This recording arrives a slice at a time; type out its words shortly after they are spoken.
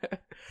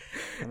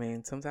I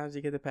mean, sometimes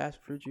you get the passion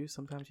fruit juice.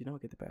 Sometimes you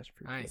don't get the passion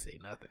fruit juice. I ain't say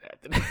nothing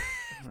after that.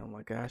 Oh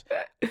my gosh.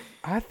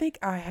 I think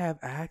I have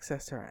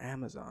access to her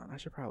Amazon. I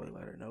should probably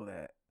let her know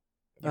that.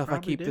 If I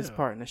keep this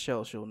part in the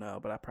show, she'll know,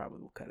 but I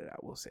probably will cut it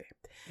out. We'll see.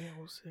 Yeah,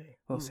 we'll see.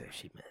 We'll see.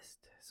 She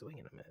missed. Swing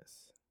and a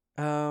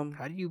miss.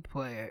 How do you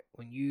play it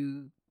when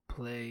you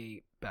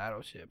play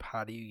Battleship?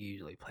 How do you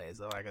usually play? Is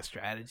it like a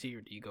strategy,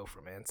 or do you go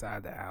from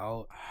inside to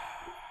out?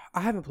 I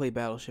haven't played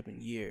Battleship in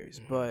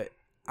years, but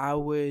I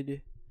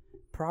would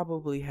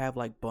probably have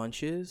like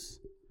bunches,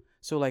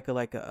 so like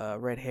a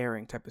red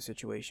herring type of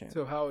situation.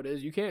 So how it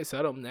is, you can't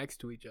set them next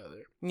to each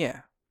other.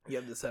 Yeah, you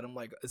have to set them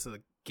like it's a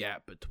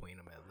gap between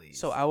them at least.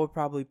 So I would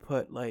probably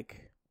put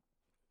like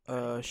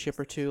a ship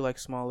or two, like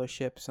smaller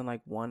ships in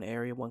like one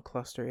area, one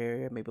cluster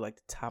area, maybe like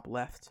the top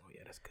left. Oh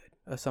yeah, that's good.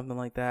 Or something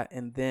like that,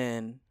 and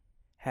then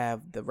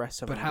have the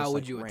rest of them. But how just,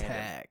 would like, you random.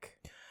 attack?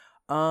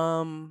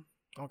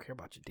 I don't care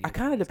about your defense. It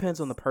kind of depends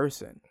on the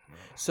person.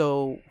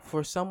 So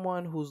for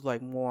someone who's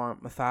like more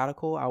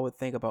methodical, I would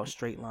think about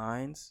straight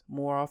lines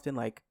more often,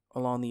 like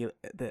along the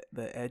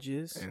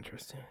edges.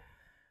 Interesting.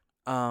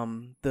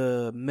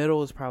 The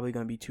middle is probably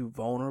going to be too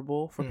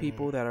vulnerable for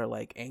people that are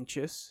like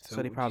anxious,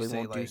 so they probably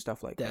won't do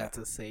stuff like that. That's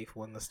a safe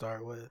one to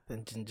start with,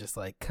 and just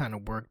like kind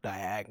of work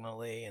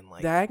diagonally and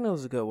like diagonal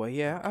is a good way.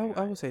 Yeah,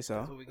 I would say so.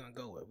 That's what we're gonna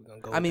go with. We're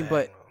gonna go. I mean,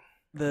 diagonal.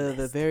 but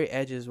the very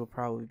edges will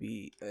probably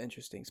be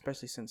interesting,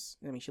 especially since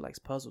she likes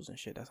puzzles and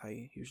shit. That's how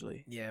you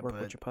usually work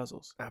with your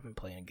puzzles. I've been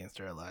playing against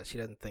her a lot. She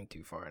doesn't think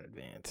too far in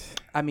advance.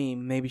 I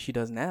mean, maybe she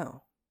does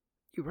now.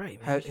 You're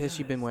right. Has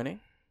she been winning?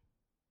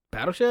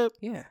 Battleship?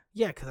 Yeah.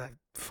 Yeah, because I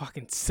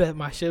fucking set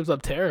my ships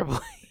up terribly.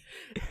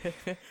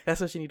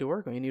 That's what you need to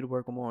work on. You need to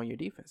work more on your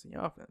defense and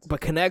your offense.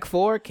 But Connect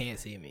 4 can't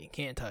see me.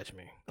 Can't touch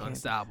me.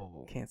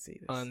 Unstoppable. Can't see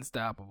this.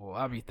 Unstoppable.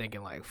 I'll be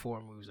thinking like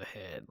 4 moves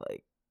ahead.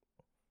 Like,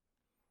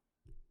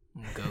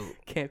 go.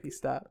 Can't be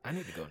stopped. I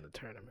need to go into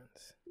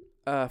tournaments.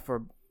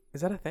 Is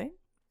that a thing?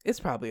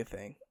 It's probably a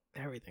thing.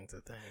 Everything's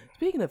a thing.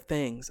 Speaking of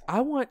things, I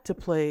want to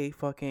play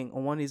fucking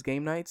on one of these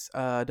game nights,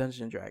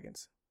 Dungeons and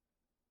Dragons.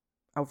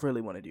 I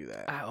really want to do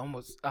that. I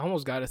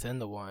almost got us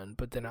into one,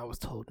 but then I was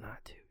told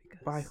not to.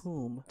 Because by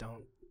whom?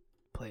 Don't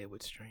play it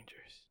with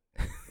strangers.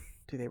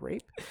 Do they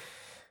rape?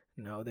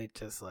 No, they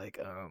just like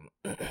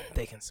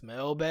they can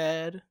smell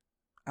bad.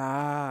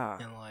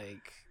 And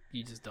like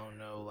you just don't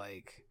know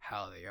like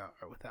how they are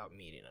without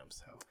meeting them.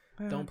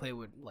 So don't play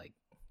with like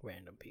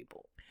random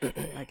people.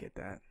 I get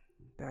that.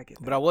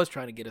 But I was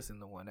trying to get us in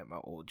the one at my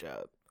old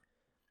job.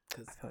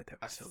 Cause I feel like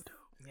that was so dope.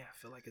 Yeah, I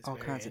feel like it's all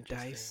very kinds of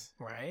dice,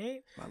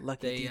 right? My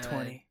lucky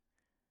D20.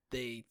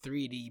 They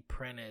 3D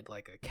printed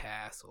like a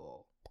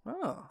castle.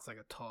 Oh, it's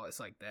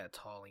like that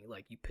tall, and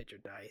like you put your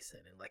dice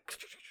in, and like,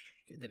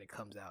 and then it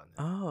comes out.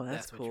 And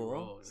that's cool. What you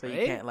roll, so right?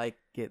 you can't like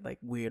get like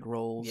weird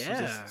rolls.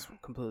 Yeah, it's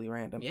just completely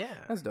random. Yeah,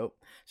 that's dope.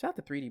 Shout out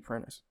to 3D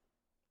printers.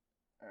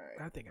 All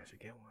right, I think I should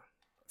get one.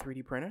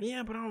 3D printer?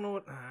 Yeah, but I don't know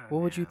what.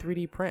 What would you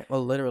 3D print?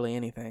 Well, literally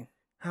anything.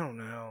 I don't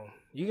know.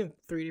 You can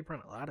 3D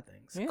print a lot of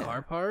things. Yeah.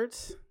 Car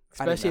parts.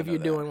 Especially if you're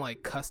doing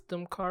like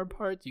custom car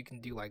parts, you can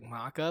do like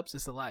mock-ups.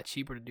 It's a lot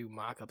cheaper to do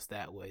mock-ups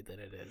that way than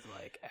it is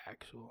like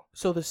actual.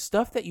 So the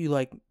stuff that you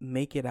like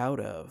make it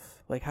out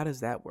of, like how does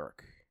that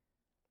work?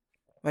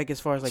 Like as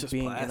far as like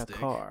being plastic. In a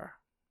car.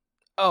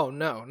 Oh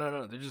no,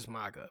 they're just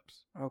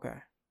mock-ups. Okay.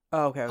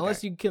 Oh, okay.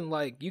 Unless you can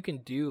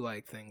do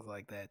like things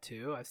like that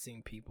too. I've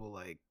seen people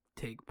like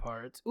take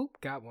parts. Oop,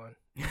 got one.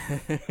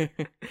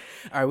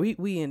 All right,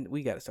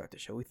 we got to start the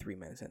show. We 3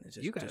 minutes in. It's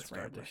just, you got to just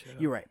start the show.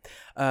 You're right.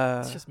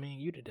 It's just me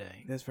and you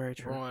today. That's very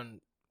true. We're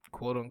on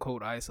quote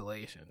unquote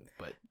isolation,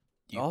 but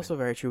also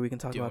very true. We can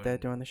talk about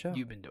that during the show.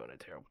 You've been doing a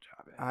terrible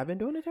job. I've been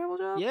doing a terrible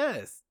job.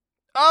 Yes.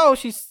 Oh,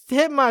 she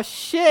hit my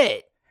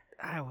shit.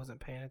 I wasn't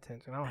paying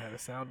attention. I don't have the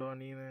sound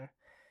on either.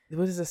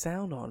 What does the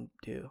sound on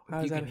do? How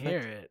does you that can hear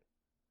it.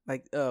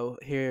 Like,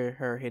 hear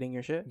her hitting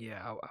your shit? Yeah,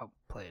 I'll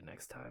play it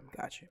next time.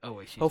 Got you. Oh,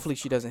 wait. Hopefully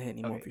she doesn't hit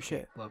any more of your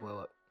shit. Look.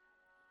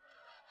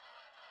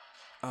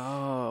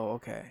 Oh,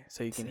 okay.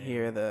 So you can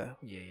hear the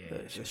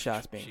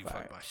shots being fired. She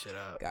fucked my shit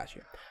up. Got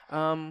you.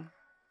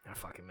 I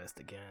fucking missed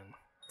again.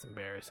 It's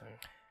embarrassing.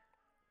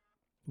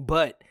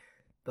 But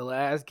the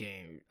last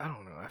game, I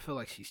don't know. I feel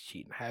like she's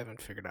cheating. I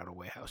haven't figured out a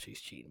way how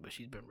she's cheating, but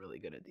she's been really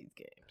good at these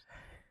games.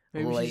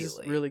 Maybe she's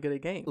just really good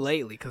at games.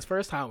 Lately, because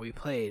first time we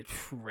played,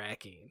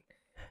 wrecking.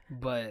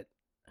 But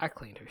I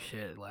cleaned her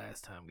shit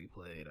last time we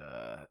played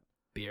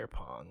beer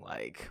pong.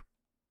 Like,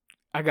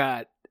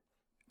 I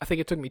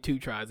think it took me 2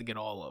 tries to get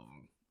all of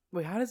them.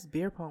 Wait, how does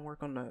beer pong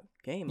work on the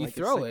game? You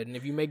throw it, and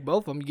if you make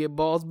both of them, you get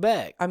balls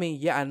back. I mean,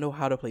 yeah, I know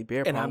how to play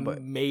beer pong, and I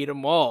but made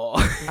them all.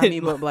 I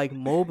mean, but like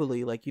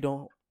mobily, like you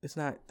don't. It's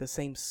not the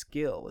same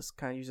skill. It's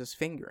kind of just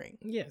fingering.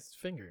 Yes,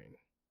 fingering.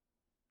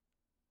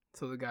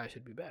 So the guy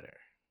should be better.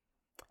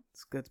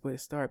 It's a good way to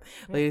start.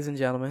 Yeah. Ladies and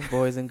gentlemen,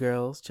 boys and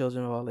girls,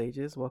 children of all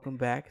ages, welcome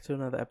back to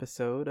another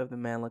episode of the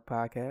Man Look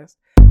Podcast.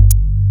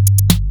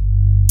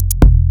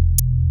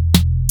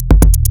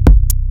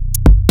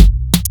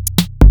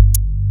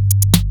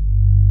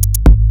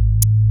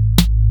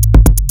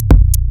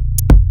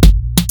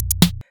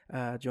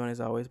 Joined as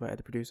always by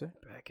the producer.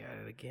 Back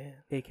at it again.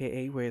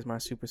 AKA Where's My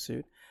Super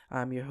Suit?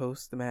 I'm your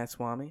host, the Mad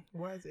Swami.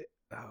 Why is it?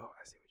 Oh,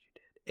 I see what you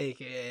did.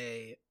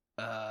 AKA,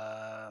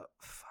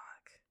 fuck.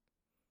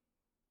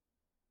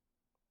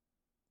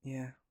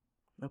 Yeah.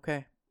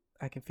 Okay.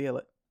 I can feel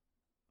it.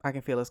 I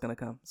can feel it's gonna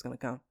come. It's gonna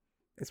come.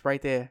 It's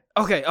right there.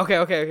 Okay.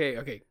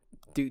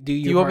 Do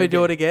you want me to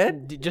do it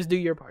again? Just do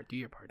your part. Do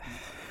your part.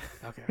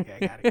 Okay.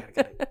 I got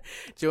it.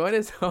 Joined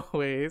as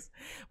always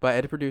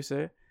by the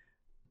producer.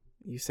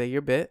 You say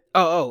your bit.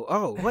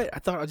 Oh. What? I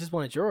thought I just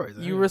wanted yours.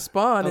 You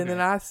respond, and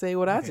then I say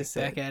what I just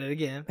said. Back at it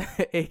again.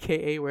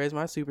 AKA Where's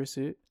My Super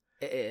Suit?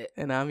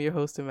 And I'm your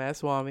host, Matt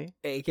Swami.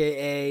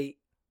 AKA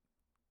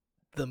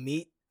the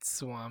Meat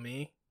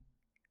Swami.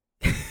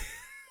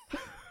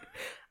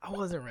 I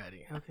wasn't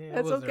ready. Okay,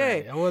 That's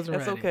okay. I wasn't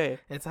ready. That's okay.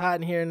 It's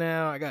hot in here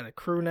now. I got a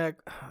crew neck.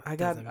 I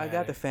got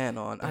the fan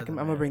on. I'm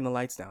gonna bring the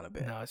lights down a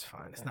bit. No, it's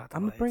fine. It's not.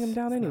 I'm gonna bring them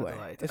down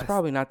anyway. It's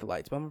probably not the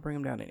lights, but I'm gonna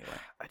bring them down anyway.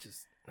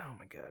 Oh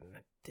my god! I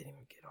didn't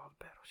even get all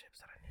the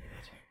battleships that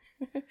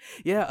I needed.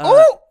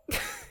 Yeah.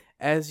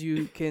 As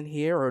you can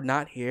hear or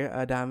not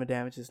hear, Diamond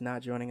Damage is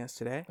not joining us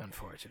today.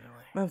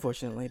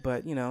 Unfortunately,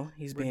 but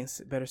he's being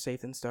better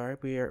safe than sorry.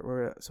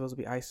 We're supposed to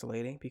be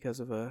isolating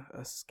because of a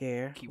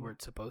scare.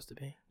 Keyword supposed to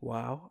be.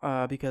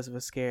 Wow. Because of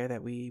a scare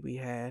that we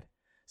had.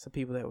 Some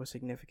people that were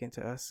significant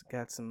to us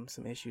got some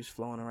issues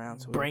flowing around.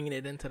 So bringing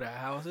it into the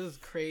house is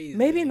crazy.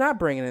 Maybe not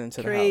bringing it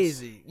into the house.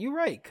 Crazy. You're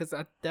right, because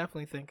I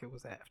definitely think it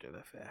was after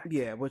the fact.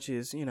 Yeah, which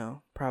is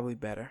probably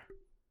better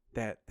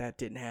that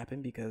didn't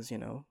happen because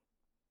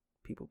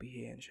people be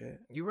here and shit.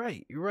 You're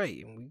right.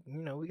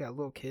 And we got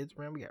little kids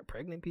around. We got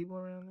pregnant people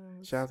around.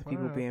 Shout out to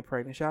people being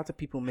pregnant. Shout out to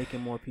people making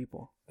more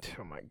people.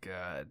 Oh my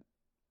god.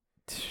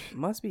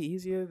 Must be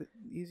easier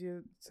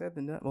said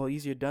than done. Well,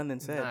 easier done than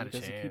said. Not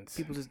because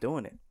people just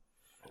doing it.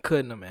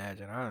 Couldn't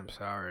imagine. I'm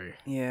sorry.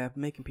 Yeah,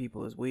 making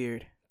people is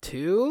weird.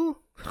 2?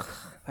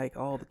 Like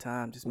all the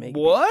time, just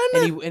making. What?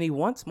 And he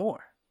wants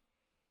more.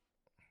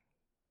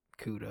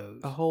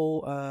 Kudos. A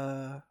whole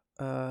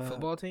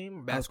football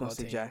team? Basketball I was gonna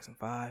say team? Jackson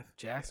 5.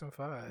 Jackson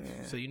 5.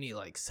 Yeah. So you need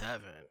like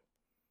 7.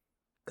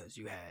 Because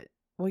you had.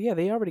 Well, yeah,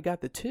 they already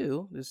got the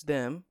 2. It's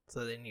them.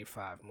 So they need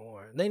 5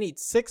 more. They need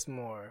 6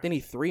 more. They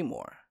need 3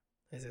 more.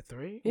 Is it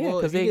 3? Yeah,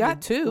 because they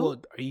got 2.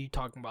 Well, are you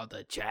talking about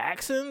the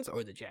Jacksons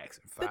or the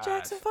Jackson 5? The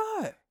Jackson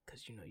 5.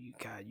 Because you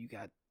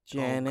got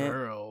Janet,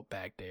 girl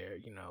back there.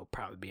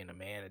 Probably being a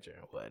manager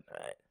and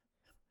whatnot.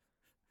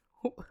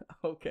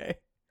 Okay.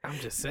 I'm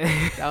just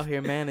saying. Out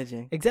here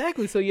managing.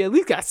 Exactly. So you at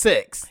least got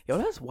 6. Yo,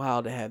 that's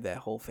wild to have that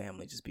whole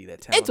family just be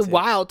that talented. It's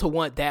wild to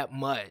want that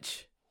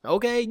much.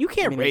 Okay? You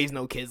can't raise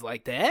no kids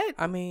like that.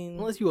 I mean,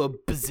 unless you a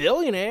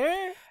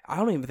bazillionaire. I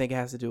don't even think it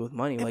has to do with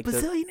money. And like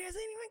bazillionaires ain't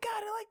even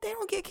got it. Like, they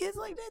don't get kids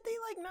like that. They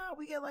like, nah,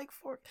 we get like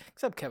 4.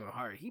 Except Kevin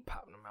Hart. He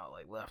popping them out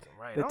like left and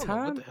right. I don't know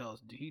what the hell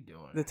is he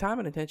doing. The time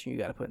and attention you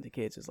got to put into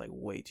kids is like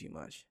way too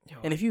much. Yo,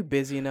 and if you're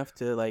busy enough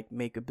to like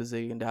make $1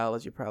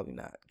 bazillion, you're probably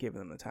not giving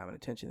them the time and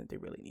attention that they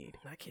really need.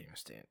 I can't even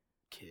stand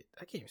kid.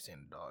 I can't even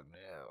stand the dog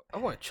now. I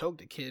want to choke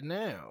the kid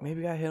now.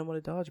 Maybe I hit him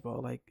with a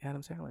dodgeball like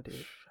Adam Sandler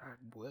did.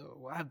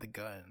 I have the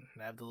gun.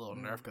 I have the little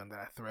Nerf gun that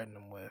I threaten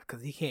him with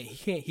because he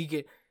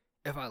can't.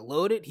 If I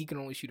load it, he can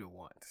only shoot it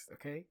once.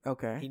 Okay.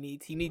 Okay. He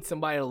needs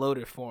somebody to load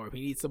it for him. He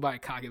needs somebody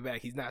to cock it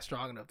back. He's not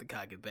strong enough to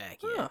cock it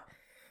back yet. Huh.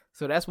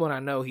 So that's when I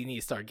know he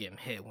needs to start getting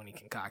hit when he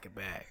can cock it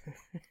back.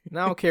 And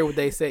I don't care what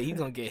they say. He's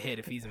gonna get hit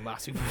if he's in my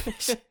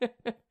supervision.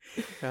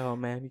 Oh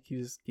man, you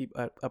can just keep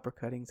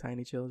uppercutting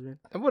tiny children.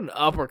 I wouldn't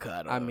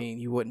uppercut him. I mean,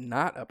 you would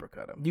not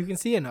uppercut him. You can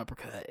see an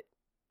uppercut.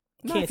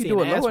 You can't see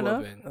an ass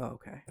whooping. Oh,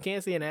 okay.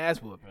 Can't see an ass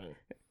whooping.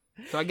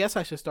 So I guess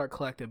I should start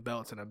collecting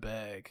belts in a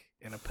bag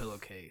in a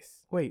pillowcase.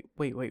 Wait,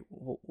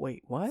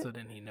 what? So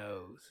then he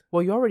knows.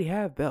 Well, you already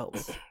have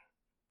belts.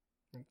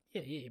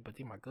 Yeah, but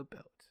they're my good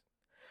belts.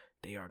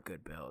 They are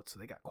good belts, so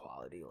they got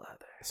quality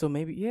leather. So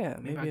maybe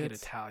I get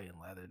Italian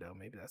leather though.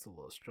 Maybe that's a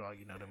little strong.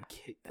 Them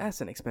kick.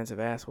 That's an expensive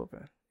ass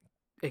whooping.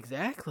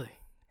 Exactly.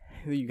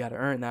 You got to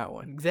earn that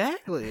one.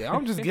 Exactly. I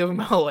don't just give him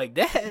out like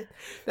that.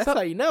 That's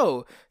how you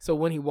know. So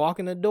when he walk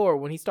in the door,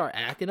 when he start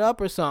acting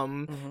up or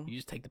something, you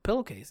just take the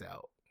pillowcase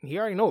out. He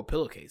already know what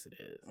pillowcase it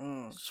is.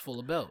 It's just full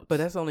of belts. But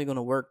that's only going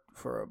to work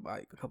for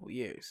like a couple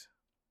years.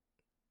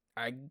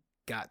 I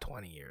got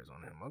 20 years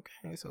on him.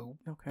 Okay. So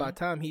by the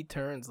time he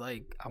turns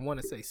like, I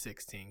want to say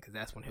 16 because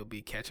that's when he'll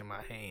be catching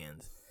my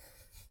hands.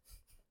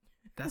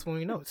 That's when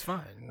we know it's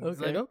fine. It's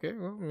like, okay,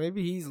 well,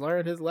 maybe he's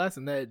learned his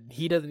lesson that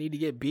he doesn't need to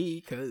get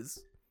beat because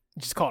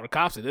just call the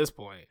cops at this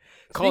point.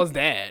 Call his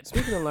dad.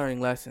 Speaking of learning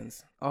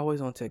lessons,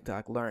 always on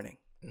TikTok, learning.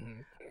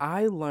 Mm-hmm.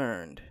 I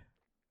learned,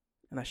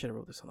 and I should have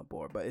wrote this on the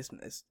board, but it's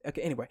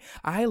okay. Anyway,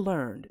 I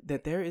learned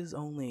that there is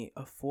only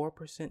a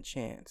 4%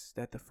 chance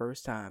that the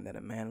first time that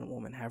a man and a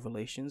woman have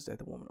relations, that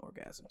the woman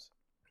orgasms.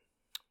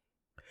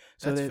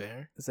 So that's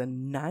fair. There's a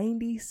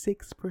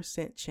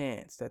 96%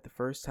 chance that the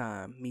first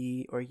time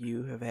me or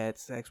you have had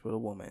sex with a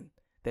woman,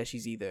 that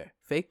she's either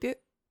faked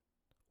it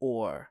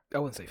or... I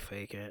wouldn't say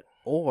fake it.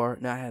 Or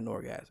not had an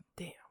orgasm.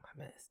 Damn, I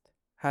missed.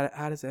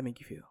 How does that make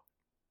you feel?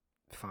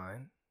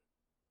 Fine.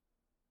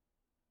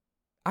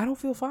 I don't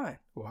feel fine.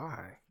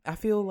 Why? I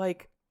feel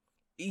like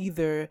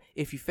either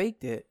if you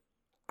faked it,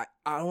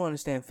 I don't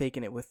understand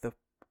faking it with the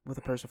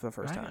person for the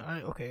first time.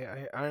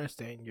 I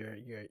understand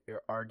your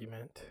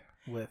argument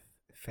with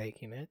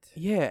faking it.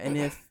 Yeah, and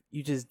if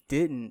you just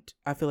didn't,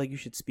 I feel like you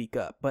should speak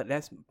up. But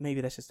that's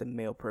just a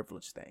male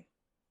privilege thing.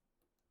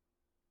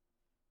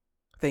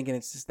 Thinking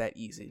it's just that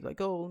easy. Like,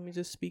 oh, let me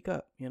just speak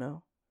up, you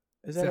know?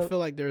 I feel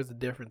like there's a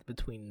difference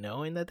between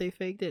knowing that they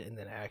faked it and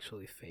then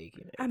actually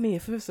faking it. I mean,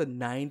 if it's a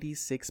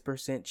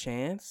 96%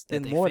 chance,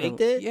 then that more they faked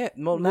than it? Yeah.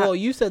 Well,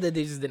 you said that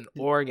they just didn't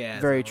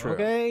orgasm. Very true.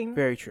 Okay,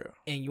 very true.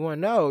 And you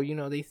want to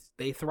know,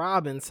 they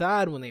throb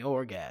inside when they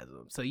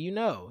orgasm, so you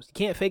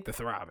can't fake the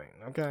throbbing.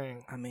 Okay.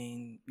 I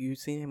mean, you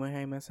seen him when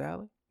Harry Met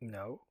Sally?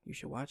 No. You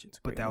should watch it.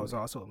 But that was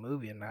also a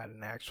movie and not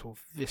an actual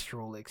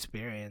visceral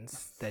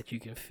experience that you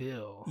can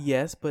feel.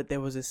 Yes, but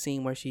there was a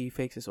scene where she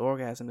fakes his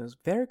orgasm. It was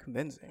very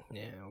convincing.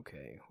 Yeah,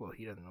 okay. Well,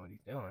 he doesn't know what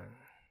he's doing.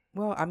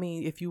 Well, I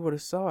mean, if you would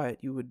have saw it,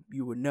 you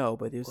would know.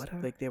 But it was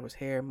like there was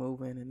hair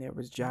moving and there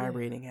was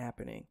gyrating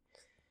happening.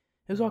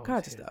 It was all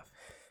kinds of stuff.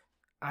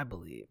 I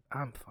believe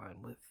I'm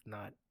fine with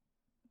not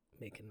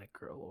making a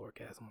girl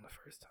orgasm on the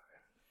first time.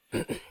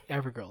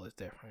 Every girl is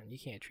different. You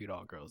can't treat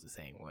all girls the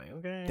same way,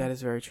 okay? That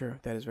is very true.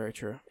 That is very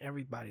true.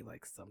 Everybody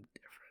likes something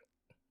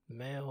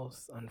different.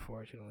 Males,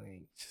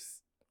 unfortunately,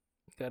 just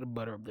gotta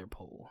butter up their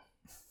pole.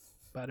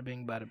 Bada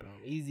bing, bada boom.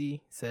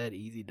 Easy said,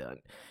 easy done.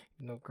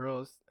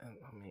 Girls,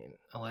 I mean,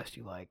 unless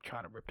you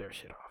try to rip their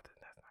shit off, then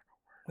that's not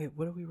gonna work. Wait,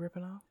 what are we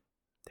ripping off?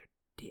 Their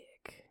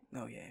dick.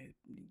 Oh yeah,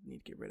 you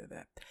need to get rid of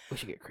that. We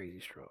should get crazy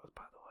straws,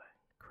 by the way.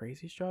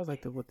 Crazy straws,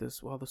 like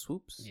all the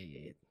swoops.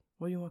 Yeah.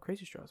 What do you want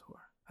crazy straws for?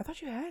 I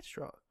thought you had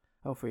straws.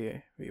 Oh, for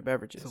your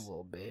beverages. It's a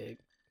little big.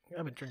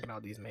 I've been drinking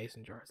all these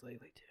mason jars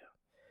lately too.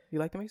 You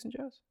like the mason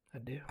jars? I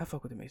do. I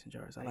fuck with the mason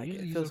jars. I like usually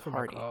it. It use feels them for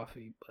hearty. my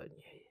coffee, but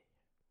yeah.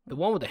 The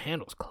one with the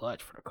handle's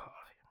clutch for the coffee.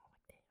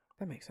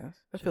 That makes sense.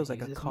 That feels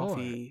like a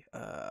coffee.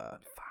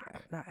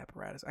 Not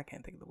apparatus. I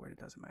can't think of the word. It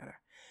doesn't matter.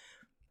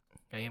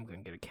 I am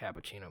gonna get a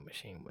cappuccino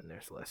machine when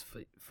there's less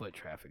foot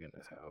traffic in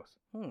this house.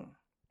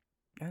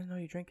 I didn't know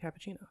you drink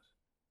cappuccinos.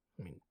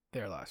 I mean,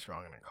 they're a lot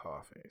stronger than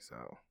coffee,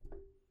 so.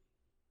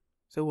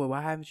 So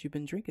why haven't you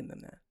been drinking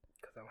them then?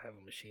 Because I don't have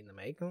a machine to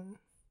make them.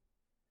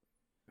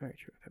 Very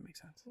true. That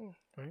makes sense.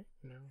 Right?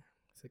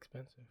 It's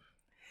expensive.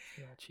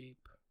 It's not cheap.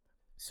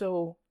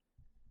 So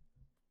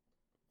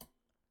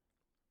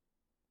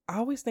I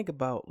always think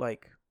about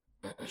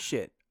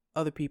shit,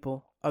 other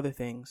people, other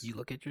things. You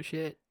look at your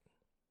shit?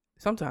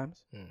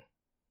 Sometimes.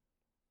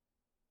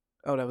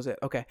 Oh, that was it.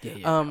 Okay. Yeah,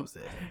 that was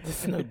it.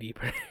 It's no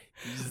deeper.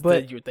 You just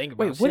said you were thinking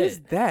about shit. What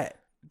is that?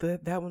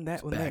 That one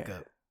it's one back there.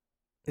 up.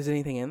 Is there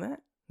anything in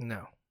that?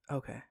 No.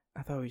 Okay.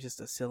 I thought it was just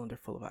a cylinder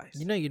full of ice.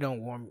 You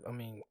don't warm. I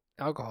mean,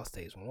 alcohol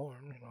stays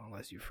warm,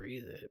 unless you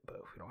freeze it. But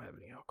we don't have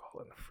any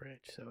alcohol in the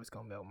fridge, so it's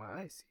gonna melt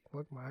my ice.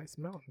 Look, my ice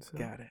melting. So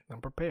Got it.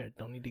 I'm prepared.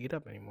 Don't need to get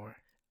up anymore.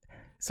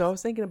 So I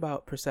was thinking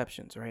about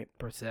perceptions, right?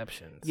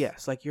 Perceptions.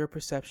 Yes, like your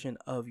perception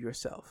of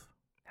yourself.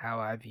 How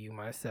I view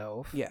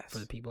myself. Yes. For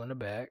the people in the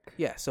back.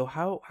 Yeah. So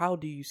how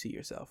do you see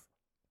yourself?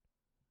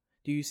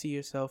 Do you see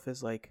yourself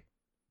as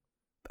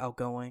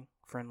outgoing,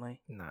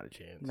 friendly? Not a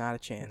chance. Not a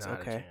chance.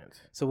 Not okay. a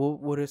chance. So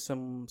what are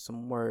some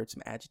words,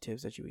 some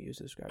adjectives that you would use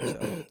to describe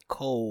yourself?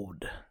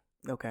 Cold.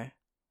 Okay.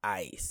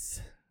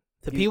 Ice.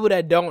 To people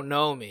that don't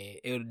know me,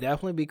 it would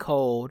definitely be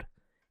cold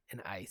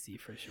and icy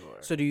for sure.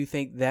 So do you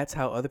think that's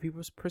how other people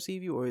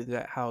perceive you, or is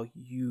that how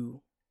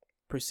you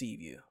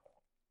perceive you?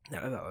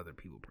 That's how other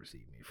people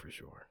perceive me for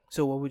sure.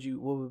 So what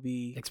would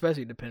be?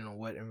 Especially depending on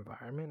what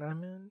environment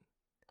I'm in.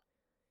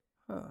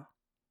 Huh.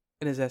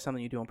 And is that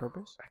something you do on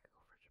purpose? I could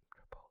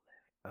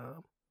go for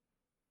Chipotle.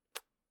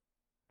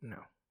 No.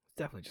 It's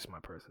definitely just my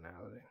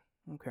personality.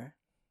 Okay.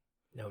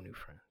 No new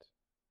friends.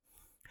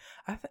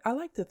 I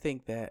like to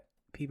think that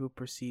people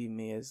perceive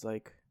me as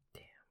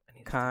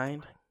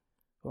kind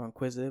or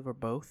inquisitive or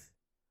both.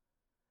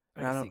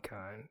 I see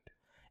kind.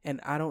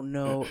 And I don't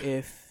know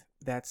if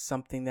that's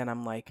something that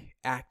I'm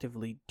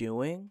actively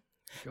doing.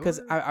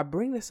 Because I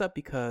bring this up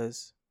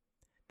because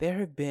there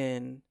have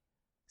been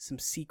some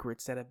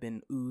secrets that have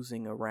been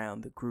oozing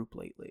around the group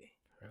lately.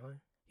 Really?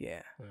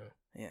 Yeah.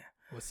 Yeah.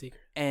 What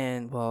secret?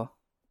 And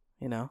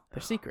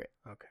they're secret.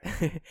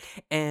 Okay.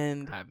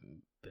 And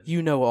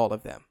you know all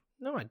of them.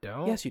 No, I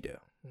don't. Yes, you do.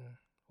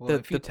 Well,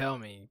 if you tell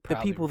me, the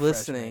people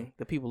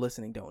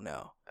listening don't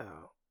know.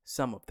 Oh.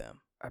 Some of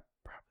them. I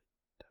probably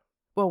don't.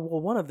 Well,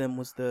 one of them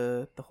was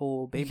the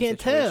whole baby situation.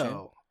 You can't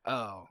tell.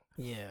 Oh,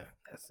 yeah,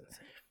 that's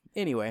insane.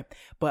 Anyway,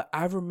 but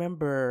I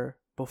remember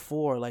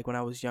before, when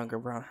I was younger,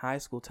 around high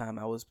school time,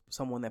 I was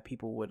someone that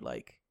people would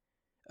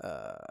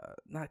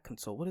not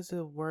console. What is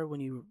the word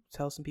when you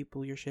tell some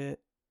people your shit?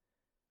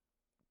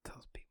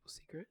 Tells people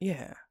secret?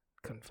 Yeah.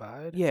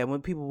 Confide? Yeah,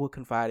 when people would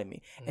confide in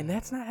me. And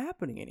that's not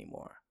happening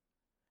anymore.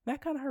 That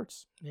kind of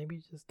hurts. Maybe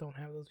you just don't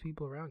have those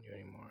people around you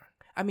anymore.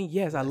 I mean,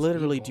 yes, I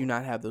literally do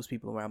not have those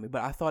people around me.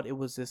 But I thought it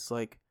was this,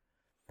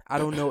 I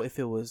don't know if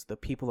it was the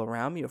people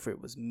around me or if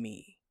it was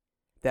me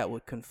that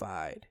would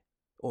confide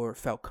or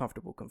felt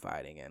comfortable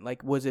confiding in?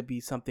 Like, was it be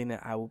something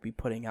that I would be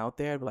putting out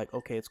there, like,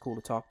 okay, it's cool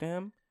to talk to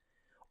him?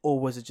 Or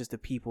was it just the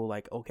people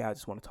like, okay, I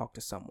just want to talk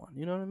to someone?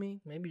 You know what I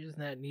mean? Maybe you just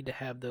not need to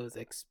have those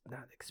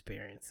not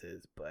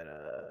experiences, but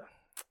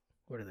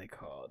what are they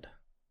called?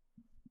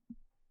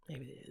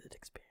 Maybe it is an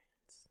experience.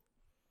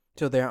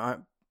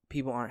 So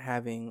people aren't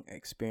having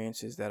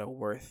experiences that are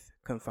worth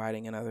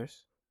confiding in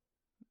others?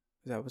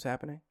 Is that what's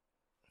happening?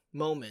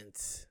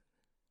 Moments.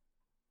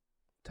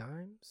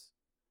 Times?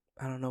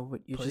 I don't know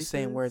what you're just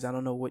saying words. I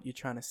don't know what you're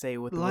trying to say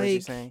with the words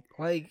you're saying.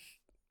 Like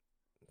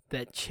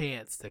that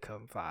chance to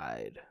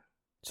confide.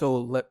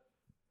 So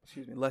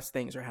less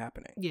things are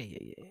happening. Yeah.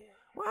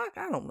 Well,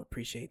 I don't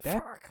appreciate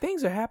that. Fuck.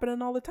 Things are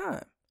happening all the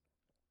time.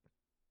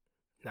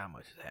 Not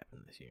much has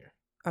happened this year.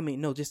 I mean,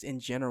 no, just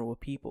in general with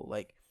people.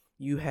 Like,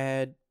 you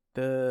had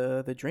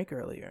the drink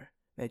earlier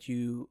that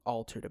you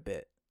altered a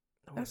bit.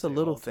 That's a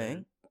little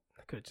thing.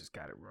 I could have just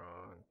got it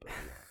wrong. But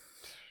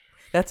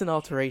that's an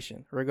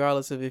alteration,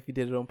 regardless of if you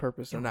did it on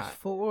purpose or not.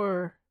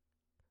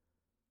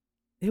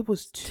 It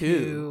was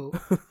 2.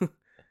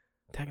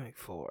 Technically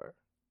 4.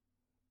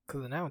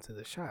 Because an ounce is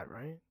a shot,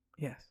 right?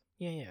 Yes.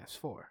 Yeah, it's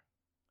 4.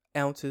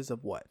 Ounces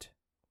of what?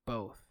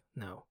 Both.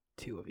 No,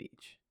 2 of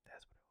each.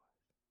 That's what it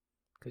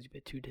was. Because you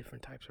put 2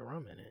 different types of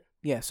rum in it.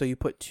 Yeah, so you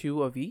put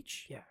 2 of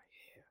each? Yeah.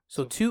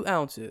 So 2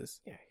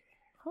 ounces? Yeah.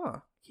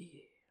 Huh.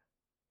 Yeah.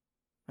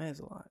 That is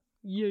a lot.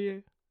 Yeah.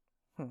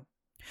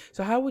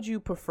 So how would you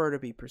prefer to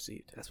be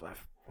perceived? That's why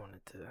I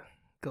wanted to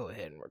go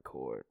ahead and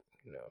record.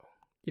 You know,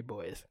 your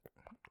boys.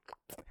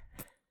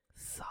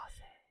 Saucy.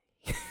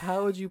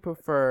 How would you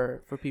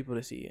prefer for people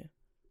to see you?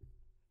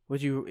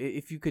 Would you,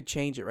 if you could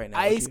change it right now?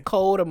 Ice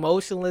cold,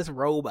 emotionless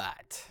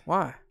robot.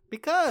 Why?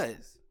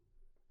 Because.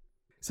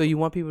 So you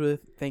want people to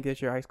think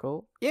that you're ice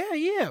cold?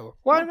 Yeah.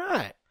 Why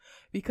not?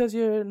 Because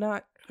you're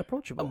not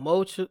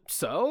approachable.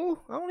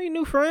 So? I don't need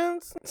new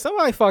friends.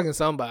 Somebody fucking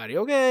somebody,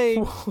 okay?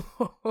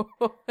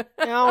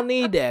 I don't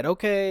need that,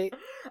 okay?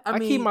 I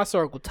mean, keep my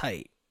circle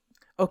tight.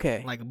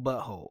 Okay. Like a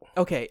butthole.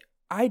 Okay.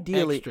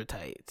 Ideally. Extra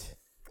tight.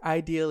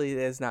 Ideally,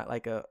 there's not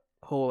like a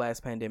whole ass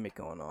pandemic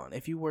going on.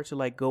 If you were to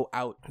like go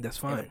out that's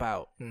fine. And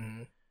about,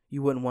 mm-hmm.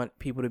 You wouldn't want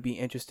people to be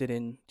interested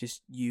in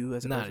just you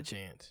as a not person?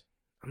 A chance.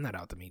 I'm not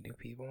out to meet new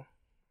people.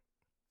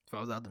 If I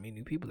was out to meet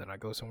new people, then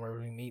I'd go somewhere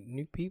where we meet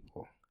new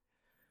people.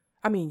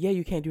 I mean, yeah,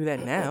 you can't do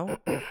that now.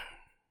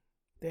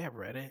 They have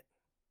Reddit,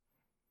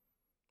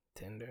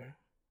 Tinder,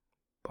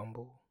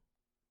 Bumble,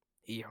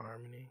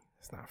 eHarmony.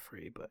 It's not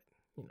free, but,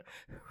 you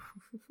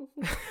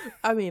know.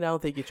 I mean, I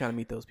don't think you're trying to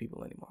meet those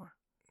people anymore.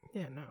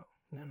 Yeah, no.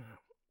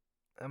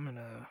 I'm in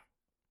a...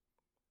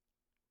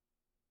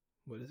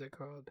 What is it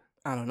called?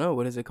 I don't know.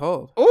 What is it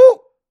called?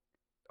 Oh!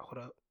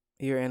 Hold up.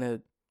 You're in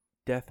a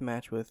death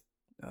match with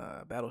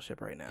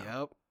Battleship right now.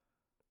 Yep.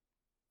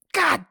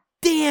 God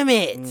damn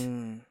it!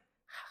 I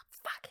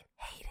fucking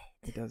hate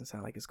it. It doesn't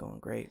sound like it's going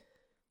great.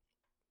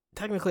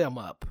 Technically, I'm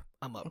up.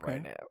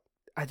 Right now.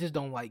 I just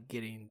don't like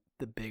getting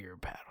the bigger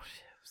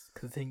battleships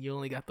because then you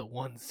only got the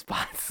one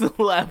spots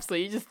left. So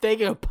you're just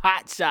taking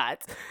pot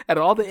shots at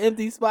all the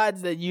empty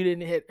spots that you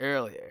didn't hit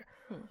earlier.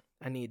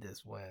 I need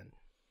this win.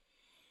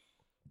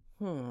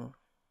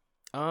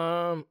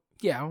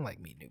 Yeah, I don't like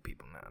meeting new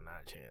people now.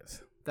 Not a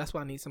chance. That's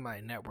why I need somebody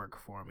to network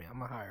for me. I'm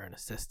gonna hire an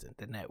assistant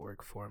to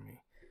network for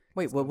me.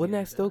 Wait, well, wouldn't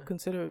that still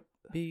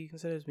be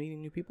considered as meeting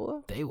new people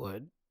though? They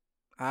would.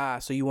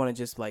 So you want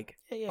to just like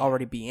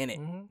already be in it?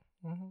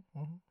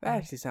 Mm-hmm. That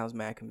actually sounds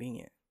mad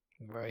convenient,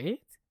 right?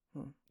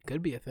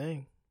 Could be a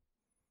thing.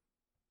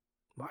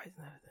 Why isn't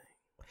that a thing?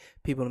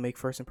 People to make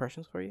first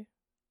impressions for you?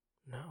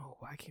 No,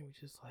 why can't we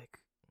just like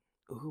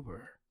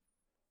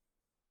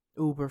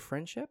Uber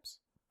friendships?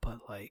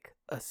 But like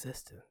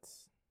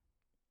assistance.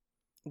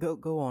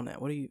 Go on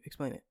that. What do you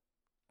explain it?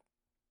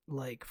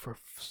 Like for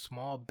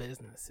small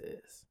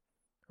businesses,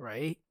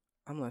 right?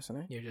 I'm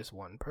listening. You're just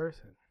one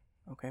person.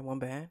 Okay, one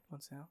band, one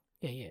sound.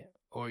 Yeah.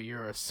 Or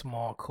you're a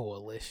small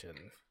coalition,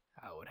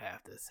 I would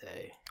have to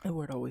say. The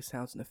word always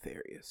sounds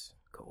nefarious.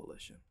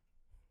 Coalition.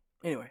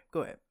 Anyway,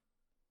 go ahead.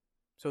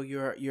 So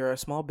you're a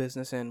small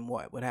business, and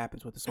what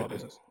happens with the small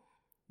business?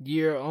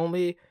 You're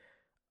only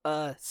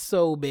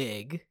so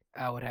big,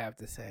 I would have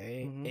to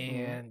say,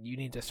 and you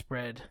need to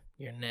spread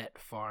your net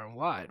far and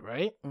wide,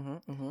 right?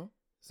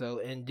 So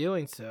in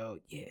doing so,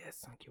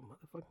 sunk your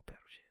motherfucking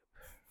battleship.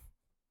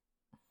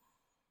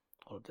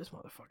 Oh, this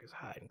motherfucker's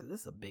hiding because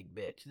this is a big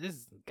bitch.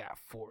 This got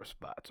 4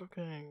 spots,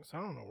 okay? So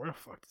I don't know where the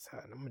fuck this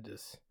hiding. I'm gonna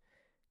just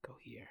go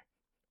here.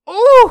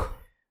 Oh!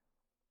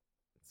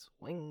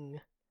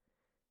 Swing.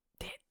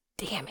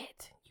 Damn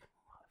it. You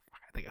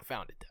motherfucker. I think I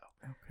found it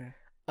though. Okay.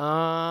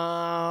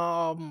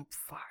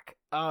 Fuck.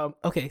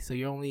 Okay, so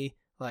you're only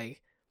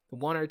like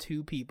 1 or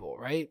 2 people,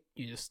 right?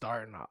 You're just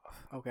starting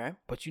off. Okay.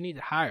 But you need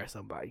to hire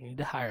somebody. You need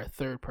to hire a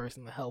third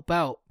person to help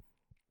out.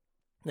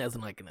 As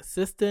in like an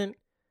assistant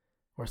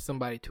or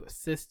somebody to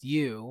assist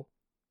you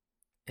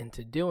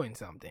into doing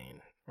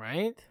something,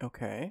 right?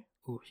 Okay.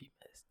 Ooh, she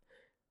missed.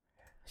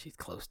 She's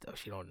close though.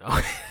 She don't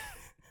know.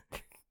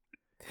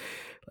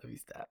 Let me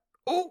stop.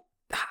 Oh,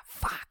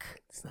 fuck.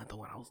 It's not the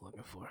one I was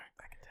looking for.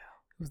 I can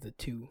tell. was the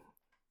 2.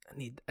 I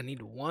need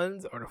the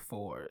 1s or the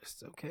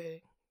 4s,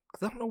 okay?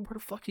 Because I don't know where the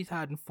fuck she's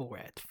hiding 4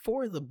 at.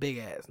 4 is a big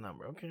ass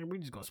number, okay? We're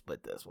just going to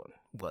split this one.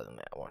 Wasn't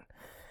that one.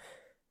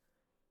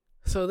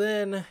 So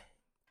then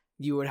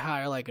you would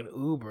hire like an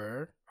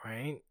Uber,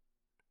 right?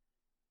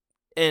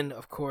 And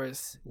of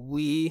course,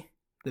 the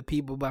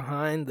people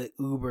behind the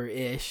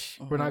Uber-ish,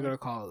 we're not going to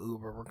call it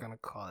Uber. We're going to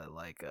call it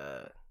like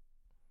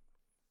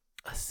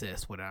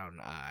assist without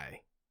an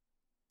I.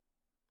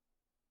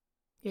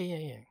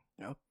 Yeah.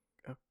 Okay.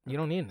 You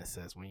don't need an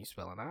assist when you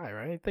spell an I,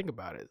 right? Think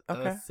about it.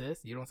 Okay.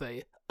 Assist. You don't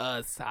say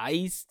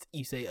assist.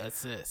 You say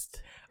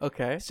assist.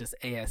 Okay. It's just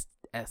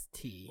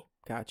A-S-S-T.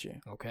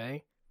 Gotcha.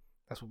 Okay?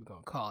 That's what we're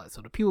going to call it.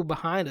 So the people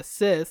behind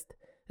assist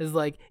is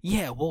like,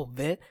 yeah, we'll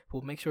vet.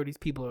 We'll make sure these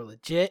people are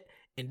legit.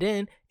 And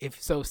then,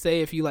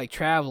 say if you like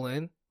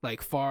traveling,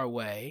 like far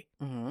away,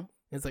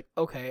 it's like,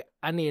 okay,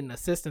 I need an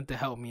assistant to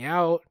help me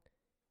out.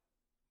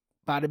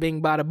 Bada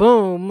bing, bada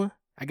boom.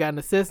 I got an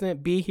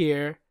assistant. Be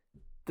here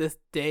this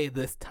day,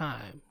 this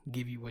time.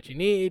 Give you what you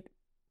need.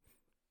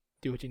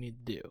 Do what you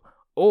need to do.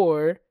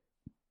 Or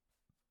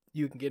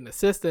you can get an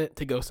assistant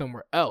to go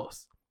somewhere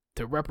else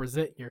to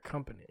represent your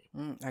company.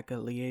 Like a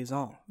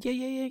liaison.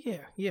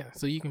 Yeah.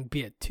 So you can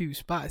be at 2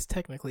 spots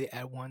technically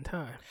at one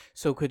time.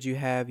 So could you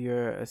have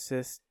your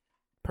assistant?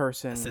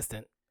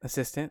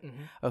 Mm-hmm.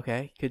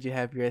 Okay. Could you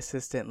have your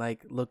assistant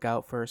like look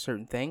out for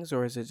certain things,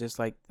 or is it just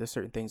like the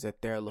certain things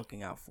that they're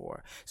looking out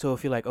for? So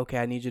if you're like, okay,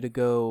 I need you to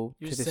go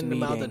to this meeting. Send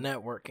them out the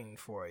networking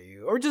for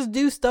you, or just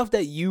do stuff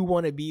that you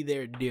want to be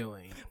there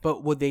doing.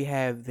 But would they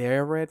have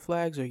their red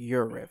flags or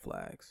your red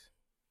flags?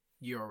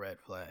 Your red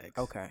flags.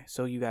 Okay,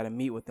 so you got to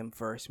meet with them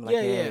first. Like,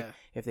 hey,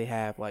 if they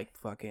have like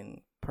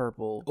fucking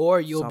purple,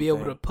 or you'll be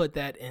able to put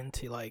that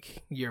into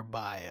like your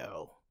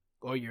bio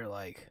or your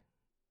like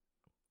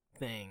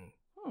thing.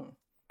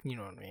 You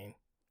know what I mean?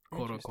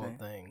 Quote unquote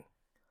thing.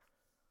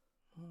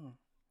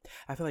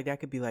 I feel like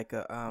that could be like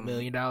a $1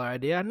 million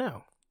idea. I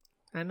know.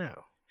 I'm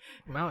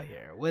out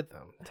here with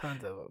them.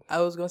 Tons of them.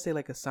 I was gonna say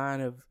like a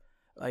sign of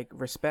like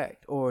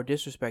respect or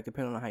disrespect,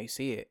 depending on how you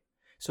see it.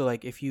 So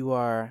like if you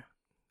are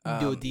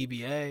do a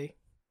DBA.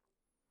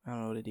 I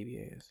don't know what a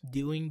DBA is.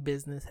 Doing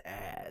business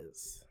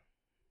as.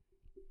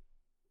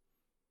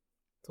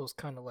 So it's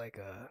kind of like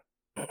a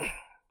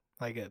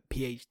like a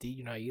PhD.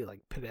 You know, you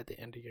like put it at the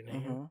end of your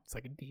name. It's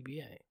like a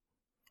DBA.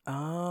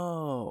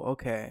 Oh,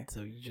 okay.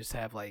 So you just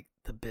have like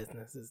the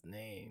business's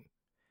name.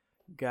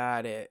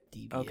 Got it.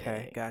 DBA.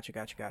 Okay, gotcha.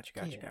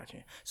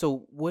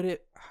 So what if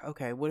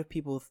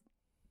people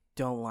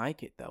don't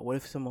like it though? What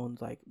if someone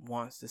like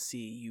wants to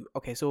see you?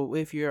 Okay, so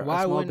if you're a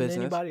small business,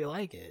 anybody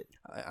like it?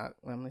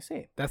 Let me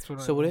see. That's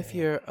what. So what if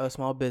you're a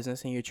small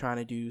business and you're trying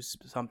to do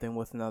something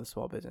with another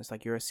small business,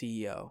 like you're a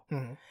CEO,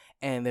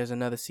 and there's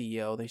another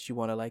CEO that you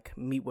want to like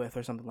meet with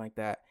or something like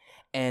that,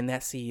 and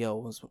that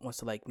CEO wants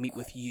to like meet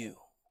with you,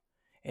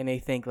 and they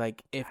think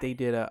like if they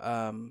did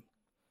a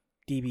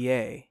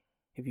DBA,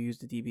 if you use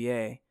the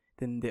DBA,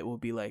 then that will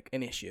be like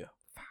an issue.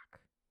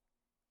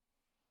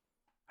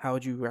 How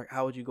would you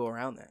go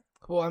around that?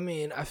 Well, I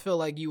mean, I feel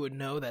like you would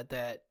know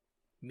that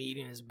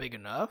meeting is big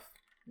enough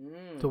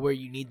to where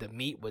you need to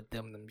meet with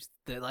them.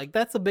 Like,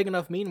 that's a big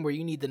enough meeting where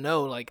you need to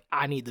know, like,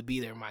 I need to be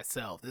there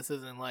myself. This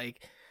isn't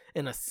like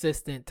an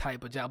assistant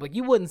type of job. Like,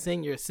 you wouldn't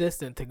send your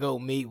assistant to go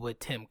meet with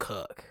Tim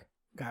Cook.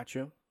 Got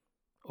you.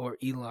 Or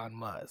Elon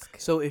Musk.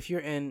 So if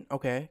you're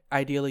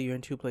ideally you're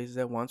in 2 places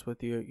at once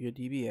with your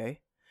DBA.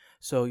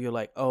 So you're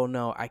like, oh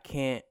no, I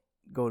can't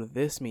go to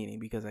this meeting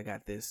because I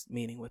got this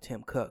meeting with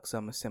Tim Cook, so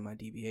I'm gonna send my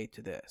DBA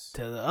to this.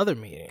 To the other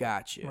meeting.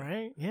 Gotcha.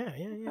 Right? Yeah.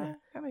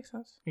 That makes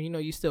sense. You know,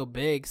 you're still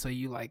big, so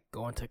you like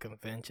going to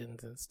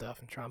conventions and stuff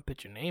and trying to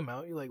put your name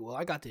out. You're like, well,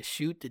 I got this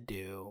shoot to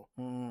do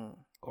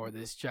or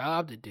this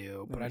job to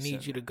do, but I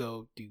need you to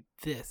go do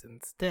this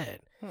instead.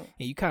 And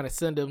you kind of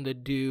send them to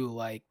do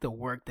like the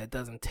work that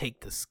doesn't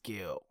take the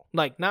skill.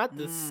 Like, not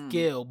the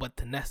skill, but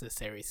the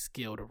necessary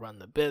skill to run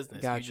the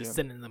business. Gotcha. You're just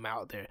sending them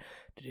out there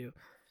to do.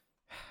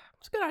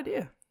 It's a good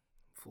idea.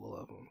 Full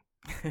of them.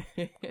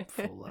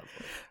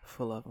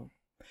 Full of them.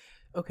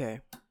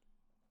 Okay.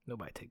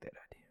 Nobody take that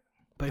idea.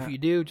 But if you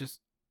do, just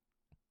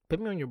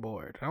put me on your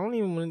board. I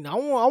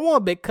want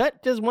a big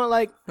cut. Just want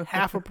like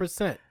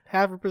 0.5%.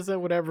 0.5%,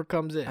 whatever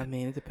comes in. I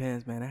mean, it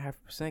depends, man.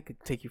 0.5% could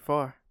take you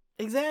far.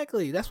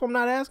 Exactly. That's what I'm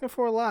not asking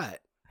for a lot.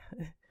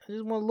 I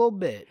just want a little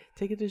bit.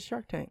 Take it to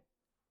Shark Tank.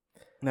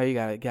 No, you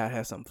gotta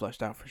have something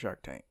flushed out for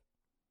Shark Tank.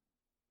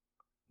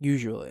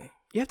 Usually.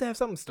 You have to have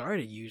something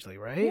started usually,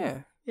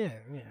 right? Yeah.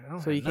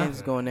 So you can't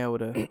just go in there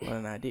with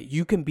an idea.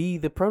 You can be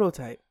the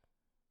prototype.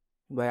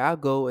 Like, I'll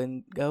go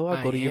to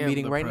your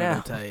meeting right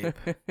prototype.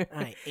 Now.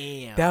 I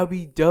am. That would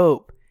be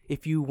dope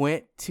if you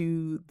went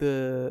to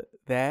the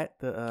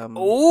meeting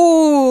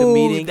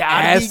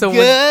as someone.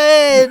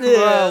 Good.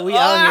 Bro, we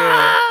out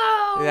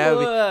here. That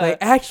would be like,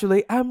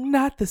 actually, I'm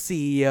not the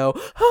CEO.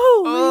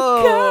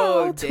 Holy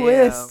cow! Damn.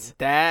 Twist.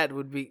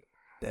 That'd be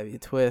a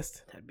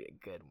twist. That'd be a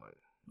good one.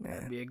 Man,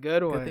 that'd be a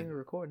good one. Good thing we're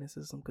recording. This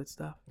is some good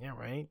stuff. Yeah,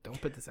 right.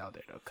 Don't put this out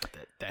there. Don't cut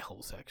that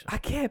whole section. I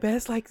can't, man.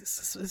 It's like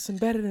it's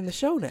embedded in the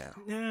show now.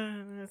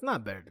 Nah, it's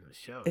not better than the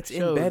show. It's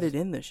embedded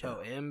in the show.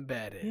 Oh,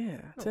 embedded.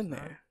 Yeah, it's in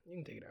there. You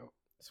can take it out.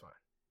 It's fine.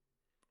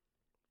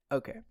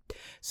 Okay.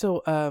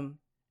 So,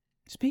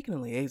 speaking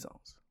of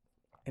liaisons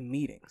and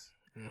meetings,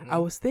 I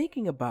was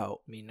thinking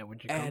about meeting up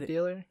with your coke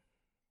dealer.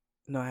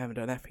 No, I haven't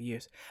done that for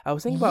years. I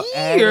was thinking about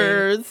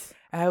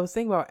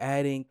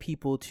adding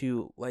people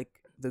to like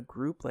the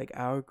group, like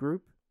our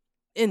group,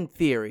 in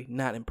theory,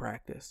 not in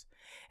practice.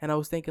 And I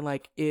was thinking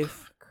like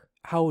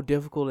how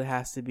difficult it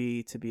has to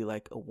be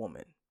like a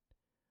woman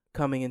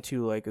coming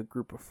into like a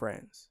group of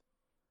friends,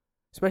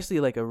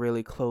 especially like a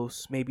really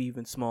close, maybe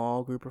even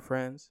small group of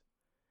friends.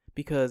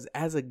 Because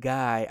as a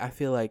guy, I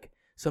feel like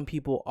some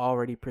people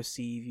already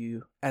perceive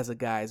you as a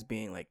guy as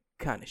being like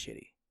kind of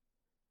shitty.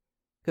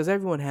 Because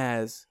everyone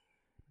has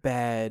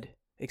bad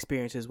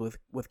experiences with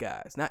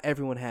guys. Not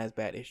everyone has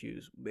bad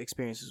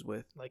experiences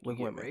with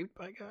women. Get raped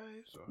by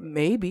guys? Or?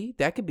 Maybe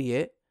that could be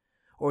it,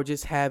 or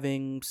just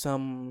having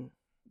some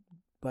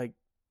like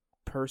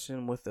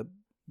person with a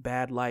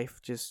bad life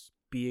just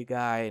be a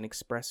guy and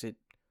express it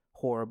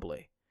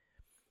horribly.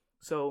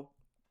 So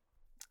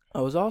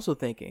I was also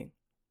thinking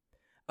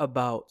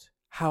about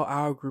how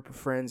our group of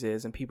friends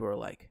is, and people are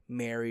like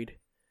married,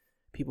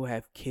 people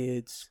have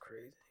kids. It's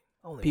crazy.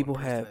 Only people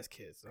one person have has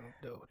kids.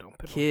 Don't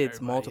put kids,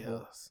 on multiple.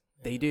 else.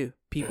 Yeah. They do.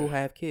 People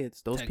have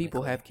kids. Those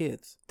people have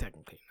kids.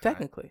 Technically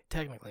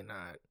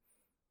not.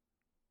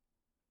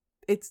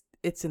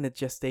 It's in a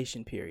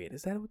gestation period.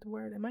 Is that what the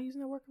word? Am I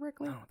using that word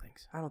correctly? I don't think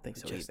so. I don't think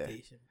so gestation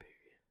either.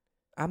 Period.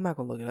 I'm not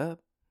gonna look it up.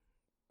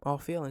 All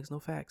feelings, no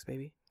facts,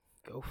 baby.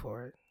 Go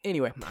for it.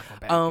 Anyway, I'm not gonna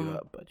back you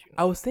up, but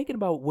I was thinking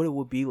about what it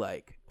would be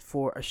like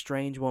for a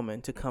strange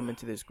woman to come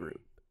into this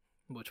group,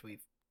 which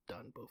we've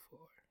done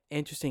before.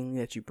 Interesting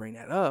that you bring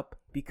that up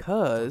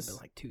because it's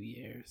been like 2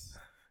 years.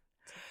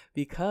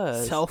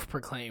 Because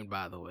self-proclaimed,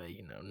 by the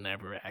way,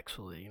 never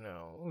actually,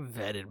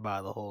 vetted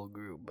by the whole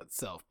group, but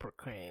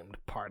self-proclaimed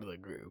part of the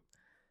group.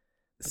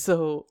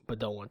 But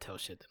don't want to tell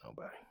shit to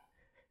nobody.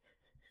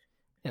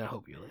 And I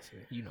hope you're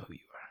listening. You know who you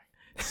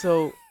are.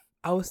 So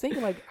I was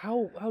thinking, like,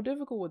 how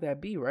difficult would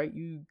that be, right?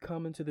 You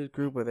come into this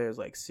group where there's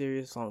like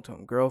serious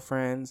long-term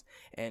girlfriends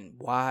and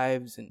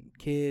wives and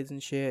kids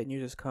and shit, and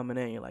you're just coming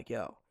in. You're like,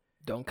 yo,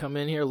 don't come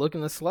in here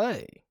looking to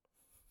slay.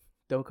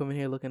 Don't come in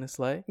here looking to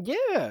slay?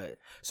 Yeah.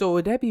 So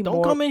would that be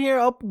Don't come in here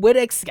up with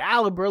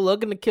Excalibur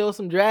looking to kill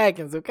some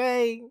dragons,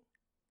 okay?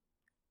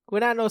 We're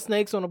not no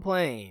snakes on a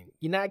plane.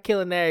 You're not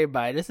killing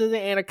everybody. This isn't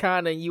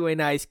Anaconda and you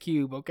ain't Ice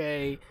Cube,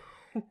 okay?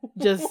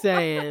 Just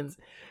saying.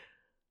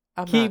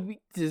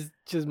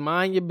 Just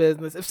mind your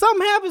business. If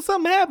something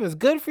happens.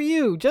 Good for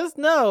you. Just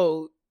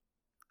know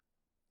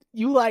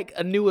you like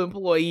a new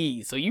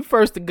employee. So you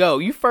first to go.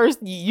 You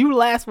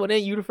last one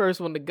in, you the first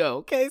one to go.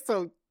 Okay,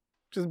 so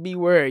just be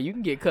wary. You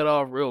can get cut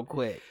off real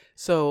quick.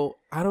 So,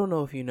 I don't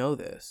know if you know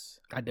this.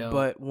 I don't.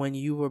 But when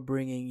you were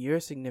bringing your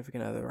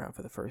significant other around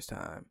for the first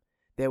time,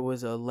 there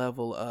was a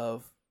level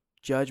of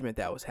judgment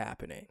that was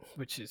happening.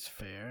 Which is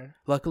fair.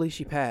 Luckily,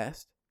 she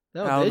passed.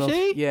 No,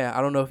 did she? I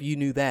don't know if you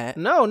knew that.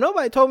 No,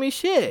 nobody told me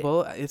shit.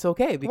 Well, it's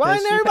okay. Because why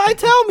didn't everybody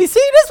tell me?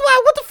 See, this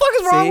why? What the fuck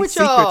is wrong with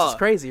y'all? Secrets is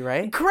crazy,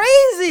 right?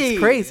 Crazy. It's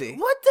crazy.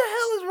 What the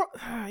hell is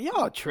wrong?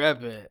 Y'all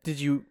tripping.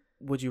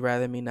 Would you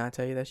rather me not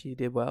tell you that she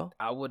did well?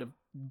 I would have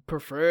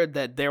preferred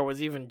that there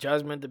was even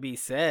judgment to be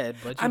said,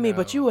 but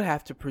but you would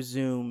have to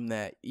presume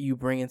that you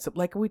bring in some,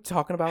 like we're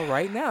talking about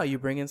right now. You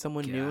bring in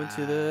someone new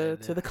into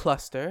the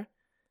cluster,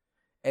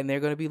 and they're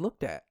going to be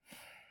looked at.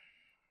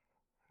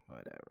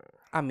 Whatever.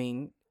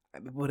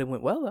 But it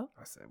went well though.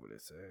 I said what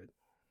it said.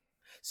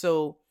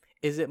 So,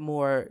 is it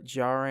more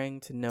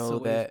jarring to know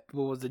that?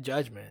 What was the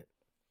judgment?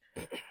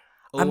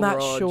 I'm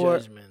not sure.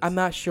 Judgments. I'm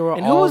not sure.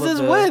 And who was this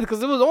with?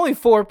 Because it was only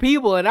 4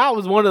 people, and I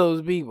was one of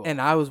those people. And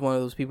I was one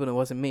of those people, and it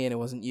wasn't me, and it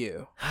wasn't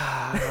you.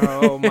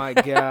 Oh my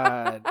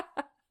god!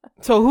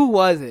 So who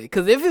was it?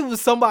 Because if it was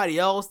somebody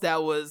else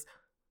that was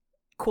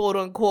quote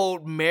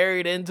unquote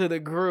married into the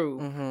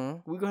group,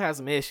 we're gonna have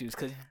some issues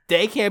because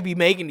they can't be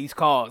making these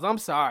calls. I'm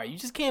sorry, you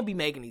just can't be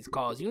making these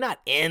calls. You're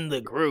not in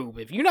the group.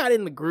 If you're not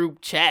in the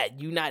group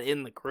chat, you're not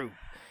in the group.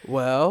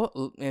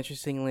 Well,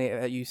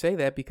 interestingly, you say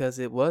that because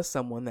it was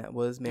someone that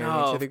was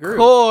married into the group. Of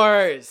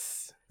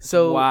course.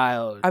 So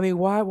wild.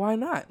 Why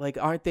not? Like,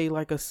 aren't they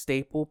like a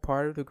staple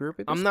part of the group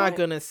at this I'm not point?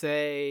 gonna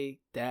say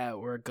that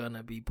we're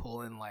gonna be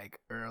pulling like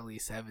early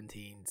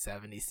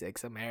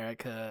 1776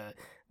 America,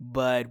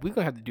 but we're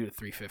gonna have to do the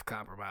 3/5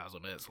 compromise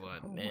on this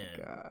one, man.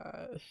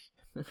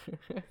 My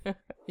gosh.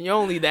 You're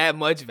only that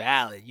much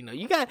valid.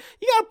 You gotta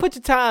put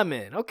your time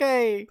in,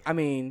 okay?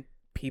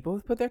 People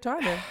have put their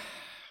time in.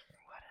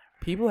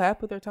 People have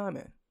put their time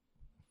in.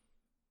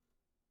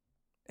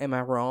 Am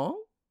I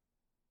wrong?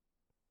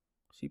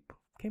 She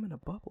came in a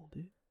bubble,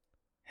 dude.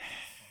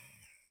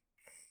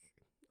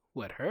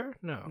 What, her?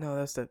 No. No,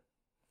 that's the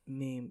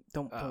meme.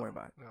 Don't worry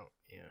about it. No,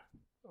 yeah.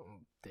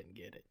 Didn't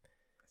get it.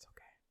 It's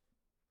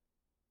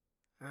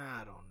okay.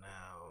 I don't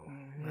know.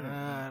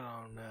 I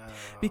don't know.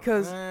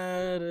 Because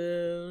I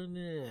don't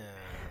know.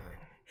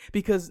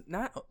 Because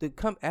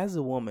as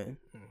a woman,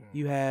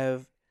 you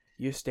have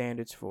your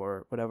standards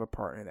for whatever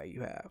partner that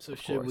you have. So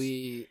should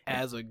we,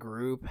 as a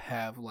group,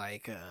 have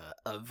like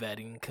a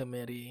vetting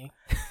committee?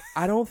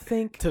 I don't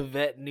think to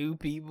vet new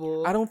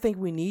people. I don't think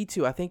we need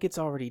to. I think it's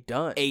already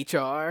done.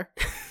 HR.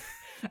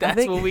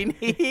 That's what we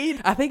need.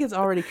 I think it's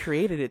already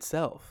created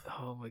itself.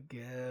 Oh my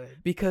god.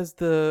 Because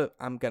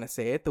I'm gonna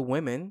say it, the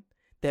women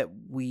that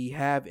we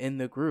have in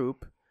the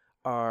group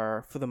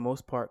are for the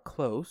most part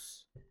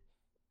close,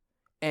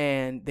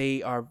 and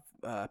they are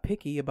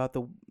picky about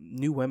the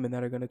new women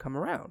that are going to come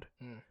around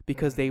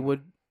because they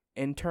would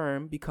in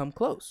turn become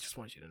close. Just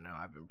want you to know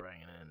I've been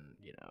bringing in,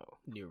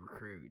 new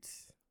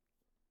recruits.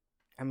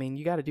 I mean,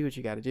 you got to do what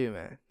you got to do,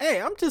 man.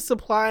 Hey, I'm just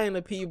supplying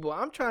the people.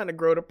 I'm trying to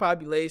grow the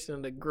population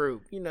of the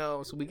group,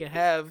 so we can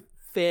have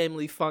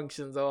family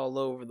functions all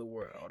over the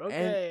world.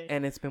 Okay.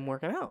 And it's been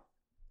working out.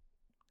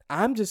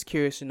 I'm just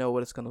curious to know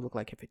what it's going to look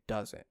like if it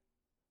doesn't.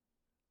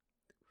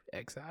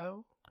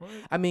 Exile? What?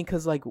 I mean,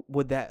 because,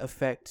 would that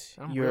affect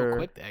I'm real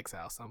quick to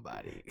exile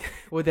somebody.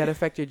 Would that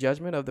affect your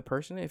judgment of the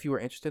person if you were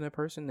interested in a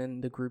person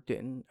and the group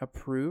didn't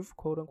approve,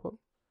 quote unquote?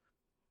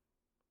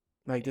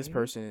 This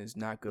person is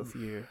not good for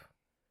you.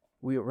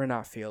 We're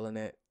not feeling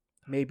it.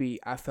 Maybe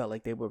I felt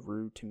like they were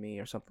rude to me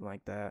or something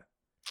like that.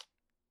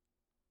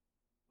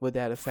 Would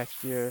that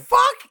affect your...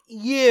 Fuck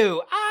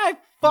you! I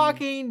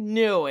fucking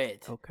knew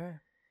it! Okay.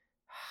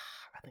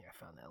 I think I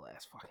found that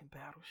last fucking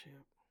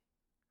battleship.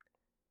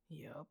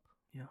 Yup.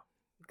 Yeah.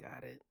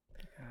 Got it.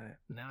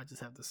 Now I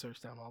just have to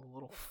search down all the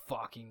little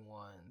fucking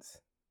ones.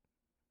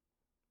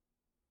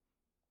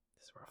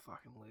 This is where I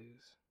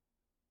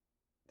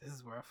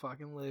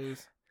fucking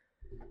lose.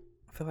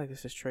 I feel like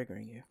this is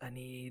triggering you. I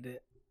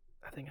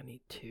think I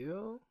need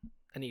 2.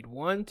 I need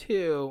 1,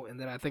 2, and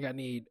then I think I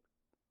need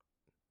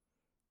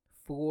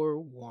 4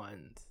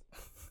 1s.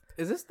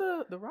 Is this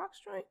the Rock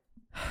strike?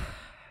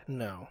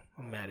 No.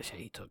 I'm mad as shit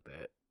he took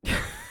that.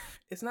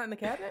 It's not in the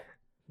cabinet?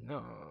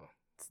 No.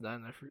 It's not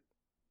in the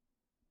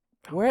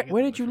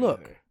Where did you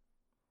look?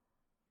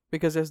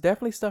 Because there's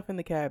definitely stuff in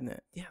the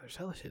cabinet. Yeah, there's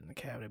hella shit in the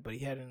cabinet, but he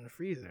had it in the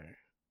freezer.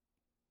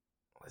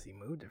 Unless he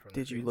moved it from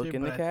Did the you freezer, look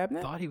in the cabinet?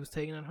 I thought he was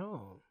taking it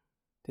home.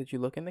 Did you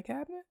look in the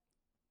cabinet?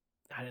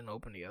 I didn't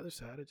open the other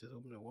side. I just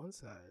opened it one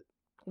side.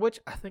 Which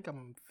I think I'm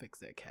going to fix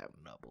that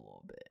cabinet up a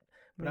little bit.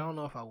 But I don't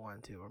know if I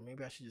want to. Or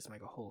maybe I should just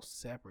make a whole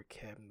separate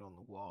cabinet on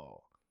the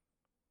wall.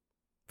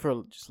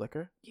 For just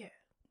liquor? Yeah.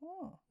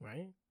 Oh.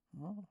 Right?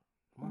 Oh.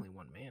 I'm only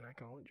one man. I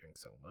can only drink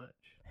so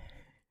much.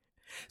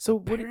 So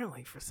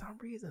apparently, for some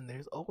reason,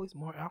 there's always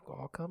more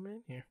alcohol coming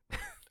in here.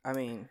 I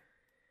mean,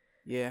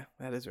 yeah,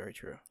 that is very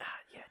true.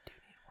 Yeah, dude.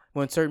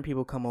 When certain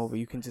people come over,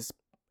 you can just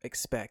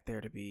expect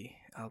there to be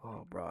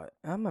alcohol brought.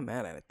 I'm not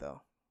mad at it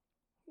though.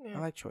 Yeah.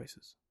 I like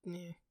choices.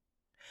 Yeah.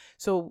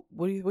 So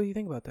what do you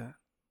think about that?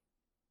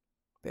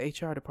 The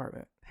HR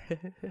department.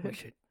 we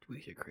should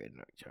create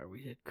an HR.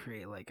 We should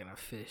create like an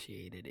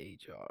officiated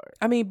HR.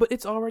 I mean, but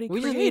it's already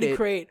created. We just need to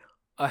create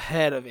a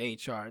head of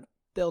HR.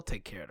 They'll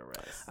take care of the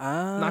rest.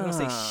 I'm not gonna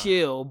say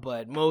she'll,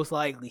 but most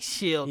likely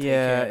she'll take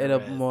care of the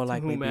rest. It'll more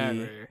likely be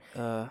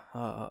a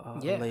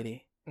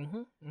lady.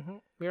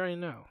 We already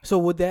know. So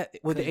would the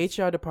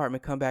HR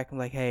department come back and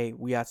like, hey,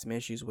 we got some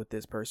issues with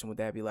this person? Would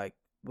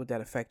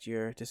that affect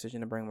your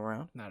decision to bring them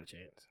around? Not a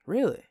chance.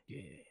 Really?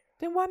 Yeah.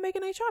 Then why make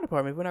an HR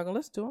department if we're not gonna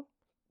listen to them?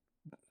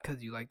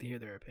 Because you like to hear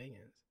their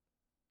opinions.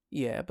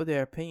 Yeah, but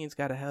their opinions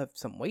gotta have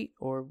some weight,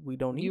 or we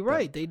don't need. You're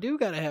right. They do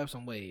gotta have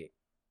some weight.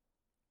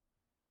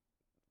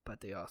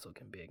 But they also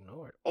can be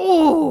ignored.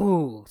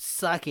 Oh,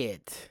 suck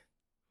it.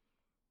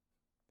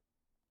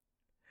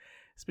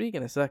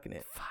 Speaking of sucking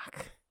it,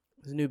 fuck.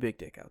 There's a new big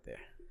dick out there.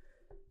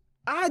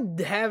 I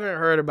haven't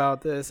heard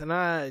about this,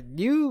 and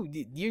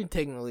you're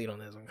taking the lead on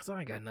this one because I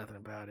ain't got nothing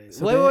about it.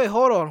 So wait,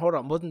 hold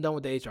on. Wasn't done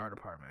with the HR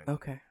department.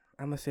 Okay,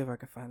 I'm gonna see if I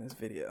can find this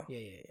video.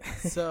 Yeah.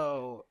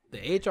 So the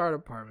HR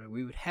department,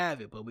 we would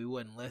have it, but we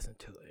wouldn't listen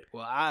to it.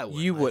 Well, I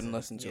would. You wouldn't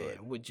listen to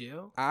it. Would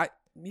you?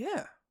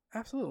 Yeah,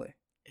 absolutely.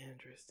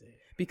 Interesting.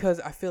 Because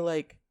I feel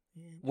like,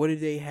 what do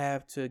they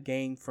have to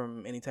gain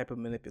from any type of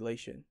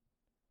manipulation?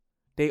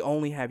 They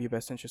only have your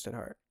best interest at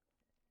heart.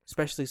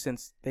 Especially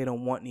since they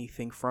don't want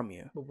anything from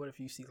you. But what if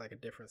you see like a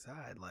different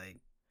side? Like,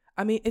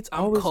 I mean,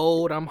 I'm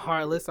cold, I'm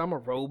heartless, I'm a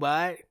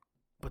robot.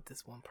 But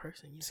this one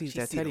person, sees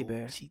that teddy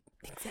bear.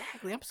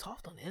 Exactly. I'm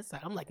soft on the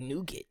inside. I'm like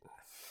nougat.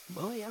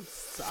 Boy, I'm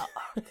soft.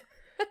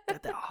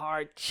 Got that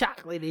hard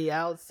chocolatey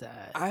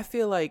outside. I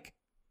feel like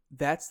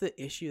that's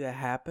the issue that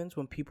happens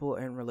when people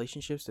are in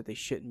relationships that they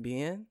shouldn't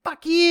be in.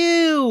 Fuck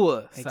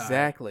you!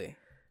 Exactly. Sorry.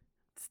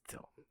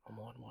 Still, I'm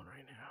on one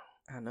right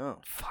now. I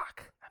know.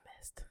 Fuck. I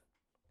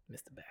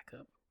missed the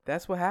backup.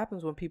 That's what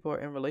happens when people are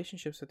in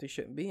relationships that they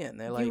shouldn't be in.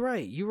 They're like,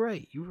 You're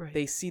right.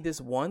 They see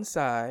this one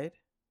side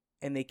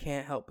and they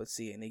can't help but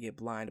see it, and they get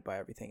blinded by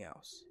everything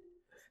else.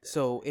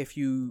 So if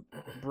you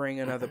bring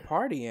another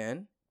party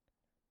in,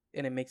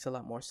 and it makes a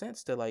lot more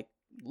sense to like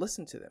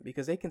listen to them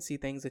because they can see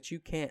things that you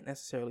can't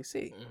necessarily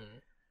see. Mm-hmm.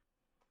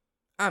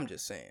 I'm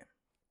just saying.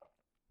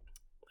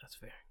 That's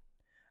fair.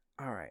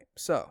 All right.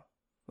 So,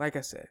 like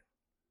I said,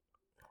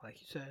 like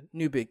you said.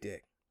 New big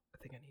dick. I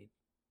think I need.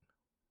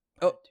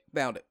 Oh,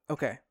 found it.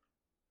 Okay.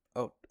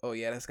 Oh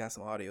yeah, that's got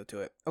some audio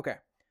to it. Okay.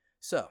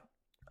 So,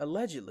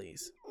 allegedly.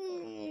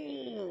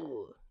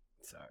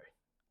 Sorry.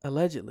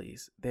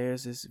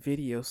 There's this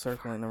video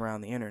circling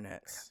around the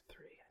internet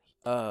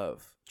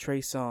of Trey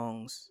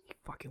Songz.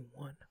 Fucking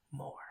one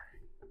more.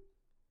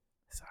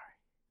 Sorry.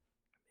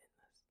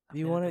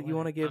 You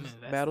want to give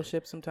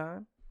Battleship some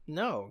time?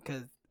 No,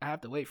 because I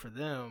have to wait for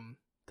them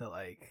to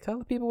like. Tell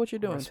the people what you're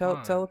doing. Tell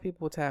the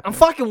people what's happening. I'm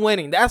fucking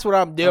winning. That's what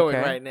I'm doing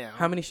right now.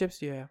 How many ships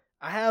do you have?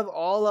 I have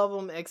all of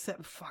them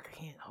except fuck. I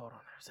can't. Hold on.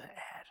 There's an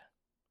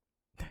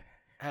ad.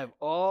 I have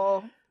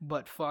all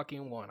but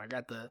fucking one. I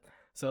got the.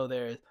 So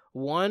there's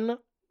one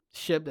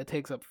ship that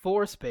takes up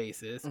 4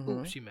 spaces. Mm-hmm.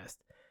 Oops, she missed.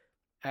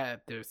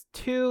 There's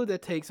 2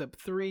 that takes up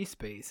 3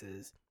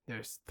 spaces.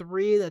 There's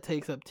 3 that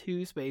takes up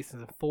 2 spaces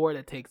and 4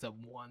 that takes up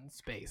 1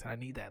 space. I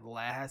need that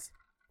last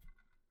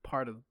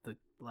part of the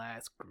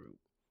last group.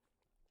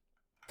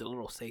 The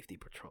little safety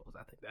patrols.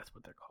 I think that's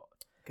what they're called.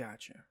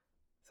 Gotcha.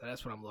 So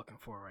that's what I'm looking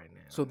for right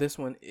now. So this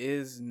one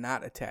is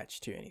not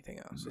attached to anything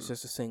else. Mm-hmm. It's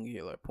just a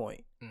singular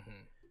point. Mm-hmm.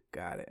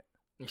 Got it.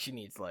 And she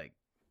needs like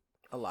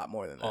a lot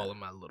more than that. All of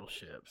my little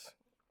ships.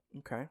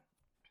 Okay.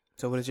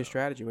 So what is your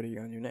strategy? What are you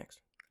going to do next?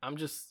 I'm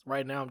just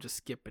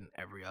skipping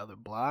every other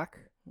block.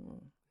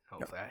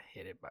 Hopefully I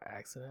hit it by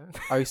accident.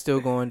 Are you still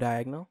going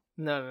diagonal?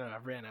 No. I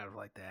ran out of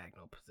like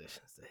diagonal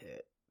positions to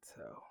hit.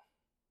 So,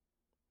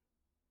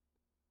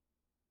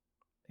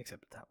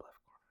 except the top left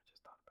corner. I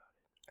just thought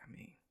about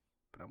it.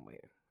 But I'm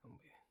waiting.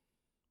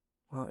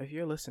 Well, if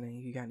you're listening,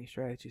 you got any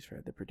strategies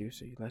for the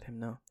producer, you let him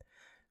know.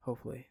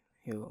 Hopefully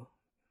he'll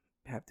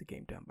have the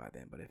game done by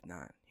then. But if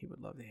not, he would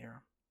love to hear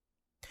him.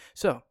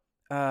 So,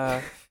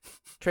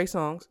 Trey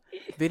Songz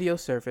video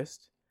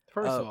surfaced.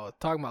 First of all,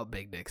 talking about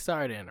big dick.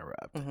 Sorry to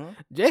interrupt. Mm-hmm.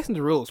 Jason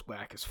Derulo's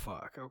whack as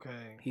fuck.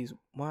 Okay.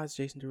 Why is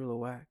Jason Derulo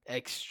whack?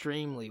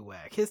 Extremely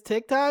whack. His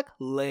TikTok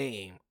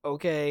lame.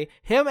 Okay.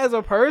 Him as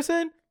a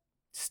person,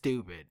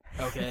 stupid.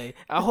 Okay.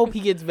 I hope he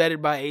gets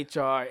vetted by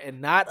HR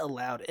and not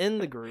allowed in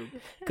the group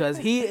because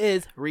he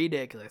is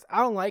ridiculous. I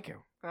don't like him.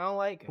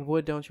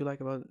 What don't you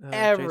like about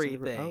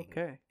everything?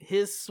 Okay.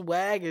 His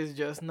swag is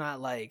just not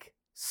like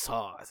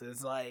sauce.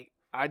 It's like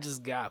I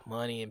just got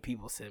money and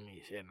people send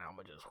me shit and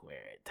I'ma just wear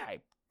it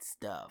type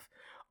stuff.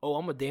 Oh,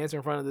 I'm gonna dance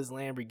in front of this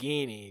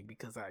Lamborghini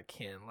because I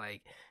can.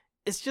 Like,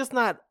 it's just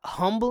not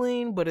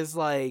humbling, but it's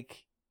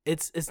like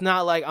it's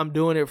not like I'm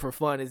doing it for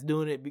fun. It's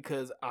doing it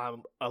because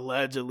I'm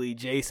allegedly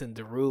Jason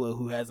Derulo,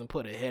 who hasn't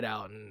put a hit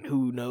out in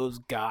who knows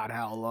God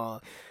how long.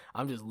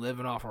 I'm just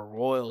living off of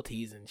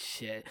royalties and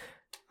shit.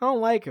 I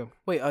don't like him.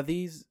 Wait, are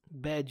these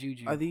bad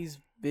juju? Are these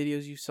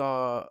videos you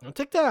saw on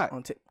TikTok?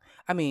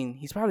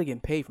 He's probably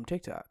getting paid from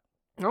TikTok.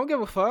 I don't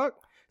give a fuck.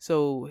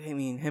 So,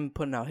 him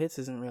putting out hits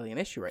isn't really an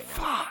issue right now.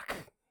 Fuck.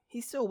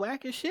 He's still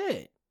whack as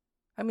shit.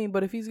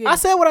 But if he's getting... I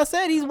said what I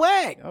said. He's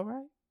whack. All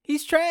right.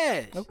 He's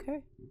trash.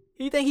 Okay.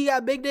 You think he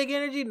got big dick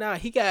energy? Nah,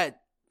 he got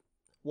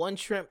one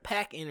shrimp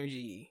pack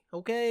energy.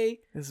 Okay?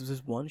 This was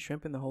just one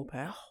shrimp in the whole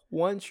pack?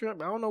 One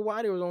shrimp. I don't know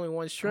why there was only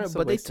one shrimp,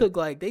 but they took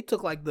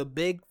the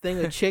big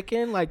thing of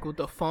chicken, like with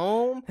the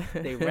foam.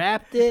 They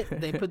wrapped it.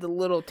 They put the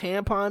little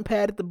tampon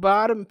pad at the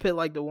bottom and put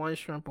like the one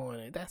shrimp on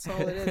it. That's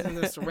all it is. And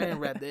then saran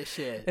wrap that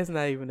shit. It's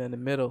not even in the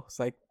middle. It's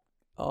like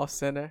off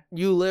center.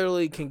 You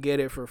literally can get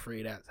it for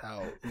free. That's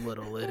how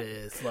little it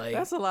is. Like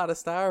that's a lot of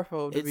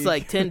styrofoam. It's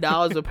like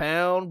 $10 a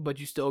pound, but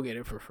you still get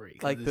it for free.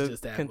 Like it's the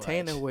just that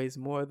container weighs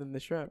more than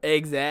the shrimp.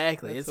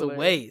 Exactly. That's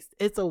hilarious.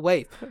 It's a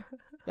waste.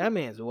 That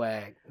man's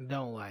whack.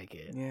 Don't like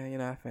it. Yeah, you're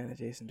not a fan of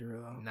Jason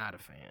Derulo. Not a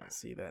fan. I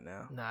see that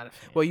now. Not a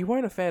fan. Well, you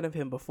weren't a fan of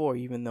him before,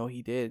 even though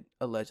he did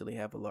allegedly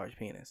have a large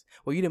penis.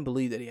 Well, you didn't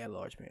believe that he had a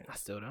large penis. I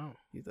still don't.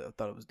 You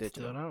thought it was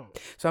digital. Still don't.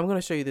 So I'm going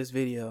to show you this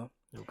video.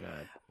 Oh,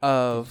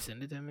 God. Did you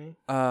send it to me?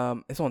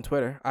 It's on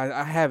Twitter.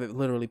 I have it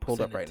literally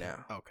pulled up right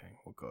now. Okay,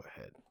 well, go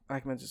ahead. I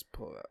can just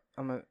pull it up.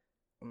 I'm gonna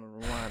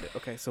rewind it.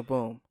 Okay, so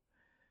boom.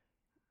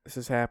 This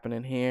is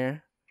happening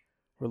here.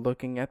 We're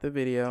looking at the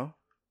video.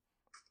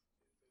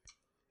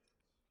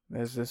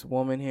 There's this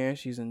woman here.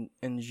 She's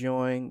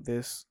enjoying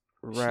this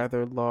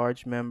rather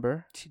large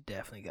member. She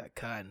definitely got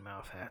cotton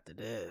mouth after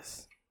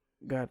this.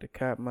 Got the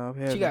cotton mouth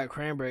head. She got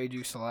cranberry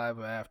juice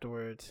saliva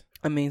afterwards.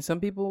 Some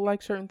people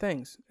like certain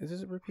things. Is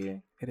this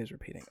repeating? It is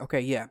repeating.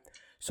 Okay, yeah.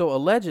 So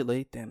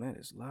allegedly, damn, that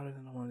is louder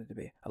than I wanted it to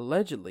be.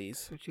 Allegedly,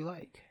 that's what you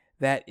like.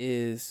 That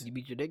is. You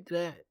beat your dick to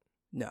that?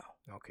 No.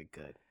 Okay,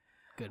 good.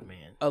 Good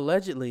man.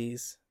 Allegedly,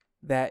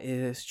 that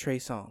is Trey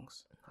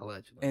Songz.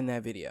 Allegedly. In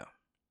that video.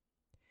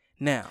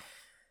 Now,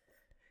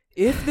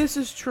 if this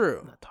is true.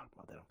 I'm not talking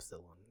about that. I'm still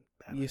on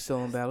Battleship. You're still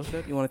on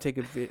Battleship? You want to take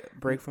a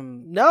break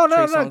from No.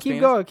 Keep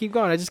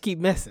going. I just keep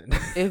missing.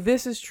 If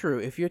this is true,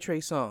 if you're Trey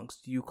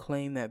Songz, do you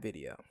claim that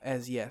video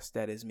as yes,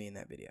 that is me in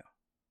that video?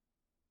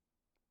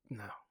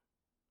 No.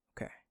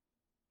 Okay.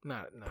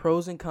 No.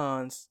 Pros and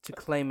cons to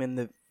claiming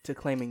the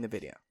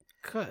video.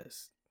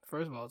 Cause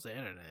first of all, it's the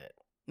internet.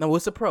 No,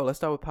 what's a pro? Let's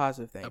start with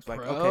positive things. Like,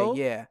 okay,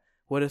 yeah.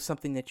 What is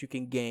something that you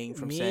can gain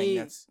from saying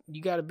that's...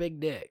 You got a big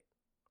dick.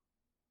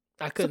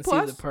 I couldn't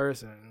see the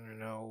person,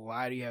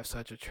 why do you have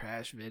such a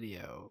trash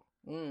video?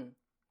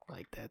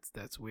 Like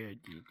that's weird.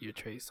 Your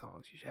Trey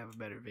Songz, you should have a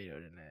better video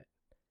than that.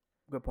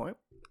 Good point.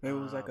 Maybe it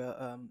was like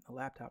a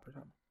laptop or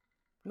something.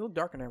 A little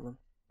dark in that room.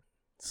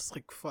 It's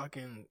like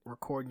fucking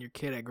recording your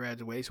kid at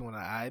graduation with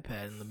an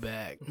iPad in the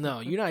back. No,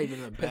 you're not even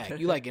in the back.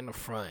 You like in the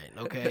front,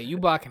 okay? You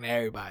blocking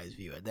everybody's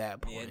view at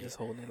that point. Yeah, just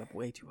holding it up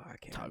way too high.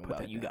 Talking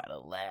about you got a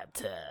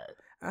laptop.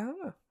 I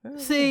don't know.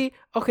 See,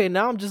 okay,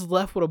 now I'm just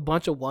left with a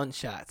bunch of one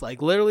shots.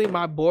 Like literally,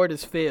 my board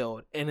is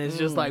filled, and it's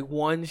just like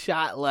one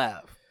shot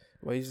left.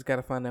 Well, you just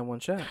gotta find that one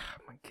shot.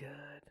 Oh my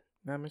god!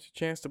 Not much a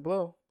chance to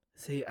blow.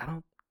 See, I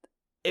don't.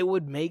 It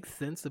would make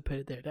sense to put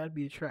it there. That'd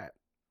be a trap.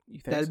 You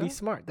think That'd be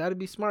smart. That'd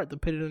be smart to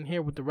put it in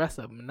here with the rest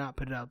of them and not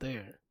put it out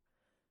there.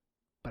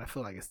 But I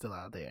feel like it's still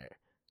out there.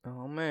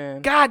 Oh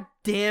man! God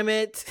damn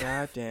it!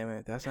 God damn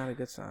it! That's not a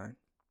good sign.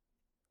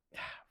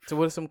 So,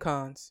 what are some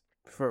cons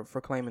for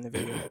claiming the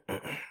video?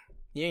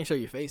 You ain't show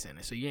your face in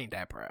it, so you ain't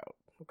that proud.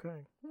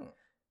 Okay.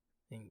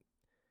 And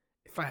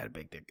if I had a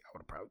big dick, I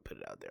would have probably put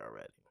it out there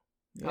already.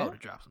 Yeah. I would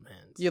have dropped some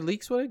hints. You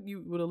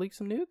would have leaked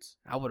some nudes?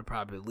 I would have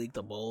probably leaked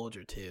a bulge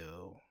or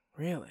two.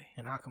 Really?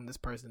 And how come this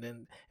person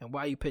didn't? And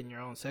why are you putting your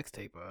own sex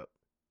tape up?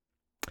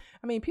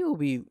 I mean, people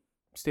be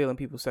stealing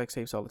people's sex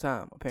tapes all the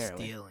time,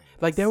 apparently. Stealing.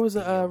 Like, there was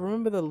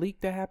remember the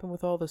leak that happened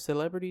with all the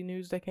celebrity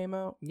news that came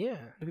out? Yeah.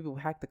 The people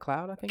hacked the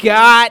cloud, I think.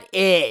 Got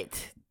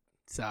it!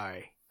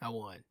 Sorry. I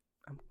won.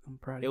 I'm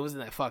proud of you. It was in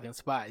that fucking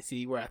spot.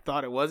 See, where I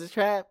thought it was a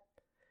trap?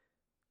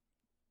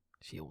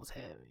 She almost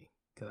had me.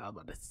 Because I was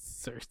about to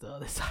search the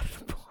other side of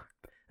the board.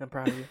 I'm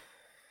proud of you.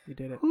 You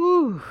did it.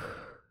 Whew.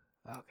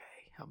 Okay.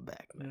 I'm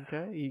back now.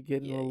 Okay, you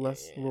getting a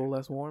little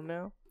less warm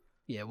now?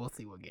 Yeah, we'll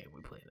see what game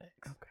we play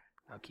next. Okay,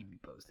 I'll keep you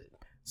posted.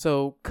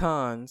 So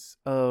cons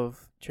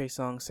of Trey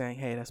Songz saying,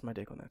 "Hey, that's my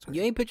dick on that."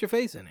 You ain't put your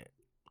face in it.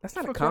 That's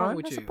not a con.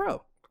 That's a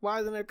pro. Why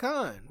isn't it a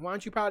con? Why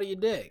aren't you proud of your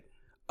dick?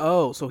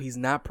 Oh, so he's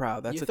not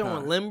proud. That's you're a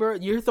throwing con. lumber.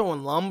 You're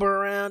throwing lumber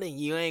around, and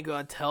you ain't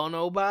gonna tell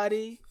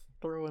nobody.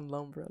 Throwing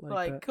lumber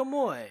like that. Come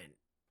on.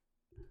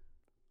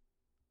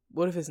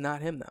 What if it's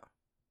not him though?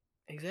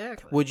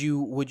 Exactly. Would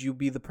you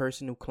be the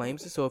person who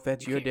claims it? So if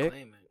that's your dick,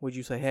 would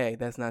you say, "Hey,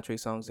 that's not Trey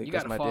Songz's dick.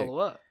 That's my dick"? You gotta follow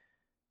up.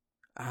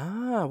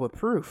 Ah, with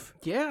proof.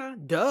 Yeah,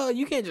 duh.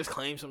 You can't just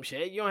claim some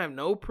shit. You don't have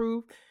no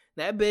proof.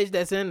 That bitch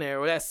that's in there,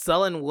 or that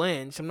sullen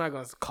wench, I'm not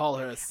gonna call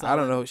her a sullen. I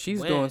don't know.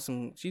 She's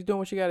wench. She's doing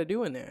what she got to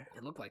do in there.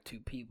 It looked like two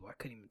people. I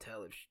couldn't even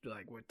tell if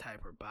what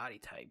type her body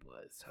type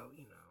was. So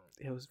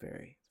it was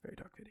very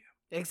dark video.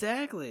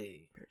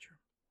 Exactly. Very true.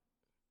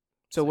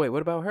 So wait,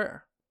 what about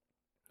her?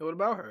 What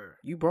about her?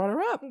 You brought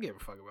her up. I don't give a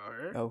fuck about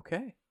her.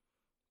 Okay.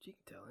 She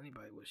can tell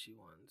anybody what she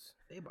wants.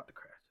 They about to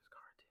crash this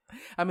car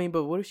too. I mean,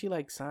 but what if she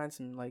signs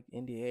some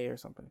NDA or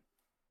something?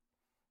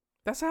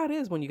 That's how it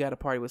is when you got a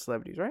party with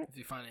celebrities, right? If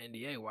you find an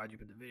NDA, why'd you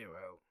put the video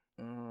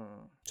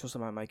out? So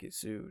somebody might get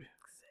sued. Exactly.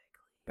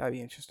 That'd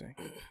be interesting.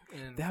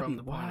 And that'd from be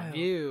the wild. Point of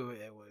view,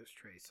 it was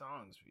Trey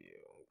Songz's view.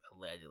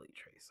 Allegedly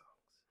Trey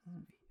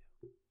Songz's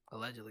view.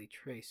 Allegedly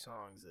Trey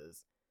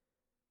Songz's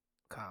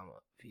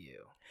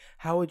view.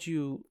 How would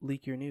you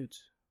leak your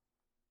nudes?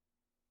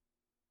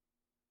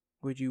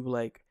 Would you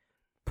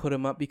put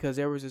them up? Because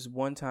there was this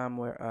one time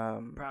where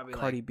probably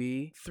Cardi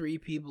B 3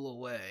 people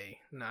away.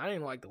 No, I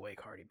didn't like the way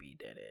Cardi B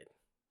did it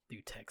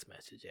through text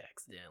message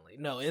accidentally.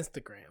 No,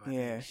 Instagram. I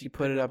think. She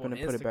put it up and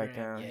then put it back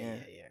down. Yeah.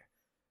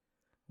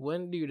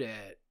 Wouldn't do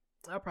that.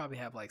 I'll probably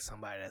have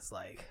somebody that's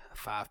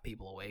 5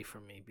 people away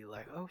from me be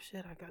like, "Oh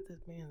shit, I got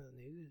this man in the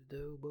news,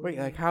 dude."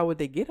 Wait, how would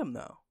they get him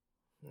though?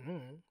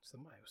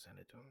 Somebody will send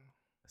it to him.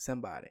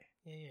 Somebody.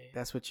 Yeah.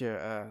 That's what your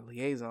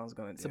liaison's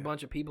gonna do. It's a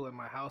bunch of people in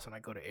my house, and I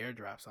go to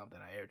airdrop something.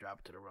 I airdrop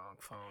it to the wrong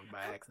phone by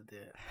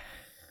accident.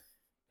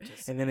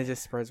 And then it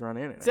just spreads around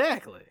the internet.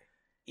 Exactly.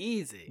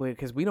 Easy. Wait,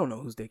 because we don't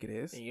know whose dick it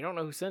is. And you don't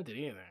know who sent it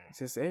either. It's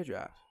just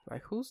airdrop.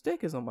 Whose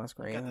dick is on my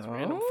screen? I got this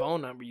random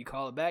phone number. You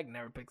call it back,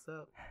 never picks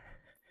up.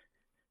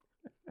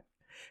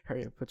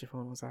 Hurry up, put your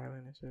phone on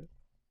silent and shit.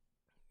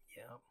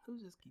 Yeah. Who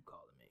just keep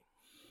calling me?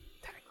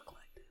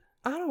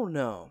 I don't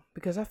know,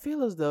 because I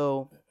feel as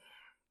though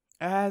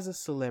as a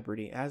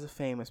celebrity, as a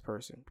famous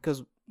person,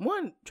 because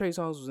one, Trey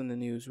Songz was in the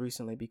news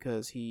recently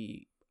because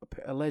he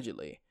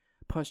allegedly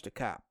punched a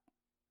cop.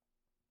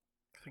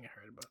 I think I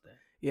heard about that.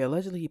 Yeah,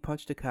 allegedly he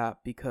punched a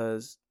cop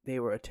because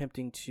they were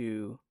attempting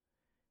to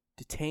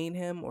detain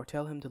him or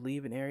tell him to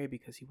leave an area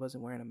because he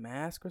wasn't wearing a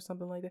mask or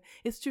something like that.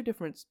 It's 2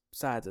 different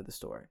sides of the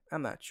story.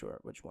 I'm not sure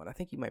which one. I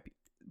think he might be,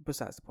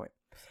 besides the point.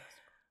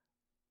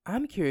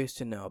 I'm curious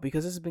to know,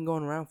 because this has been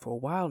going around for a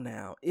while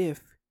now,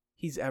 if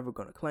he's ever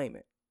going to claim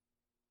it.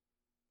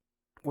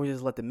 Or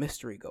just let the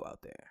mystery go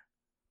out there.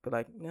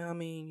 But no, I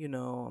mean,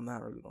 I'm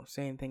not really going to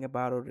say anything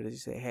about it. Or does he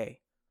say,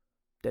 "Hey,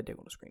 that dick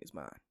on the screen is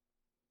mine"?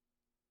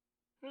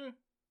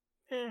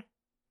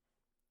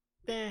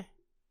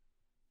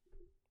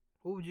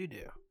 What would you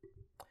do?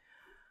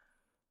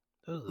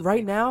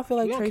 Right now, I feel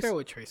like I don't care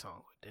what Trey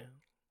Songz would do.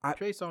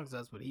 Trey Songz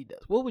does what he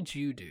does. What would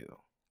you do?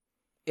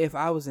 If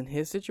I was in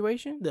his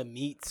situation? The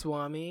meat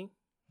swami.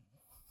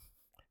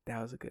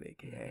 That was a good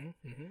AKA.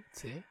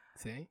 See?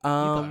 You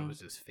thought it was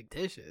just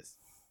fictitious.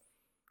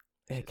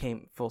 It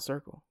came full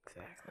circle.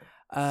 Exactly.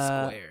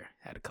 Square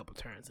had a couple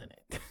turns in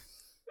it.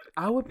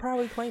 I would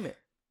probably claim it.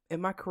 If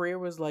my career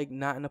was like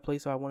not in a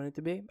place where I wanted it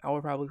to be, I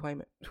would probably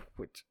claim it.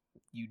 Which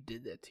you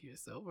did that to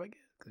yourself, I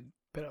guess. Cause you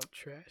put out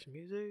trash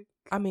music.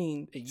 I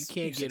mean, you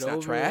can't get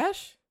over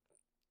trash.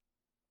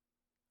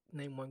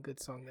 Name one good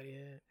song that he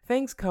had.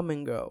 Things come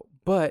and go,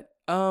 but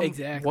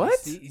exactly. What?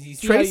 See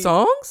Trey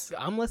Songz?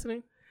 I'm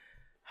listening.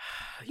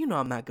 You know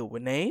I'm not good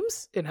with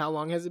names. And how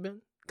long has it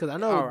been? Because I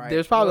know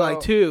there's probably like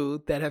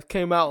two that have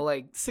came out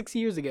like 6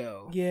 years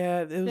ago.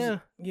 Yeah, it was.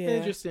 Yeah,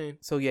 interesting.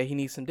 So yeah, he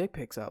needs some dick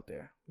pics out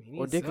there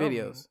or dick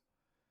videos.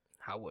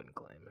 I wouldn't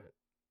claim it.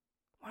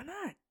 Why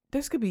not?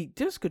 This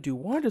could do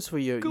wonders for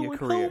your career.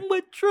 Home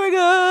with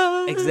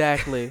Trigger.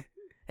 Exactly.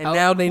 And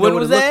now they know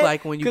what it looks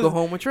like when you go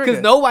home with Trigger.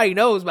 Because nobody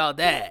knows about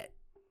that.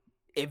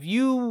 If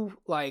you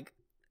like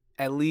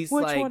at least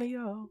which like one of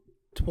y'all?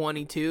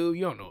 22,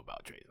 you don't know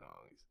about Trey Songz.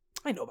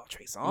 I know about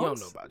Trey Songz. You don't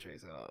know about Trey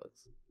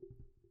Songz.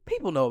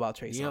 People know about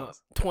Trey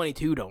Songz.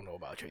 22 don't know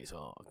about Trey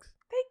Songz.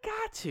 They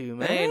got to,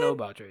 man. They ain't know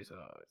about Trey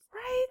Songz.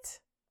 Right?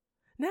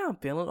 Now I'm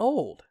feeling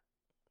old.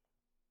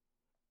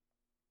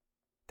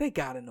 They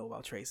gotta know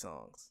about Trey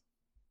Songz.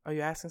 Are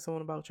you asking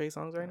someone about Trey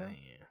Songz right now?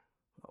 Yeah.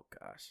 Oh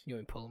gosh. You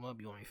want me to pull him up?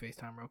 You want me to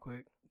FaceTime real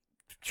quick?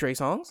 Trey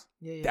Songz?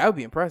 Yeah. That would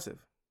be impressive.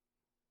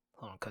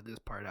 Hold on, cut this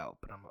part out,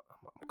 but I'm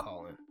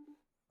calling.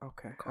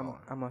 Okay.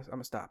 I'm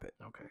gonna stop it.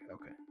 Okay.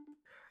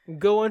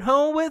 Going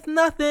home with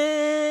nothing.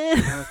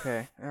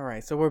 Okay. All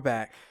right. So we're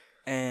back.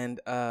 And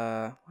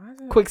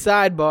quick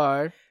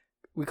sidebar.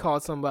 We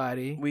called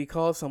somebody. We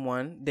called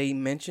someone. They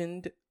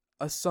mentioned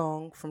a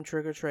song from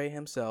Trigger Trey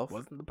himself.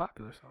 Wasn't the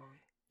popular song.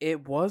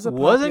 It was a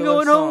popular Wasn't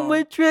going song. home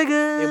with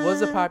Trigger. It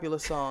was a popular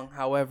song.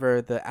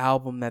 However, the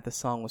album that the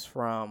song was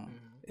from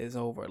is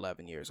over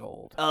 11 years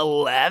old.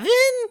 11?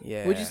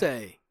 Yeah. What'd you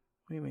say?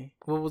 What do you mean?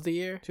 What was the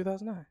year?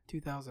 2009.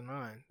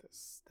 2009.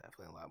 That's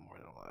definitely a lot more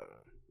than 11.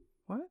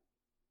 What?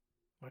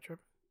 Am I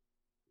tripping?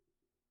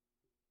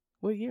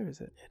 What year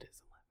is it? It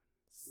is 11.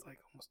 It's like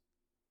almost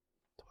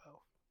 12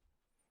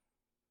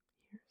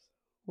 years.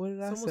 What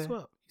did I say? It's almost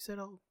 12. You said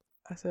old.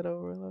 I said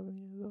over 11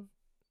 years old.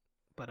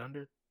 But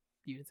under,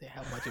 you didn't say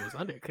how much it was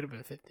under. It could have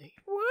been 15.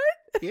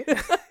 What?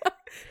 Yeah.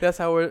 That's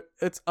how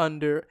it's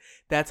under.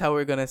 That's how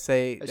we're going to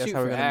say. That's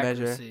how we're going to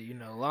measure. You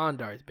know, lawn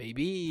darts,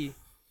 baby.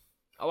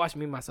 I watched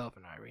Me, Myself,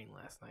 and Irene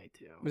last night,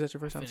 too. Was that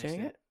your first time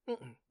seeing it? Oh.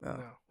 No.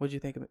 What'd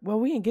you think of it? Well,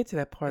 we didn't get to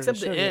that part Except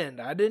of the show. the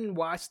end. I didn't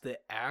watch the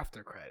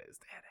after credits.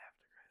 They had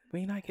after credits.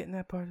 We're not getting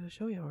that part of the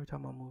show yet. We're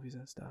talking about movies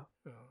and stuff.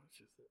 Oh, it's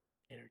just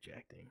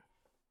interjecting.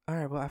 All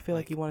right. Well, I feel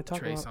like you want to talk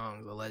Trey about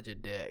Songz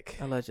alleged dick.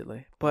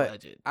 Allegedly.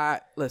 But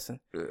listen.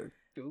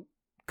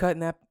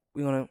 Cutting that.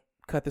 We're going to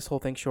cut this whole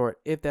thing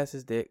short. If that's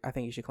his dick, I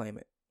think you should claim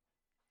it.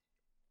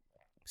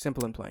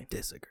 Simple and plain.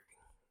 Disagree.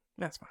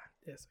 That's fine.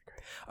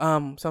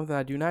 Disagree. Something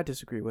I do not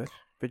disagree with.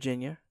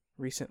 Virginia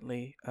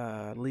recently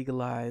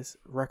legalized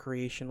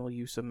recreational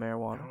use of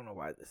marijuana. I don't know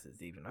why this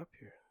is even up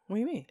here. What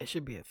do you mean? It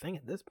should be a thing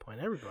at this point.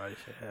 Everybody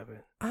should have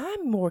it.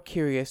 I'm more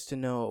curious to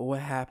know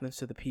what happens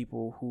to the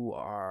people who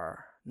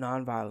are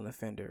nonviolent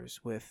offenders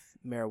with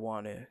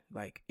marijuana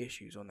like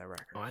issues on their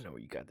records. Oh, I know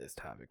where you got this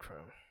topic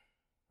from.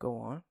 Go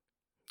on.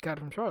 Got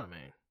it from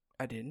Charlamagne.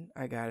 I didn't.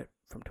 I got it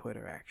from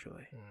Twitter,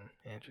 actually.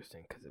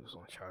 Interesting, because it was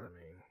on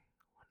Charlamagne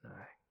one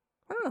night.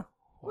 Oh,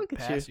 look at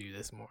past you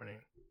this morning.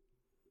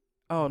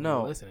 Oh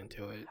no, listening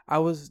to it.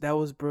 That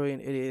was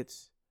Brilliant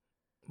Idiots,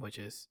 which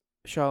is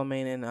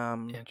Charlamagne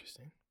and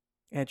interesting.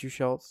 Andrew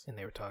Schultz, and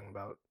they were talking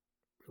about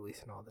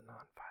releasing all the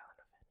nonviolent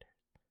offenders.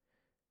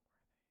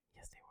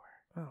 Yes,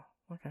 they were.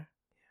 Oh, okay.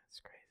 Yeah, it's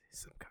crazy.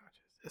 Subconscious.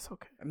 It's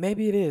okay.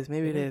 Maybe it is.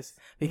 Maybe it is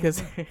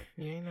because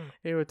you ain't know.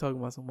 They were talking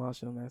about some wild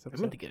shit on that episode.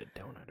 I meant to get a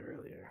donut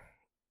earlier,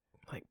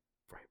 like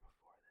right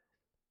before this.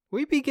 Where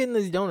you be getting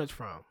these donuts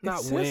from?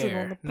 Not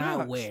where.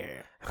 Not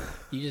where.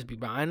 You just be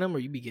buying them, or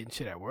you be getting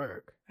shit at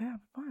work? Yeah,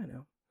 I'm buying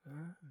them.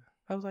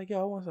 I was like,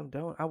 yo, I want some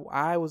donut.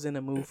 I was in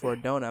the mood for a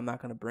donut. I'm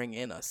not gonna bring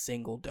in a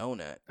single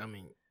donut. I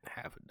mean,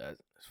 half a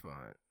dozen is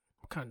fine.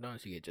 What kind of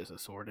donuts you get? Just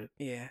assorted?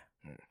 Yeah.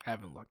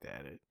 Haven't looked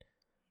at it,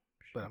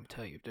 but I'm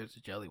telling you, if there's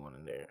a jelly one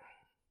in there.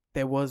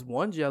 There was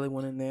one jelly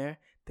one in there.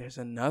 There's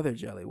another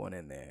jelly one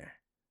in there.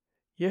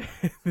 Yeah,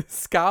 the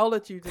scowl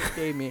that you just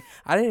gave me.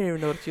 I didn't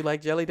even know that you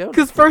like jelly donuts.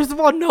 Because first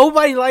of all,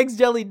 nobody likes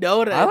jelly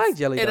donuts. I like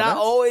jelly donuts. And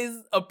I always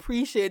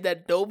appreciate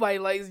that nobody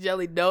likes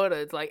jelly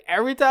donuts. Like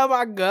every time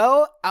I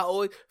go,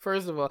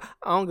 first of all,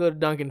 I don't go to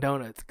Dunkin'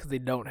 Donuts because they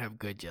don't have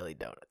good jelly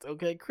donuts.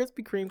 Okay,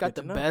 Krispy Kreme got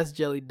the best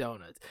jelly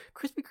donuts.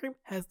 Krispy Kreme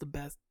has the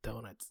best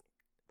donuts.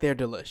 They're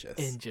delicious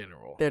in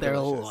general. They're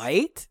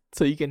light,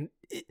 so you can.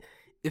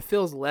 It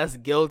feels less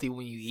guilty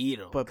when you eat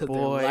them. But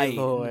boy, they're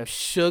light,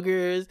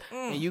 sugars,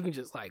 and you can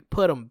just like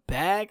put them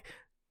back.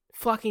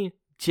 Fucking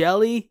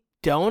jelly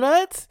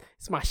donuts,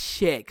 it's my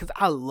shit because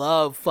I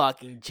love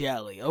fucking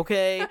jelly,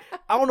 okay?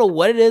 I don't know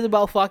what it is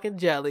about fucking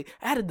jelly.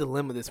 I had a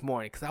dilemma this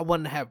morning because I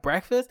wanted to have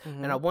breakfast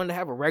and I wanted to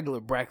have a regular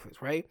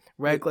breakfast, right?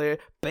 Regular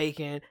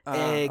bacon,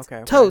 eggs,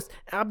 toast.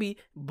 And I'll be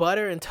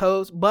butter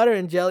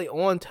and jelly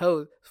on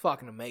toast. It's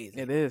fucking amazing.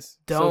 It is.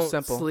 Don't so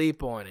simple.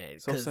 sleep on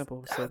it. So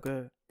simple, so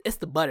good. It's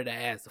the butter that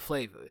adds the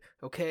flavor,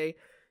 okay?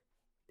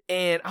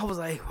 And I was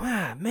like,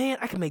 wow, man,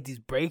 I can make these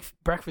breakfast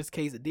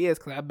quesadillas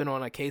because I've been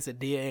on a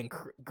quesadilla and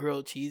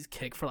grilled cheese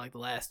kick for like the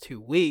last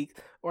 2 weeks.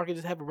 Or I could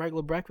just have a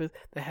regular breakfast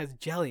that has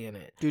jelly in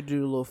it. Do you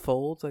do little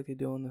folds like they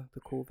do in the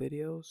cool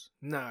videos?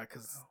 Nah,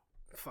 because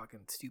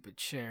fucking stupid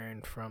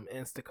Sharon from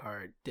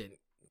Instacart didn't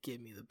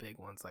give me the big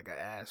ones like I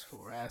asked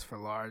for. I asked for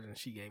large and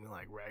she gave me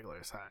like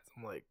regular size.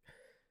 I'm like,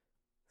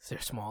 is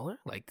there smaller?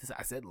 Like this,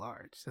 I said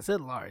large.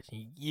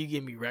 You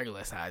give me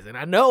regular size. And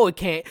I know it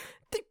can't.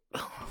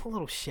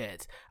 Little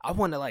shits. I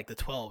wanted like the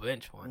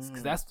 12-inch ones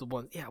because that's the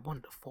one. Yeah, I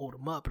wanted to fold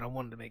them up and I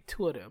wanted to make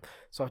 2 of them.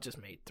 So I just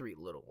made 3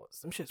 little ones.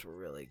 Them shits were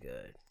really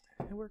good.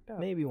 It worked out.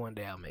 Maybe one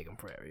day I'll make them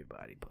for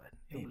everybody, but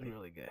it was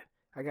really good.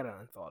 I gotta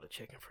unthaw the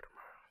chicken for tomorrow.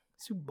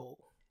 Super Bowl.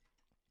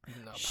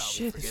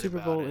 Shit, the Super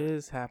Bowl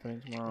is happening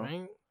tomorrow.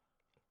 Right?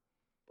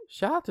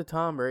 Shout out to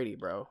Tom Brady,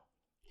 bro.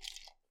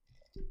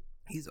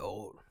 He's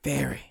old.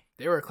 Very.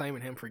 They were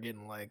claiming him for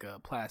getting like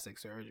plastic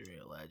surgery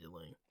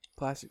allegedly.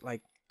 Plastic,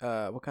 like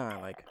what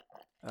kind? Like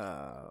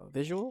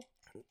visual?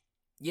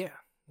 Yeah.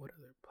 What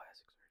other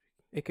plastic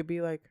surgery? It could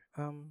be like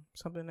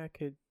something that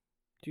could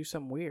do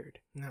something weird.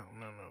 No.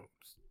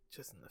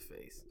 Just in the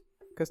face.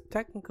 Because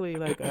technically,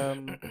 like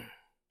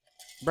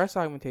breast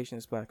augmentation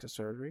is plastic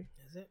surgery.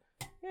 Is it?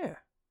 Yeah.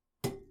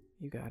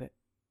 You got it.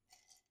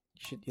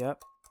 You should.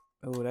 Yep.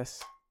 Oh,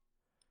 that's.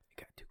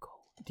 It got too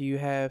cold. Do you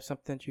have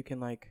something that you can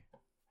like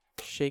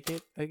shake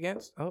it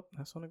against? Oh,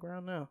 that's on the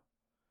ground now.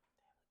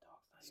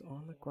 It's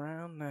on the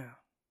ground now.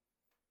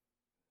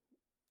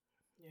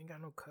 You ain't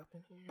got no cup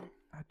in here?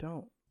 I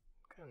don't.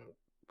 What kind of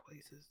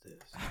place is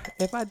this?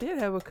 If I did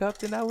have a cup,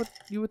 then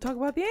you would talk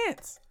about the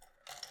ants.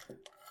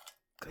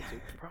 Because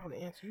probably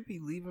ants. You be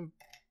leaving,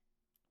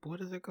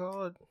 what is it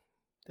called?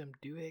 Them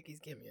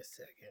doohickeys. Give me a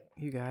second.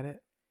 You got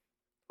it.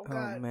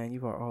 Oh man,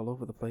 you are all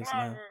over the place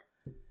now.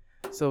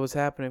 So what's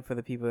happening for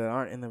the people that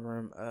aren't in the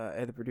room?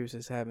 The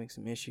producer's having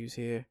some issues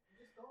here.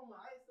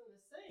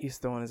 He's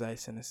throwing his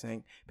ice in the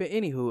sink. But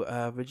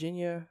anywho,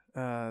 Virginia,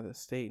 the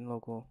state and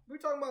local. We're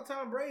talking about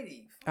Tom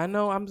Brady. I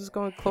know. I'm just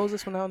going to close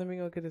this one out and then we're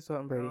going to get to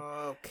Tom Brady.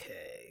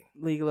 Okay.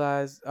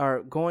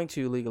 Going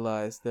to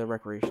legalize the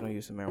recreational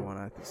use of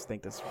marijuana. I just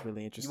think that's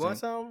really interesting. You want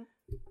some?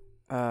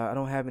 I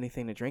don't have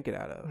anything to drink it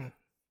out of.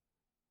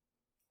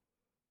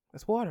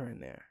 There's water in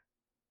there.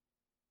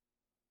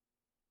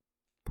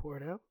 Pour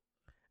it out.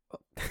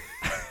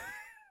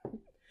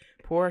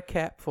 Pour a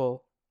cap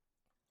full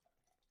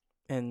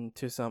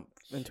into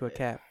a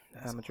cap.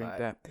 I'm gonna drink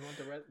that. You want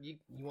the rest? You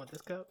want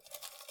this cup?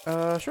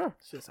 Sure.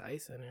 It's just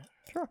ice in it.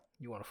 Sure.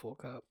 You want a full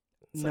cup?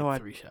 It's no,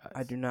 like 3 shots.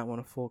 I do not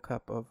want a full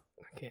cup of.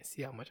 I can't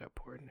see how much I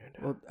poured in there.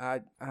 Though. Well,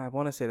 I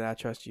want to say that I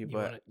trust you,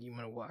 but you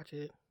want to watch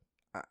it?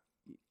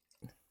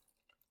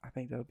 I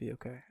think that'll be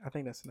okay. I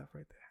think that's enough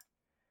right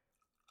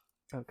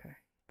there. Okay,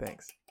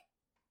 thanks.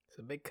 It's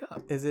a big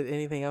cup. Is it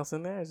anything else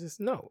in there? Is just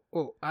no?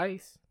 Oh,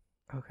 ice.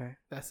 Okay,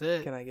 that's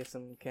it. Can I get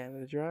some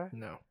Canada Dry?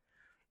 No.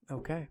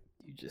 Okay.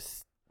 You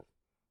just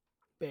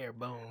bare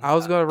bones. I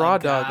was gonna raw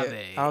dog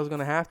it. I was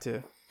gonna have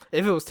to.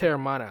 If it was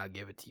Terramana, I'd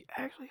give it to you.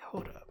 Actually,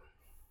 hold up.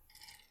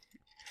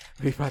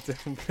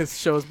 This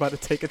show's about to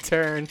take a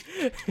turn.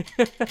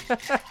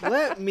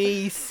 Let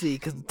me see,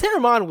 because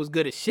Terramana was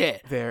good as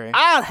shit. Very.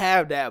 I'll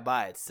have that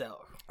by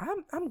itself.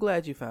 I'm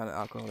glad you found an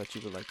alcohol that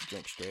you would like to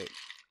drink straight.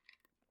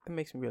 It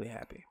makes me really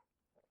happy.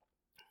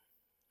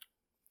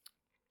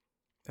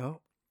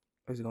 Oh,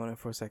 he's going in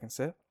for a second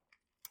sip.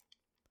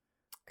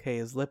 Okay,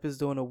 his lip is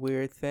doing a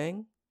weird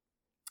thing.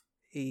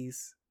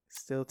 He's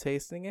still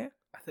tasting it.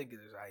 I think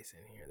there's ice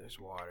in here. There's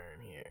water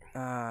in here.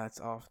 It's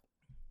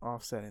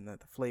offsetting the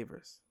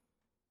flavors.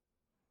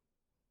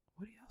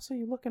 What else are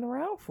you looking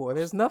around for?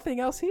 There's nothing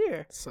else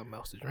here. Something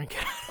else to drink.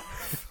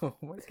 Oh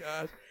my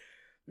god.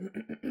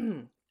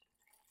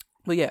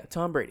 But yeah,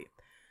 Tom Brady.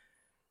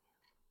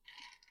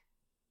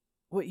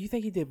 What, you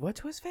think he did what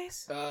to his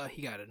face?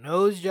 He got a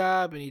nose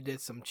job and he did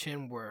some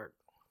chin work.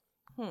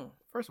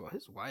 First of all,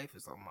 his wife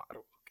is a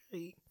model.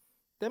 Okay,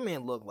 that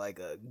man looked like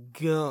a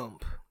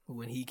gump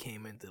when he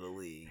came into the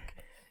league.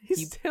 He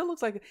still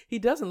looks like he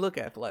doesn't look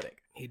athletic.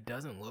 He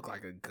doesn't look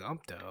like a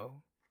gump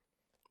though.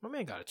 My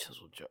man got a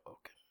chiseled jaw.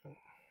 Okay.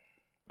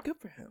 Good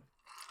for him.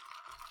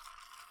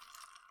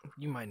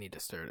 You might need to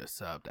stir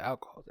this up. The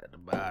alcohol's at the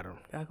bottom.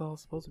 The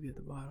alcohol's supposed to be at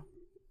the bottom.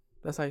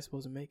 That's how you're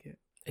supposed to make it.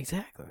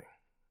 Exactly.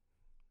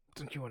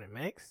 Don't you want it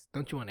mixed?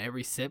 Don't you want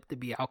every sip to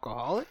be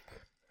alcoholic?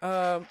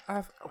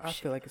 I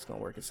feel like it's gonna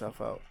work itself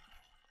out.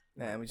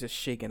 Nah, we're just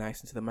shaking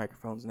ice into the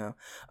microphones now.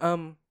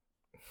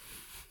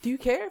 Do you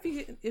care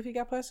if he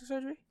got plastic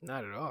surgery?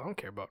 Not at all. I don't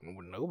care about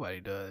what nobody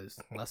does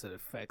unless it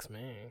affects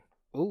me.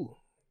 Ooh,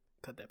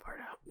 cut that part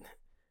out.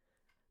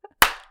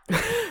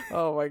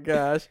 Oh my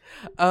gosh.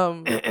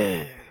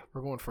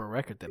 We're going for a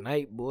record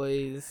tonight,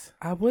 boys.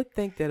 I would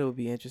think that it would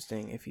be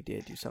interesting if he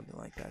did do something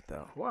like that,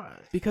 though. Why?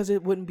 Because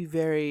it wouldn't be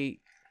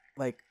very,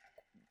 like,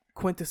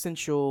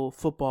 quintessential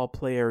football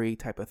player-y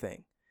type of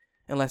thing.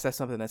 Unless that's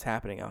something that's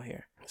happening out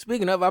here.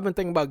 Speaking of, I've been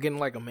thinking about getting,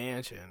 like, a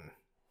mansion.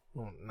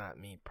 Well, not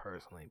me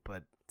personally,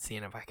 but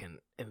seeing if I can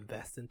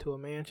invest into a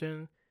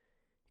mansion.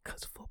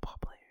 Because football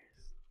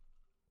players,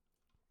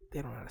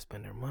 they don't know how to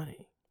spend their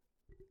money.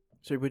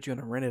 So what, you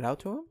going to rent it out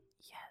to them?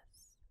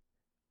 Yes.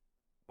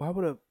 Why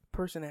would a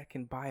person that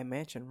can buy a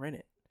mansion rent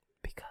it?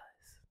 Because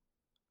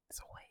it's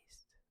a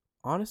waste.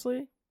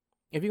 Honestly,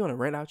 if you're going to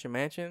rent out your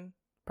mansion,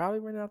 probably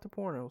rent it out to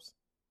pornos.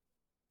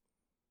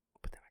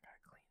 But then I got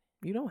to clean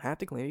it. You don't have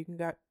to clean it. You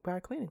can buy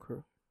a cleaning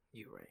crew.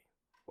 You're right.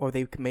 Or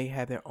they may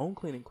have their own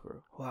cleaning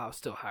crew. Well, I'll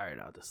still hire it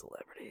out to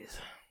celebrities.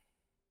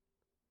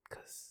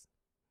 Because,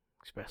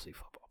 especially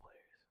football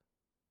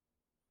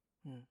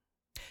players.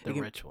 The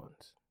rich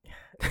ones.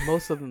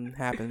 Most of them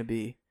happen to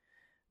be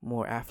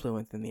more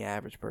affluent than the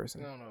average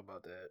person. I don't know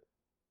about that.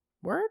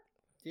 Word?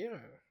 Yeah.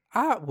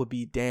 I would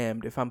be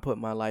damned if I'm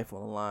putting my life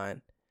on the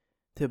line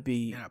to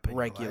be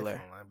regular. Your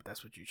life on the line, but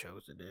that's what you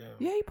chose to do.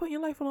 Yeah, you put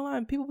your life on the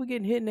line. People be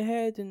getting hit in the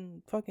head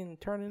and fucking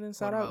turning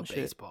inside out and shit.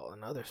 Baseball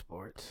and other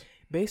sports?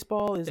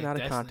 Baseball is not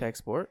a contact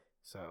sport.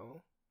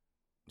 So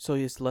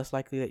it's less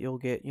likely that you'll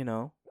get,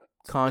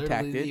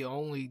 contacted. Literally the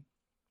only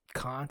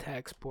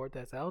contact sport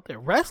that's out there.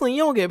 Wrestling,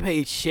 you don't get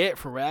paid shit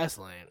for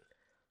wrestling.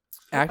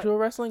 Actual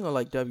wrestling or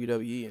like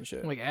WWE and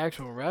shit? Like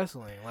actual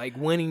wrestling, like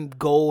winning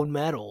gold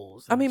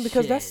medals. I mean,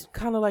 because that's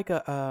kind of like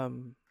a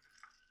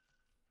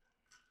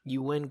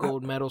You win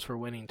gold medals for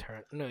winning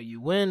you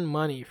win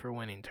money for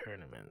winning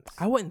tournaments.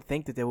 I wouldn't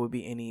think that there would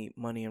be any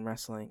money in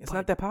wrestling. It's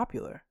not that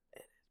popular.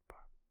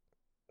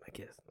 I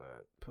guess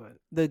not, but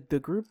the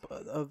group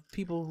of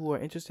people who are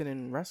interested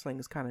in wrestling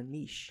is kind of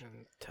niche.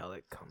 Until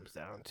it comes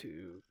down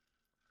to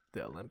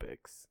the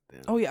Olympics.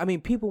 Then. Oh yeah, I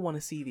mean, people want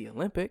to see the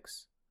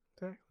Olympics.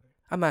 Exactly.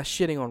 I'm not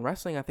shitting on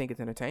wrestling. I think it's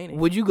entertaining.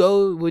 Would you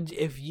go?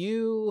 If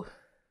you?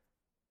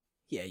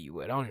 Yeah, you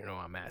would. I don't even know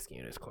why I'm asking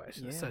you this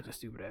question. It's such a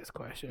stupid ass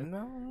question.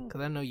 No,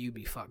 because I know you'd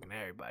be fucking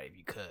everybody if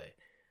you could.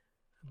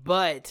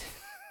 But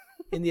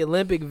in the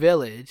Olympic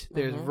Village,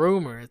 there's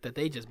rumors that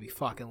they just be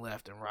fucking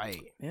left and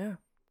right. Yeah.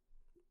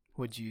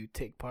 Would you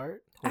take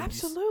part?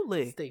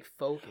 Absolutely. Stay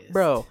focused,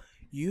 bro.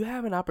 You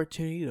have an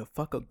opportunity to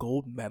fuck a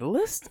gold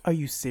medalist? Are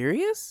you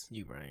serious?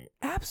 You right.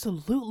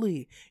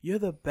 Absolutely. You're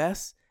the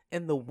best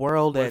in the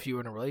world. What if you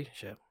were in a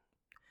relationship?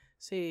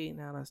 See,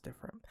 now that's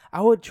different.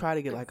 I would try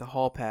to get like a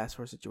hall pass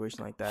for a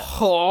situation like that.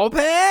 Hall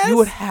pass? You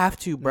would have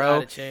to, bro.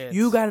 Not a chance.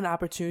 You got an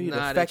opportunity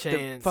Not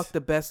to fuck the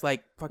best,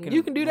 like, fucking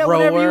you can do that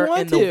whenever you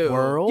want in to. the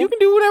world. You can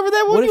do whatever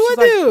that one you want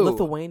to like do.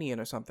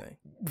 Lithuanian or something.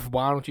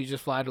 Why don't you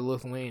just fly to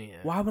Lithuania?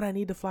 Why would I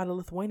need to fly to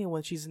Lithuania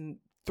when she's in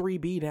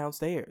 3B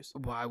downstairs?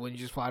 Why wouldn't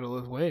you just fly to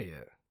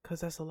Lithuania?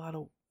 Because that's a lot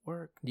of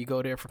work. You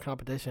go there for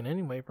competition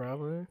anyway,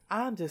 probably.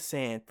 I'm just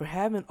saying, for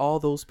having all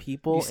those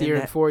people. You see her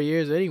in 4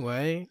 years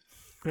anyway.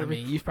 I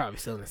mean, you're probably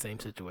still in the same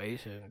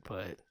situation,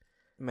 but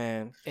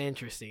man,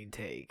 interesting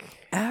take.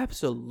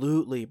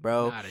 Absolutely,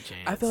 bro. Not a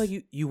chance. I feel like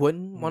you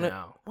wouldn't want to.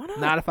 No. Why not?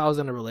 Not if I was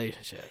in a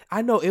relationship.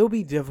 I know it would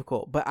be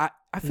difficult, but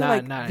I feel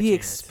like the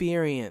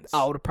experience.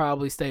 I would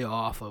probably stay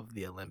off of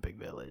the Olympic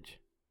Village.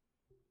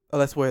 Oh,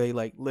 that's where they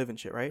like live and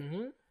shit, right?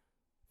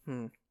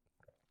 Mm-hmm.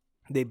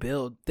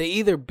 They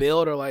either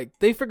build or like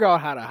they figure out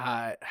how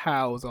to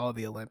house all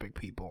the Olympic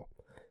people.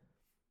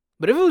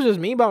 But if it was just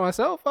me by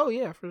myself, oh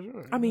yeah, for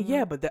sure. I mean,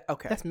 yeah, but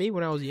okay. That's me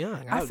when I was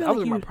young. I was like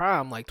in my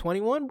prime, like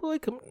 21, boy.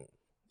 Come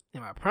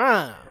in my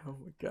prime. Oh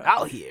my god,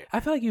 out here. I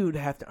feel like you would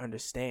have to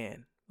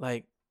understand,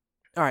 like,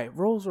 all right,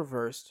 roles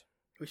reversed.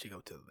 We should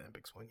go to the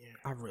Olympics one year.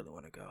 I really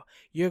want to go.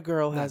 Your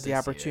girl has the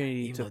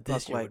opportunity to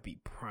this year would be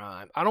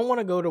prime. I don't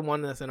want to go to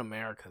one that's in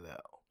America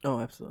though. Oh,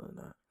 absolutely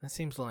not. That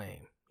seems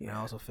lame. Yeah. And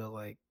I also feel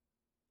like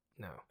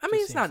no. I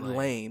mean, it's not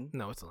lame.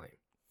 No, it's lame.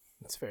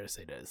 It's fair to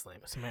say that it's lame.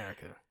 It's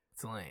America.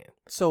 It's lame.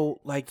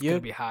 So, like, it's gonna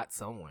be hot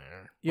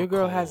somewhere. Your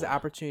girl has the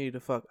opportunity to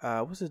fuck.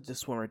 What's the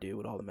swimmer dude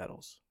with all the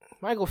medals?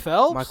 Michael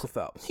Phelps. Michael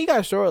Phelps. He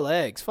got short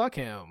legs. Fuck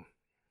him.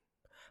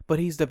 But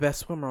he's the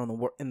best swimmer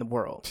in the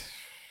world.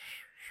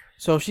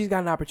 So if she's got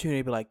an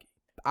opportunity to be like,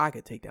 I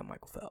could take that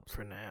Michael Phelps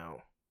for now.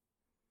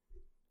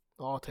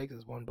 All it takes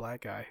is one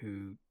black guy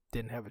who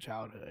didn't have a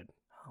childhood.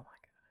 Oh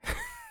my god.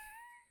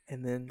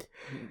 And then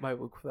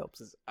Michael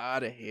Phelps is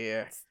out of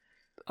here. It's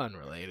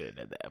unrelated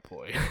at that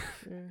point.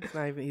 It's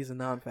not even. He's a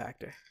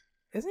non-factor.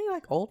 Isn't he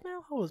like old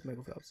now? How old is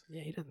Michael Phelps?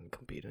 Yeah, he doesn't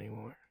compete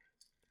anymore.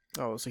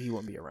 Oh, so he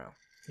won't be around.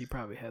 He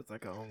probably has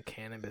like a own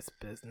cannabis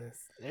business.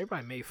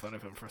 Everybody made fun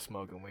of him for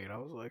smoking weed. I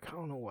was like, I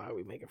don't know why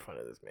we making fun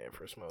of this man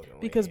for smoking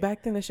weed. Because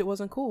back then that shit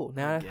wasn't cool.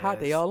 Now it's hot.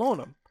 They all on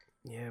him.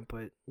 Yeah,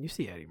 but you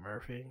see Eddie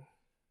Murphy.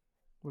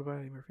 What about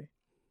Eddie Murphy?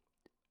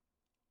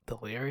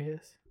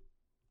 Delirious.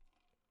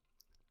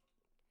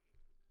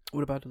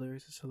 What about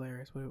Delirious? It's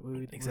hilarious. What do we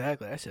do?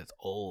 Exactly. That shit's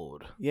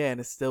old. Yeah, and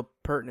it's still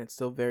pertinent.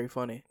 Still very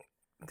funny.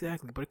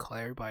 Exactly. But it call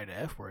everybody the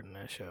F word in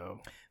that show.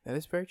 That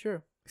is very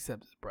true.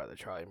 Except his brother,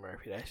 Charlie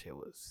Murphy. That shit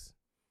was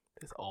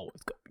It's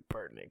always gonna be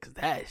pertinent because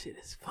that shit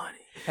is funny.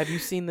 Have you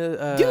seen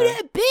the do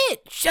that,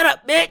 bitch? Shut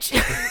up, bitch.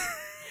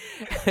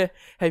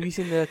 Have you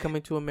seen the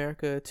Coming to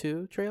America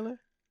 2 trailer?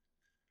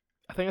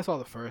 I think I saw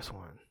the first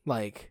one,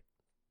 like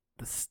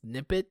the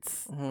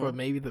snippets or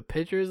maybe the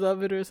pictures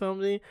of it or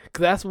something.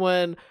 Because that's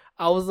when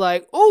I was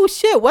like, "Oh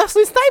shit,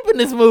 Wesley Snipes in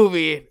this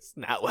movie." It's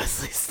not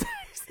Wesley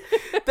Snipes.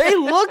 They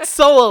look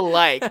so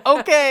alike.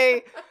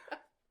 Okay,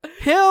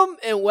 him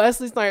and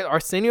Wesley Snipes,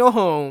 Arsenio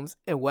Holmes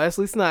and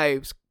Wesley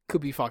Snipes could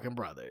be fucking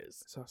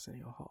brothers. It's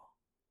Arsenio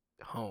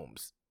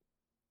Holmes.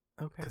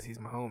 Okay, because he's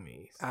my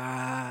homies.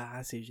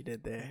 I see what you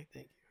did there.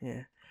 Thank you.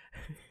 Yeah,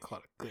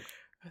 caught a good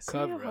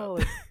Arsenio cover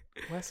up.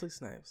 Wesley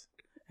Snipes.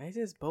 And he's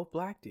just both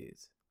black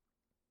dudes.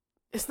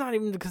 It's not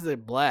even because they're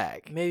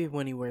black. Maybe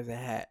when he wears a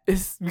hat.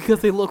 It's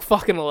because they look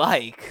fucking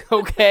alike.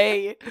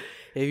 Okay.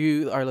 If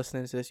you are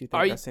listening to this, you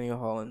think Arsenio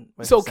Hall and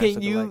Wesley so Snipes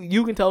can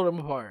you can tell them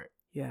apart?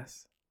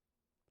 Yes.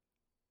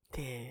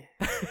 Damn.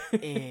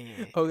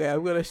 Okay,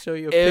 I'm gonna show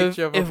you a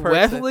picture of a person. If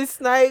Wesley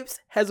Snipes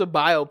has a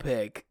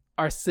biopic,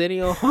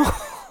 Arsenio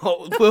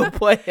Hall will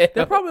play it.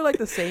 They're probably like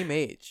the same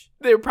age.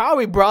 They're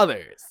probably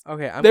brothers.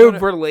 Okay, they're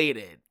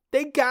related.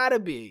 They gotta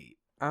be.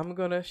 I'm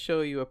gonna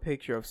show you a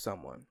picture of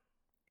someone.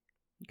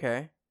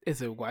 Okay.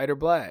 Is it white or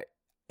black?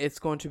 It's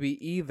going to be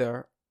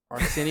either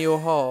Arsenio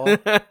Hall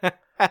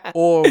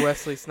or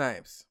Wesley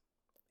Snipes.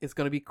 It's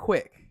gonna be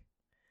quick.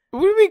 What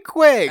do you mean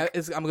quick?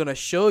 I'm gonna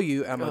show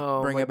you. I'm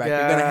gonna bring it back. God.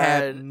 You're gonna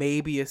have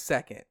maybe a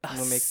second.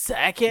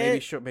 Second?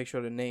 Maybe make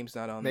sure the name's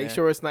not on there. Make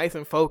sure it's nice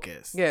and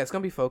focused. Yeah, it's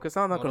gonna be focused.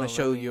 I'm not gonna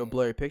show you a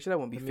blurry picture. That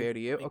wouldn't be fair to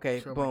you. Okay,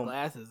 sure boom. My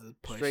glasses is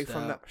straight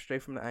from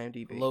the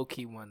IMDb. Low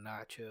key one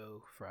nacho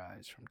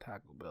fries from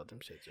Taco Bell. Them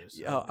shits are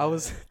so I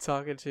was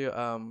talking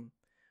to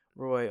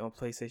Roy on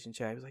PlayStation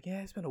Chat. He was like,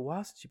 "Yeah, it's been a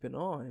while since you've been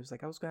on." He was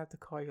like, "I was gonna have to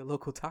call your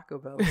local Taco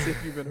Bell and see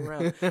if you've been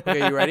around."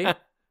 Okay, you ready?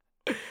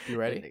 You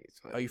ready?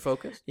 Are you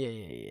focused?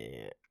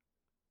 Yeah.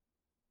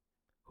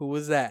 Who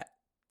was that?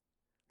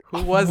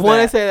 Who was that? I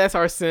want to say that's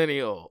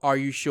Arsenio. Are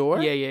you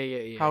sure?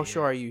 Yeah. How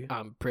sure are you?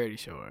 I'm pretty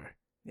sure.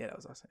 Yeah, that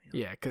was Arsenio.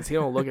 Yeah, because he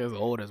don't look as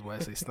old as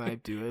Wesley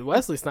Snipes, dude.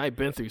 Wesley Snipes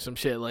been through some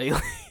shit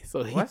lately.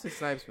 So Wesley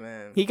Snipes,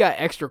 man. He got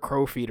extra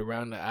crow feet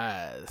around the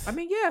eyes. I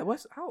mean, yeah.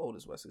 How old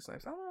is Wesley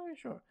Snipes? I'm not really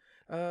sure.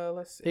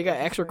 Let's see. He got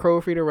extra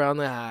crow feet around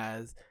the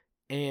eyes.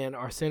 And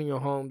Arsenio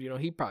Holmes,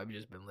 he probably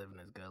just been living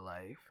his good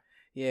life.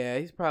 Yeah,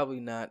 he's probably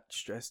not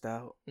stressed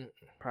out.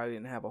 Probably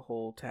didn't have a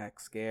whole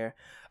tax scare.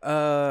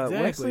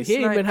 Exactly. He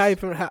ain't been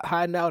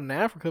hiding out in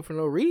Africa for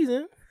no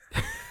reason.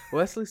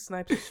 Wesley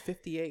Snipes is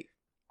 58.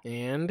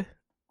 And?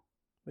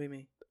 What do you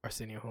mean?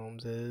 Arsenio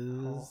Holmes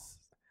is...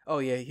 Oh,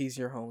 yeah, he's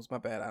your Holmes. My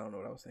bad. I don't know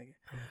what I was thinking.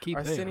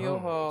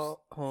 Arsenio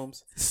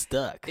Holmes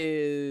stuck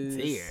is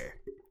here.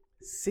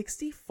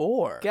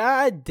 64.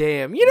 God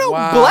damn.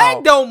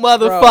 Black don't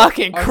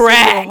motherfucking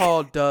crack. Arsenio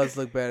Hall does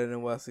look better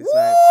than Wesley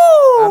Snipes.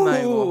 I'm not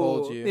even gonna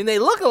hold you. And they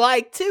look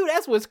alike too.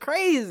 That's what's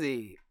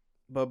crazy.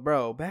 But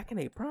bro, back in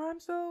their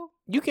primes though,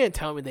 you can't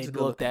tell me they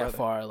look that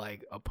far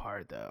like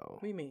apart though.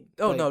 What do you mean?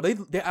 Oh no, they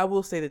I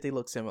will say that they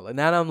look similar.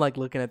 Now that I'm like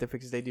looking at the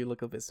pictures, they do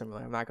look a bit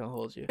similar. I'm not gonna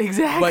hold you.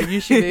 Exactly. But you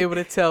should be able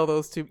to tell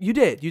those two. You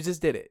did. You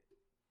just did it.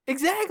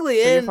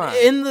 Exactly. So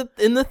and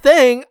in the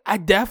thing, I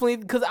definitely,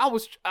 because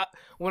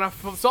when I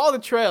saw the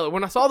trailer,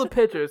 when I saw the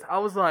pictures, I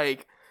was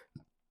like,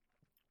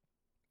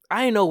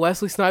 I didn't know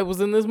Wesley Snipes was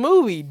in this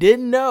movie.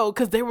 Didn't know,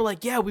 because they were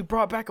like, yeah, we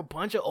brought back a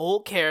bunch of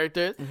old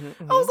characters.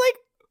 I was like,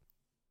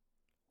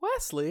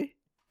 Wesley?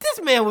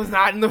 This man was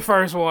not in the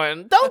first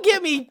one.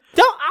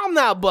 I'm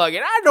not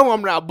bugging. I know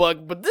I'm not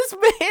bugging, but this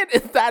man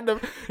is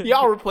not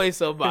y'all replace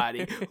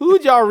somebody.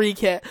 Who'd y'all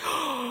recast?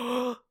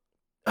 Oh,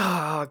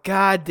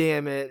 God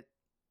damn it.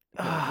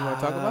 You want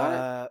to talk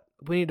about it?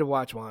 We need to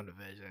watch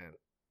WandaVision.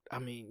 I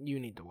mean, you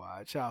need to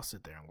watch. I'll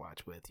sit there and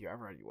watch with you. I've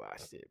already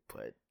watched it,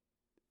 but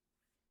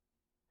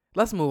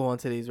let's move on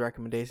to these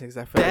recommendations.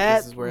 I feel like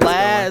this is where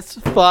it's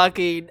going.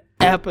 Fucking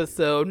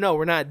episode. No,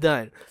 we're not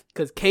done,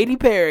 because Katy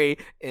Perry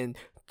and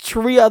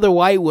 3 other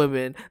white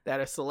women that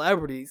are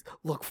celebrities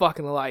look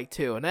fucking alike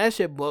too, and that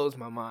shit blows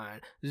my mind.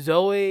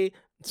 Zoe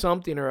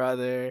something or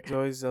other.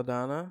 Zoe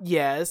Saldana?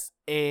 Yes,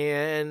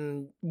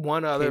 and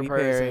one other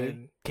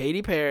person.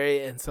 Katy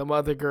Perry and some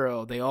other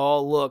girl. They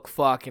all look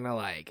fucking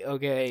alike,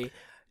 okay?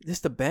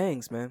 Just the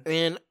bangs, man.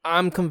 And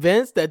I'm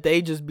convinced that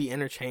they just be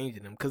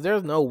interchanging them, because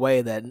there's no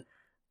way that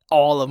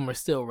all of them are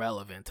still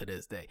relevant to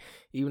this day.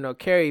 Even though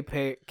Katy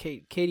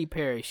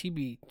Perry,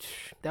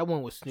 that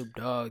one was Snoop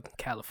Dogg,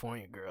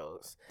 California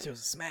Girls. It was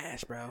a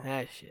smash, bro.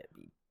 That shit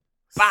be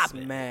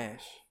bopping.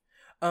 Smash.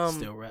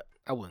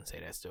 I wouldn't say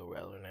that's still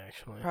relevant,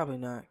 actually. Probably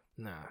not.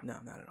 Nah. No,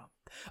 not at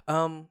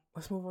all.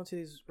 Let's move on to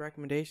these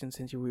recommendations,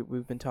 since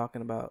we've been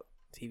talking about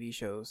TV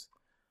shows.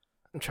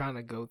 I'm trying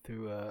to go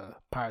through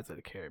Pirates of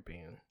the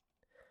Caribbean.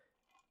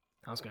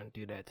 I was going to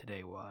do that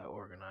today while I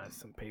organized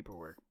some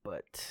paperwork,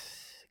 but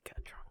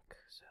got drunk,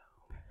 so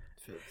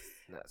feels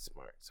not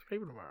smart. So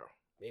maybe tomorrow.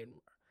 I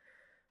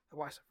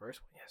watched the first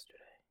one yesterday.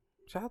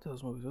 Shout out to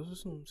those movies. Those are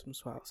some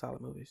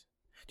solid movies.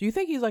 Do you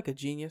think he's like a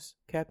genius,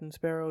 Captain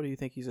Sparrow? Or do you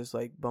think he's just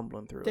like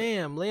bumbling through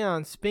Damn,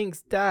 Leon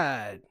Spinks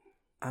died.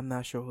 I'm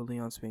not sure who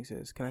Leon Spinks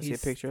is. Can I see a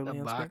picture of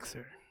Leon Spinks?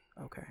 He's a boxer.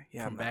 Okay,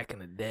 yeah, from back in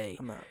the day.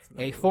 I'm not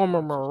a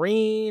former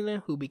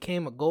Marine who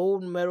became a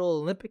gold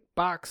medal Olympic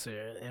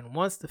boxer and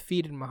once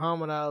defeated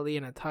Muhammad Ali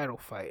in a title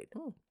fight.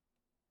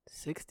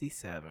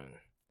 67.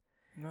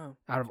 No.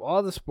 Out of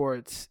all the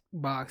sports,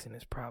 boxing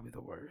is probably the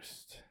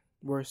worst.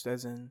 Worst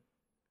as in?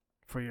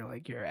 For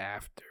your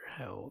after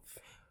health.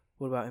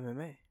 What about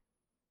MMA?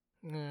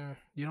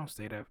 You don't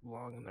stay that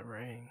long in the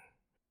ring.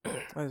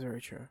 That's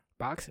very true.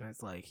 Boxing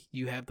is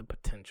you have the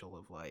potential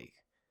of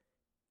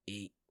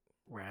 8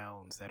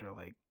 rounds that are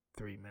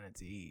 3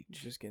 minutes each.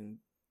 Just getting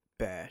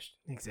bashed.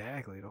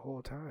 Exactly, the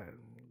whole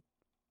time.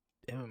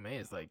 MMA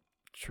is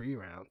 3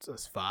 rounds.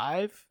 It's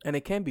 5. And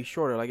it can be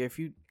shorter. If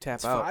you tap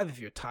it's out. It's 5 if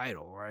you're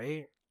title,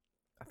 right?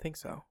 I think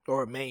so.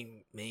 Or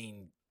main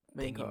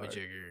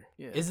thingy-majigger.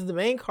 Yeah. Is it the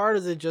main card or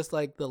is it just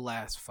the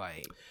last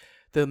fight?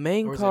 The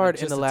main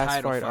card and the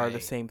last fight are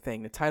the same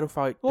thing. The title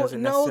fight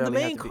doesn't necessarily have to be.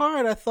 No, the main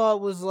card I thought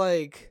was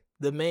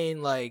the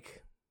main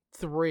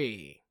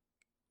 3.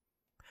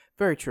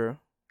 Very true.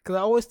 Because I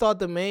always thought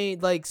the main,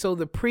 so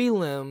the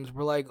prelims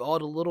were all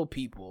the little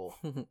people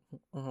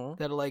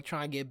that are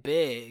trying to get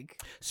big.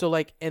 So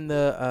in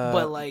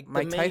the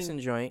Mike Tyson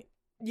joint,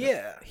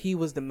 yeah, he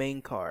was the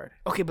main card.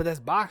 Okay, but that's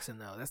boxing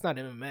though. That's not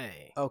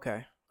MMA.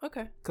 Okay.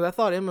 Because I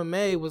thought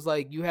MMA was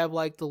you have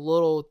the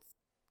little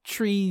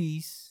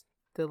trees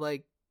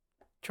that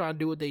try to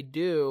do what they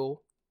do.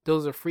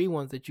 Those are free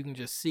ones that you can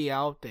just see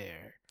out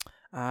there.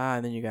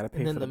 And then you gotta pay.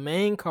 And then the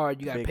main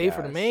card, you gotta pay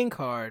for the main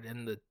card,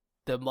 and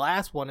the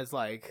last one is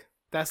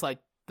that's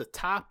the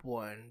top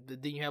one. Then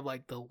you have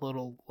the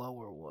little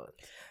lower one.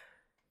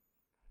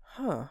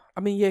 Huh. I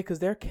mean, yeah, because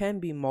there can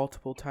be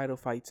multiple title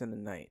fights in the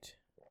night.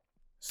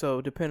 So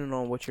depending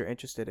on what you're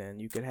interested in,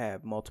 you could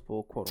have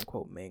multiple quote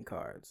unquote main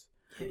cards.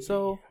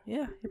 So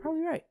yeah, you're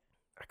probably right.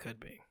 I could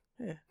be.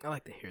 Yeah, I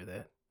like to hear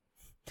that.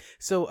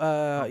 So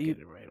I don't get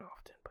it right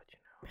often, but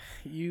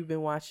you've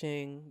been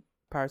watching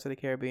Pirates of the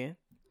Caribbean.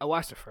 I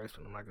watched the first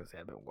one. I'm not gonna say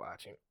I've been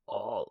watching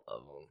all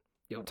of them.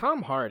 Yo,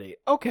 Tom Hardy.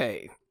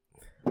 Okay.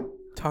 We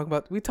talked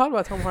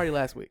about Tom Hardy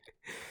last week.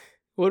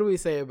 What do we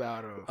say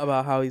about him?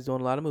 About how he's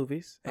doing a lot of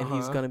movies and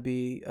he's gonna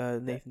be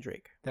Nathan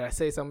Drake. Did I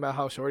say something about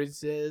how short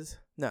he is?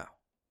 No.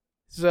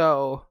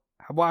 So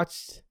I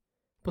watched.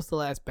 What's the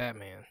last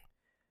Batman?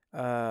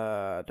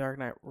 Dark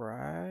Knight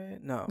Rises.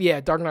 No. Yeah,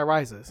 Dark Knight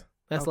Rises.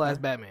 That's the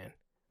last Batman.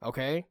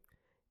 Okay.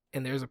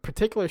 And there's a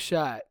particular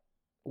shot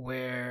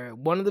where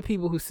one of the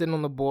people who's sitting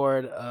on the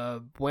board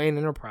of Wayne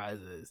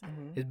Enterprises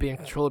is being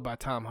controlled by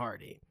Tom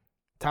Hardy.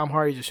 Tom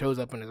Hardy just shows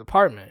up in his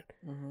apartment.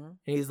 And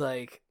he's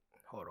like,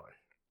 hold on.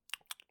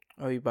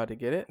 Oh, you about to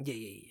get it?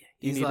 Yeah.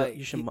 You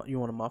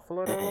want to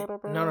muffle it?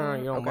 No,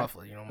 you don't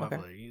muffle it. You don't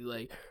muffle it.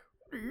 You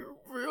you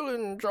really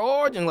in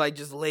charge? And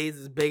just lays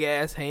his big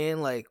ass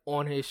hand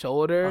on his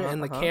shoulder.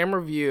 And the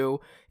camera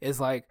view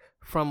is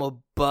from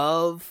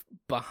above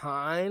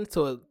behind.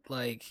 So it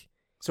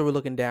So we're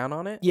looking down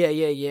on it?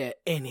 Yeah.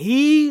 And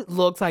he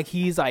looks like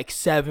he's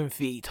 7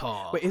 feet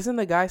tall. Wait, isn't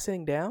the guy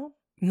sitting down?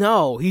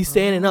 No, he's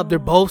standing up. They're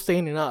both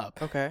standing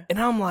up. Okay. And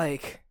I'm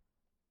like,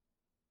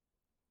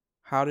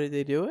 how did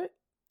they do it?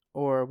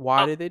 Or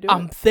why did they do it?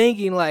 I'm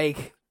thinking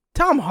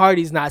Tom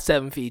Hardy's not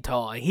 7 feet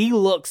tall. He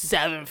looks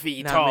 7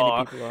 feet tall. Not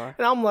many people are.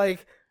 And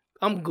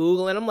I'm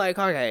Googling. I'm like,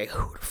 okay,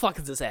 who the fuck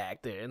is this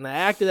actor? And the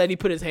actor that he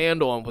put his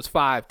hand on was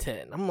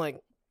 5'10". I'm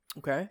like,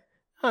 okay.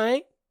 All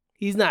right.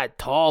 He's not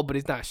tall, but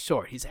he's not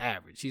short. He's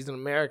average. He's an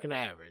American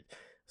average.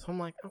 So I'm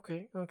like,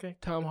 okay.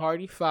 Tom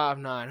Hardy,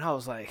 5'9". I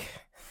was like,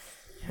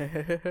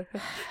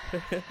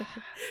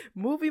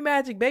 movie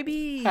magic,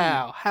 baby.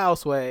 How,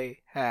 Sway?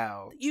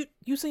 How?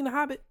 You seen The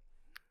Hobbit?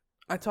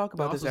 I talk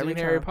about this every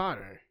time. Harry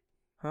Potter.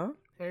 Huh?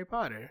 Harry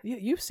Potter.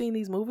 You've seen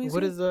these movies.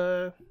 What is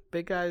the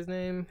big guy's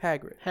name?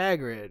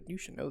 Hagrid. You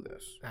should know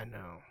this. I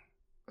know.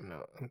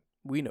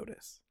 We know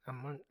this.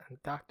 I'm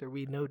Doctor.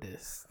 We know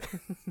this.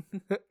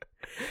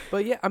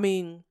 But yeah, I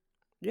mean,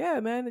 yeah,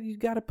 man, you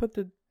got to put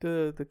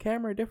the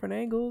camera at different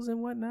angles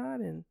and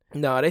whatnot. And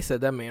no, they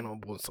said that man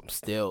on some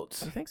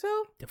stilts. You think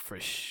so? Yeah, for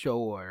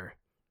sure.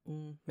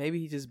 Maybe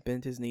he just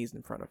bent his knees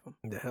in front of him.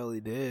 The hell he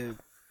did.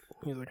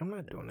 He was like, I'm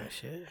not doing that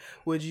shit.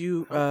 Would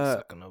you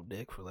suck no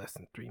dick for less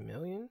than $3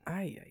 million?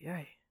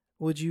 Aye.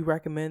 Would you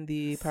recommend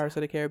the Pirates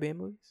of the Caribbean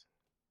movies?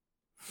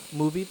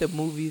 The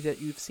movie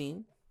that you've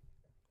seen?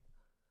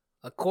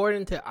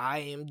 According to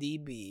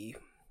IMDb,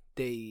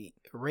 they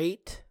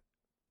rate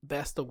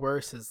best to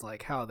worst is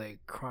how they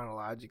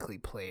chronologically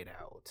played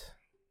out.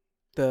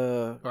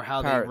 Or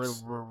how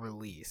Pirates. They were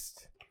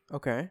released.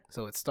 Okay.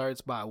 So it starts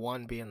by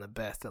 1 being the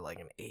best at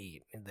an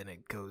 8, and then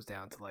it goes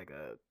down to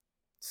a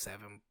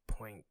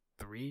 7.3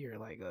 or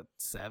a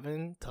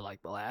 7 to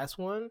the last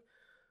one.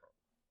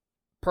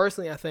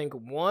 Personally, I think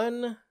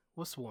 1.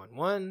 What's 1?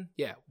 1,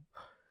 yeah.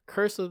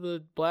 Curse of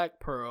the Black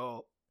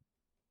Pearl.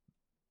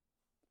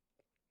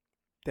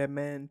 The Dead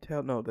Man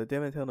Tell No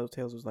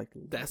Tales was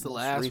that's the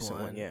last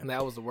one. Yeah, and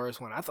that was the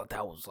worst one. I thought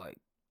that was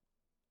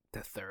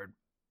the third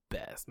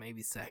best,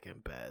 maybe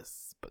second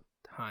best, but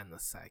behind the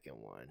second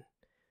one.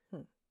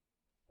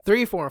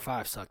 3, 4, and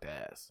 5 sucked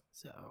ass.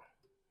 So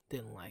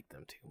didn't like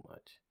them too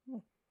much.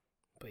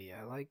 But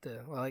yeah, I like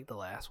the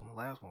last one. The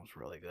last one was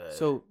really good.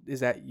 So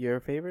is that your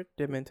favorite,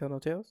 Dead Man Tell No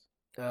Tales?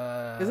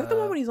 Is that the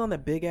one when he's on the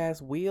big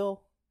ass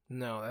wheel?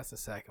 No, that's the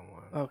second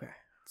one. Okay.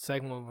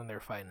 Second one when they're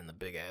fighting in the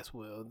big ass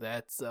wheel.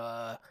 That's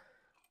is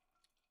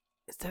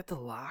that the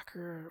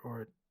locker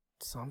or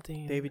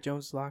something? Davy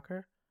Jones'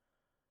 Locker?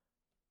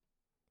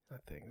 I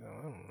think so.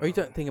 I don't know. Are you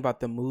thinking about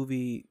the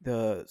movie,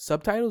 the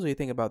subtitles, or you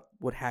think about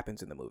what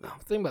happens in the movie? I'm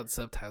thinking about the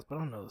subtitles, but I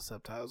don't know the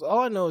subtitles. All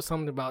I know is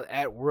something about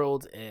At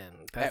World's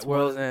End. At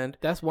World's End.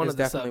 That's one of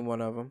the definitely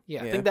one of them.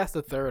 Yeah, I think that's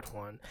the third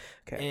one.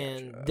 Okay,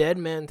 and Dead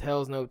Man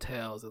Tells No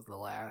Tales is the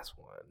last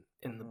one.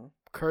 And the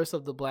Curse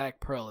of the Black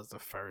Pearl is the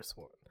first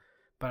one.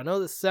 But I know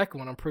the second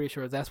one, I'm pretty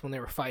sure that's when they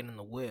were fighting in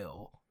the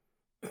wheel.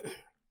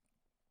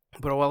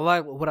 But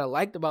what I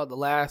liked about the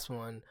last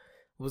one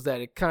was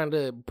that it kind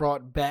of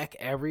brought back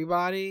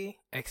everybody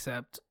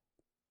except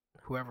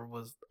whoever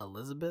was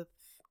Elizabeth.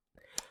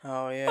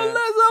 Oh, yeah.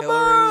 Elizabeth!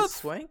 Hilary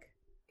Swank?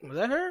 Was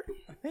that her?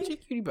 I think. She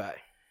cutie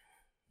pie.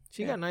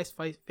 She got nice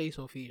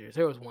facial features.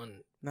 There was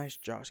one. Nice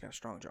jaw. She got a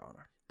strong jaw on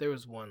her. There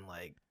was one,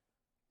 like,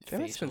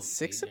 there's been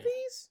 6 of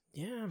these?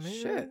 Yeah, man.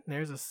 Shit.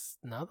 There's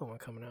another one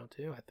coming out,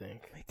 too, I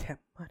think. Make that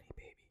money,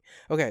 baby.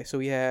 Okay, so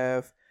we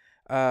have,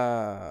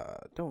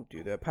 don't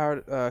do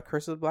that.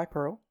 Curse of the Black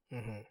Pearl.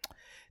 Mm-hmm.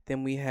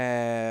 Then we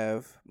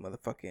have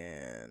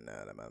motherfucking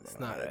it's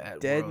not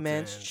Dead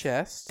Man's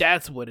Chest.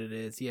 That's what it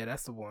is. Yeah,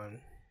 that's the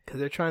one. Because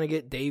they're trying to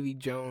get Davy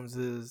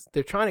Jones's.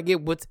 They're trying to get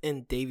what's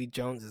in Davy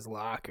Jones's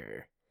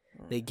locker.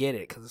 They get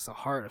it because it's a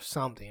heart of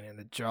something in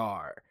a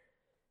jar.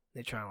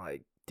 They're trying to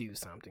like do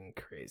something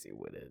crazy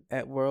with it.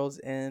 At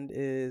World's End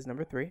is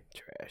number 3.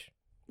 Trash.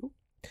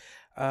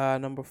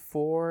 Number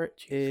 4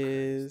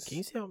 is. Can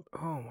you see how?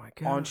 Oh my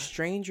god. On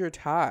Stranger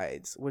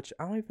Tides, which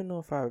I don't even know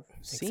if I've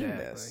seen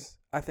this.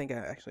 I think I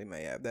actually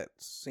may have. That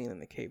scene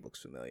in the cave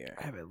looks familiar.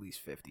 I have at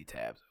least 50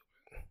 tabs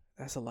open.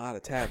 That's a lot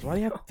of tabs. Why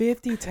do you have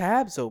 50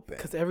 tabs open?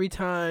 Because every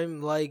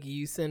time like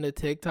you send a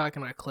TikTok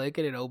and I click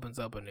it, it opens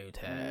up a new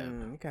tab.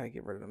 You gotta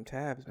get rid of them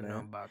tabs, man. I know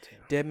I'm about to.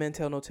 Dead Men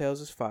Tell No Tales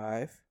is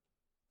 5.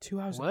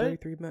 2 hours and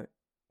 33 minutes.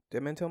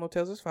 Dead Men Tell No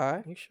Tales is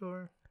 5. You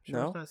sure?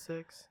 No. It's not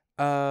 6?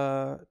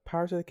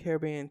 Pirates of the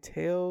Caribbean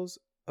Tales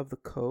of the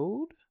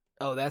Code?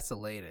 Oh, that's the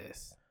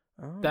latest.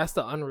 Oh. That's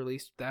the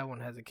unreleased. That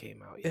one hasn't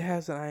came out yet. It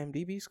has an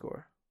IMDb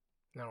score.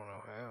 I don't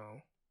know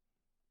how.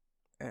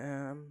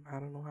 I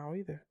don't know how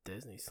either.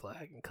 Disney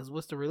slacking. Because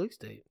what's the release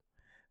date?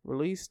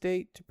 Release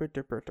date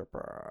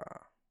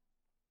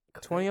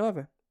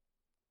 2011.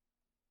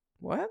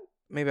 What?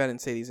 Maybe I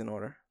didn't say these in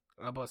order.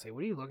 I'm about to say,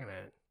 what are you looking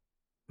at?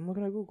 I'm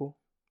looking at Google.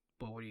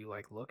 But what are you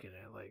like looking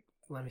at? Like,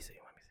 let me see.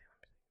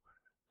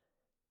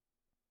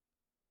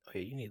 Oh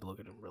yeah, you need to look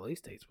at the release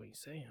dates when you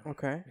say them.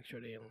 Okay. Make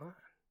sure they in line.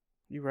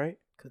 You right?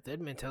 Because Dead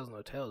Man Tells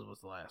No Tales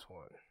was the last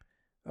one.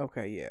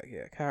 Okay, yeah.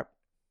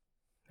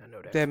 I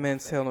know that. Dead Man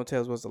Tell No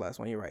Tales was the last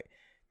one. You're right.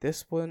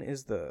 This one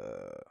is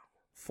the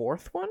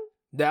 4th one?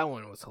 That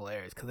one was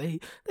hilarious because they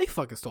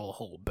fucking stole a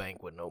whole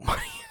bank with no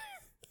money.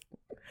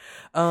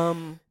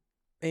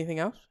 Anything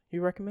else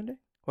you recommending?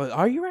 Well,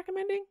 are you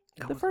recommending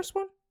the first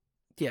one?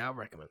 Yeah, I'll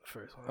recommend the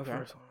first one. Okay. The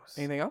first one was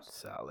anything else?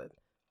 Solid.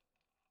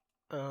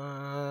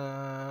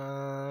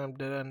 Done.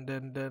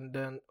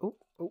 Oh,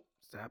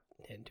 stop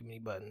hitting too many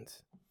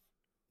buttons.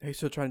 Are you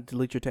still trying to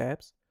delete your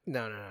tabs?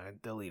 No, I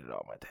deleted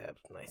all my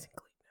tabs nice and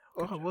clean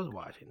now. I was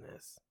watching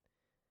this.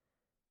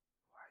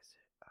 Why is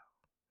it? Oh,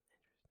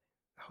 interesting.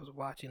 I was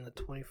watching the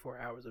 24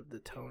 Hours of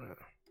Daytona.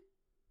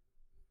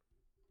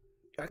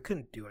 I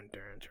couldn't do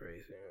endurance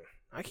racing.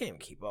 I can't even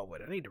keep up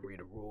with it. I need to read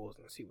the rules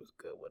and see what's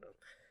good with them.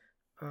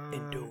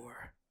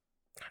 Endure.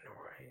 I know,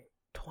 right?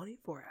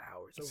 24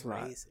 hours of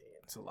racing.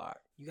 It's a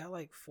lot. You got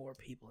like 4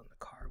 people in the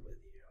car with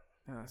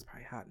you. Oh, it's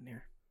probably hot in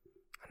here.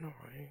 I know,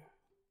 right?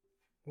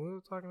 What were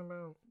we talking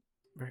about?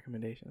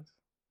 Recommendations.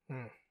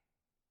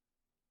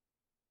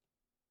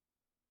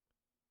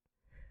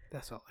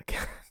 That's all I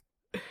got.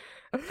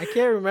 I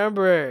can't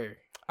remember.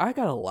 I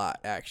got a lot,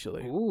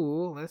 actually.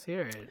 Ooh, let's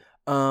hear it.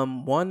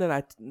 One that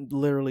I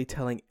literally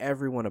telling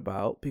everyone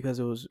about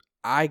because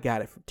I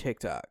got it from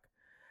TikTok.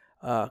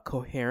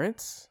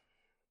 Coherence.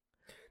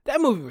 That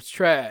movie was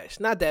trash.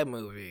 Not that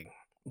movie,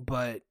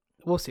 but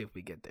we'll see if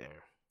we get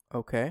there.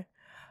 Okay.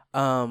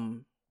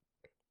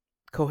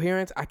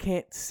 Coherence, I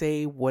can't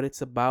say what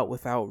it's about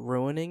without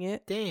ruining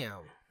it.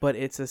 Damn. But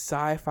it's a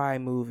sci-fi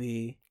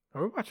movie.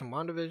 Are we watching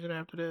WandaVision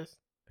after this?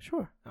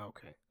 Sure.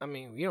 Okay. I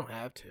mean, you don't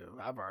have to.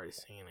 I've already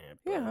seen it.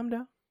 Yeah, I'm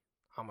down.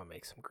 I'm going to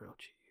make some grilled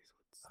cheese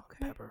with some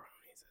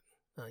pepperonis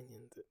and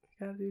onions. You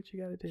gotta do what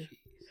you gotta do.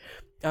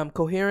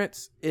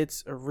 Coherence,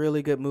 it's a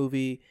really good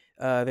movie.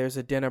 There's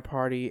a dinner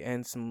party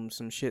and some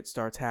shit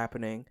starts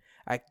happening.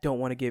 I don't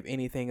want to give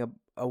anything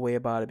away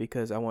about it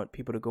because I want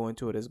people to go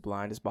into it as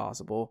blind as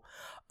possible.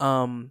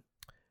 What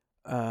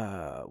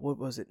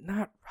was it? What's the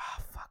name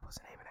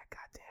of that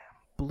goddamn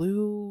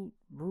blue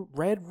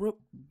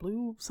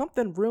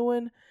something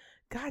ruin?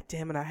 God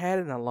damn it! I had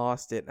it and I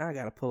lost it. Now I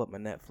gotta pull up my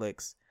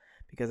Netflix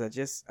because I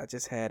just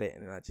had it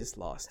and I just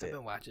lost it. I've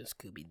been watching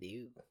Scooby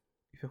Doo.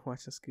 You've been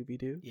watching Scooby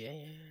Doo? Yeah.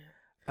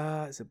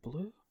 Is it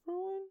Blue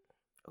Ruin?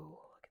 Oh,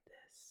 look at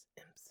this.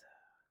 IMSA.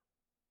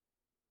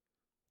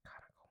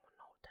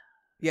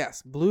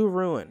 Yes, Blue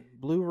Ruin.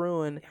 Blue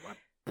Ruin. Yeah, my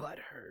butt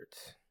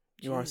hurts.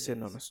 You are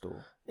sitting on a stool.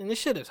 And this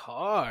shit is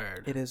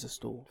hard. It is a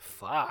stool.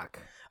 Fuck.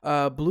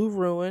 Blue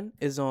Ruin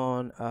is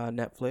on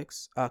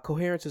Netflix.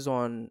 Coherence is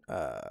on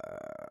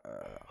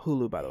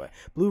Hulu, by the way.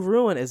 Blue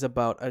Ruin is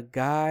about a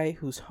guy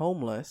who's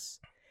homeless,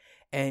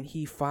 and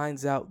he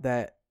finds out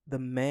that the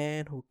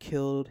man who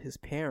killed his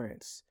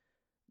parents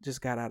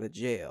just got out of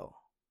jail.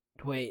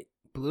 Wait,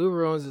 Blue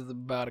Ruin is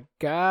about a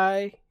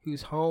guy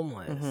who's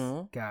homeless.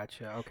 Mm-hmm.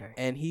 Gotcha. Okay.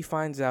 And he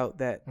finds out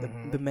that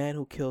the man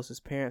who kills his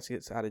parents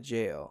gets out of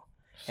jail.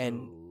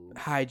 And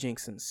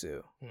hijinks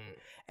ensue.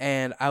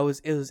 And it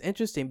was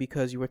interesting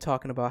because you were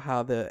talking about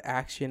how the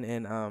action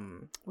in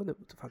what the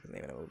fuck is the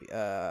name of the movie?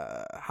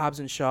 Hobbs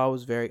and Shaw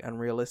was very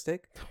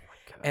unrealistic. Oh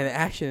my God. And the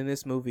action in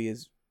this movie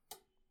is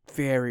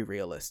very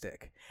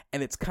realistic.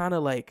 And it's kind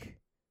of like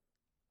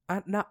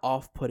not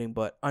off-putting,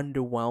 but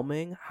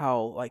underwhelming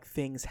how like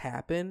things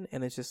happen,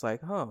 and it's just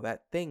like, oh,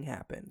 that thing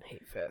happened. I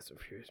hate Fast and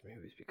Furious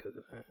movies because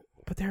of that.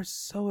 But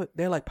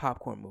they're like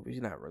popcorn movies.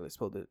 You're not really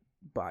supposed to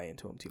buy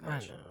into them too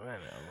much. I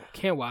know.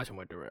 Can't watch them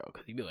with Darrell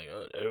because he'd be like,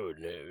 oh, that would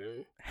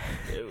never.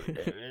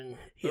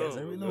 He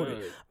hasn't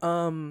reloaded.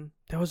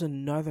 There was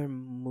another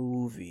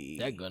movie.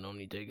 That gun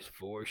only takes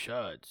 4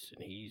 shots,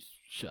 and he's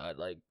shot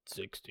like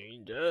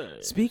 16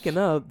 times. Speaking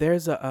of,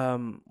 there's a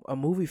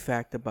movie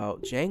fact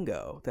about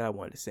Django that I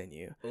wanted to send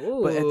you.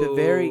 Ooh. But at the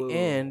very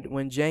end,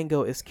 when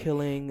Django is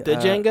killing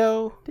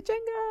Django.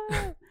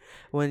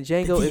 When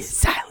Django is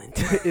silent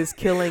is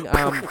killing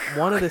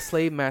one of the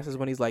slave masters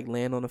when he's like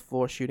laying on the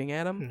floor shooting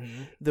at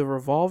him, the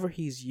revolver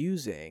he's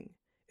using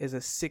is a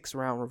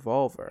 6-round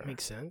revolver.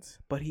 Makes sense.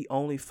 But he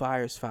only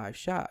fires 5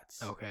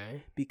 shots.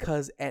 Okay.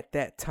 Because at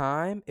that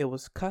time it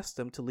was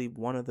custom to leave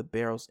one of the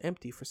barrels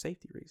empty for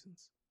safety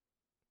reasons.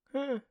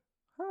 Huh.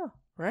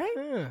 Right?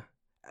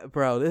 Huh.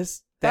 Bro,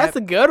 that's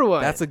a good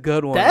one. That's a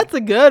good one. That's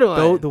a good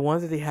one. The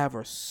ones that they have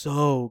are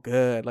so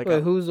good. Like,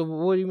 wait,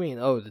 what do you mean?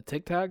 Oh, the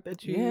TikTok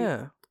that you?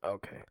 Yeah.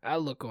 Okay. I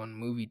look on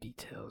movie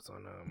details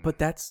on But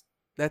that's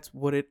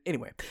what it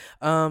anyway.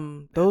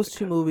 Those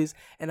 2 movies,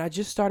 and I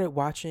just started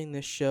watching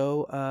this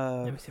show.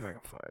 Let me see if I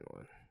can find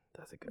one.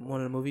 That's a good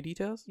one of the movie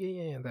details?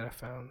 Yeah, that I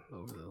found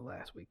over the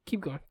last week.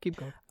 Keep going.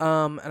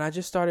 And I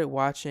just started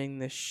watching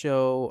this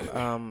show.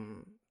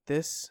 What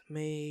the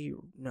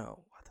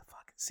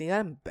fuck? See,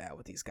 I'm bad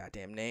with these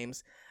goddamn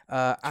names.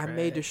 I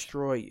May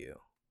Destroy You.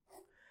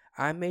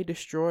 I May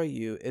Destroy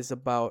You is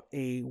about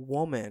a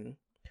woman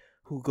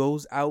who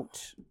goes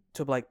out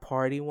to like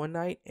party one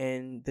night,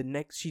 and the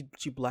next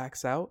she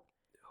blacks out,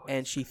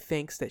 and she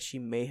thinks that she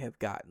may have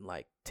gotten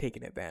like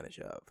taken advantage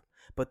of,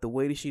 but the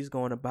way that she's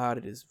going about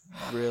it is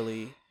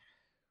really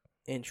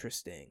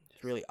interesting.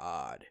 It's really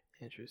odd.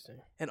 Interesting.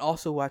 And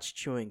also watch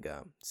Chewing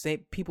Gum.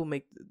 Same people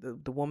make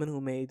the woman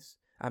who made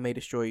I May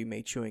Destroy You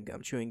made Chewing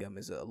Gum. Chewing Gum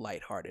is a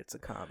lighthearted. It's a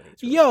comedy.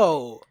 It's really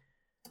funny.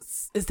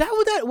 Is that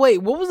what that? Wait,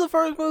 what was the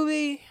first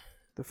movie?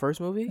 The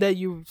first movie that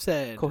you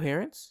said?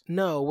 Coherence?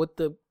 No, with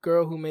the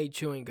girl who made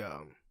Chewing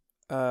Gum.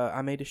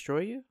 I May Destroy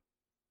You?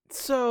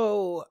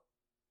 So,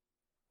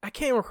 I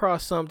came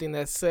across something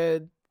that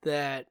said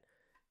that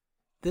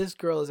this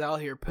girl is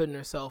out here putting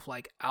herself,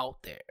 like,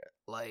 out there.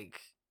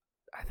 Like,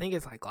 I think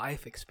it's, like,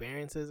 life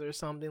experiences or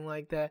something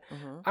like that.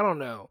 Mm-hmm. I don't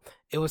know.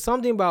 It was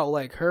something about,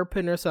 like, her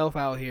putting herself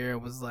out here.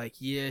 It was like,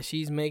 yeah,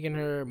 she's making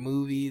her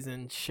movies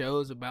and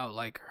shows about,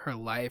 like, her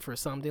life or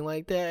something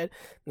like that.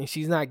 And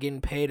she's not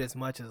getting paid as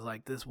much as,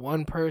 like, this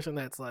one person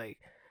that's, like,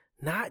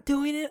 not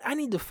doing it. I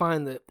need to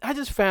find I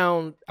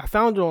found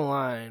it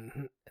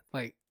online,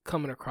 like,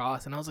 coming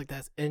across, and I was like,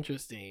 that's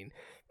interesting,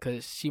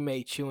 because she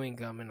made Chewing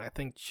Gum, and I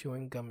think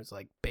Chewing Gum is,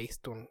 like,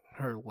 based on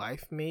her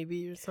life,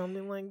 maybe, or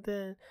something like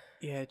that.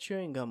 Yeah,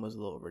 Chewing Gum was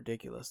a little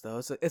ridiculous,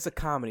 though. It's a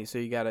comedy, so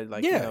you gotta,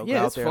 like, go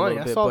it's there funny. A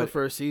little bit. I saw the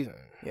first season.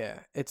 Yeah,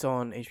 it's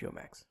on HBO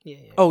Max.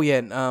 Yeah. Oh, yeah,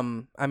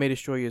 and I May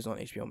Destroy You is on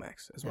HBO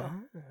Max as well.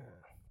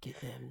 Get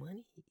that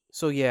money.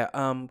 So yeah,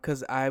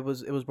 because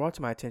it was brought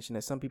to my attention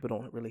that some people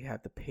don't really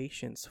have the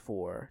patience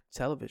for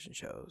television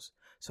shows.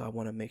 So I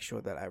want to make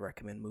sure that I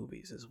recommend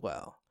movies as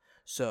well.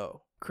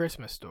 So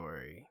Christmas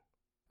Story,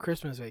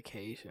 Christmas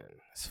Vacation.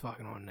 It's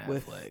fucking on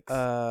Netflix.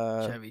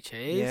 With Chevy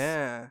Chase.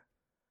 Yeah.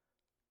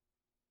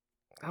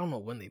 I don't know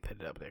when they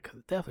put it up there, because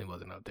it definitely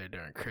wasn't up there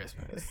during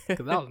Christmas,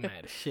 because I was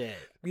mad as shit.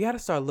 We got to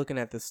start looking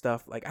at this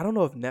stuff. Like, I don't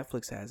know if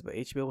Netflix has, but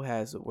HBO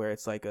has, where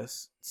it's like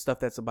stuff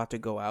that's about to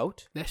go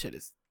out. That shit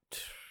is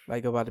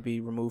like about to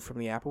be removed from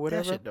the app or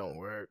whatever. That shit don't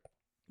work.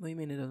 What do you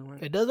mean it doesn't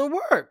work? It doesn't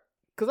work,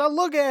 because I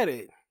look at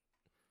it,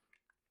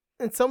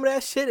 and some of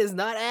that shit is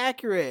not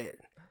accurate.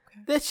 Okay.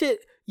 That shit,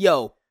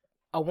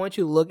 I want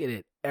you to look at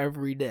it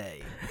every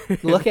day.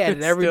 Look at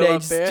it every day.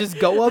 Just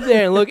go up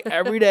there and look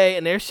every day,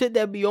 and there's shit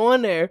that be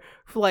on there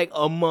for like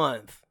a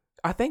month.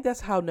 I think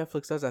that's how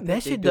Netflix does.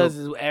 That shit does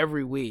this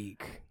every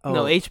week. Oh.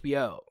 No,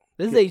 HBO.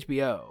 This is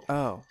HBO.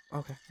 Oh,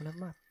 okay. Well, never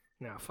mind.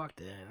 No, fuck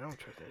that. I don't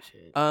trust that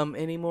shit.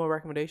 Any more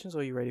recommendations, or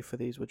are you ready for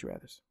these Would You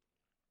Rathers?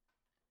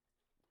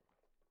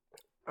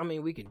 I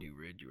mean, we can do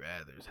Would You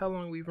Rathers. How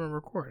long have we been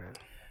recording?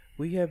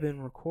 We have been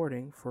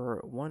recording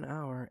for 1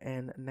 hour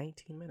and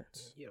 19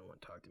 minutes. You don't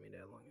want to talk to me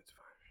that long. It's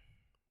fine.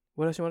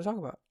 What else you want to talk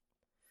about?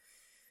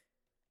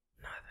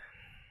 Nothing.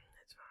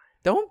 It's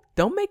fine.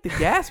 Don't make the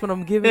gas when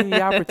I'm giving you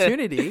the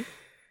opportunity.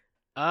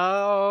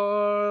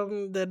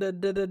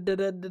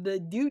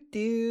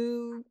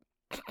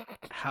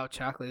 How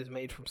chocolate is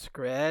made from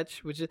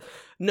scratch, which is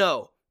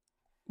no.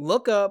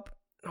 Look up.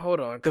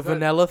 Hold on. The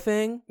vanilla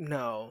thing?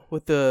 No.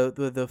 With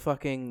the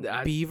fucking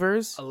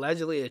beavers?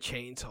 Allegedly a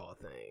chainsaw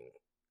thing.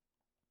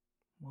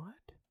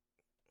 What?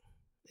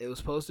 It was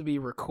supposed to be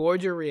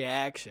record your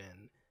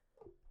reaction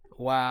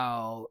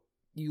while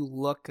you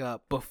look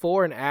up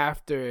before and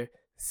after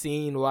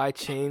seeing why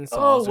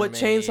chainsaws are made.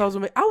 Chainsaws are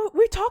made.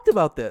 We talked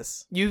about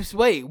this.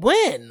 Wait,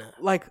 when?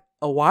 Like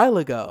a while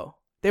ago.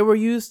 They were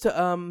used to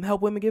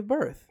help women give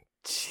birth.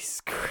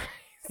 Jesus Christ.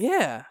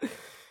 Yeah.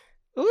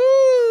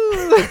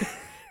 Ooh.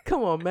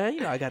 Come on, man.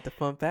 You know I got the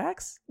fun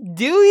facts.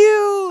 Do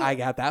you? I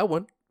got that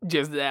one.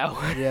 Just that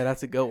one. Yeah,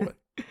 that's a good one.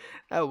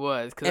 That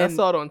was. Because I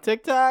saw it on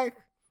TikTok.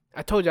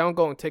 I told you I don't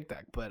go on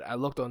TikTok, but I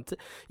looked on...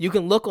 You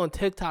can look on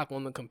TikTok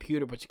on the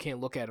computer, but you can't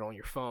look at it on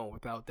your phone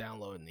without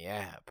downloading the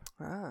app.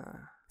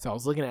 Ah. So I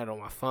was looking at it on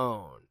my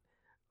phone.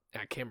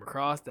 And I came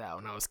across that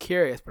one. I was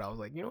curious, but I was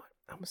like, you know what?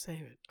 I'm going to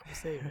save it.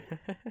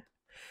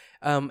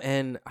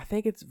 And I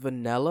think it's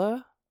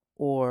vanilla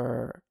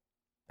or...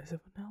 Is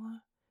it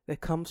vanilla?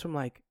 That comes from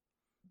like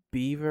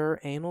beaver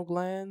anal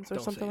glands or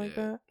something like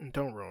that.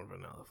 Don't ruin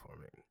vanilla for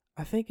me.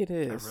 I think it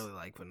is. I really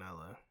like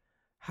vanilla.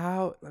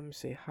 Let me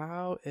see.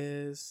 How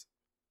is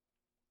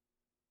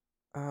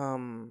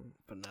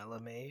vanilla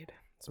made?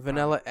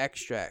 Vanilla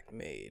extract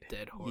made.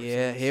 Dead horses.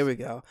 Yeah, here we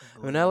go.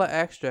 Vanilla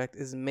extract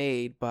is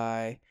made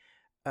by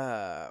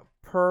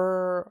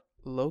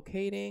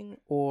perlocating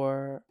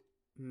or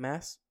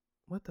mass.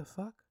 What the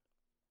fuck?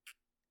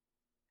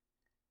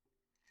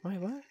 Wait,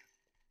 what?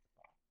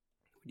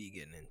 What are you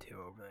getting into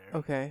over there?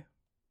 Okay.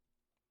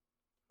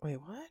 Wait,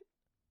 what?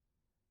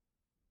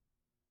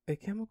 A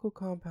chemical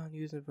compound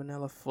used in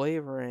vanilla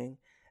flavoring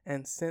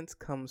and scent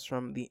comes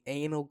from the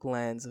anal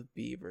glands of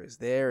beavers.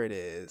 There it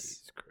is.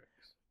 Jesus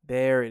Christ.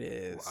 There it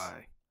is.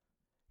 Why?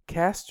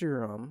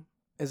 Castoreum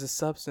is a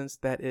substance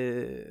that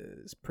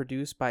is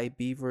produced by a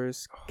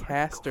beaver's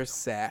castor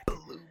sac,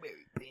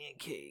 Blueberry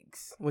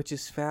pancakes, which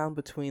is found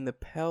between the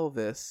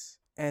pelvis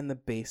and the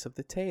base of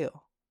the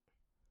tail.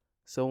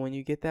 So when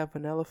you get that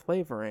vanilla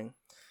flavoring,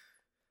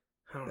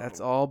 that's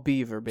all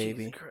beaver,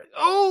 baby.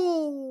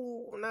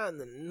 Oh, not in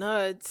the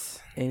nuts.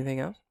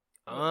 Anything else?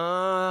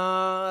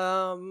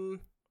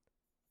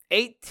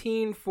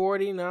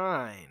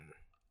 1849.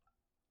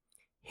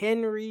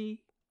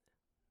 Henry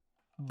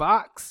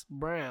Box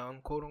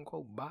Brown, quote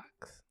unquote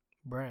Box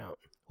Brown,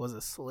 was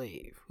a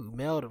slave who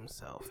mailed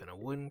himself in a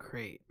wooden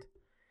crate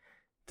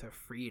to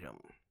freedom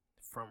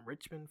from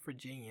Richmond,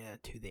 Virginia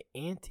to the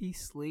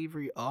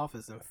anti-slavery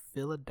office in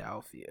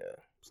Philadelphia.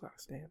 It's a lot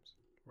of stamps.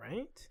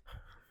 Right?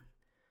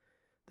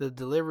 The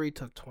delivery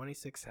took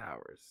 26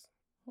 hours.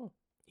 Huh.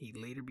 He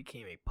later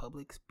became a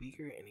public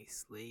speaker and a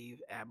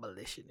slave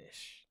abolitionist.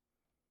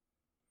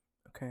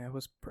 Okay, I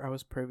was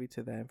privy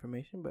to that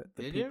information, but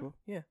the did people,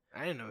 you? Yeah, I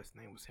didn't know his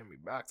name was Henry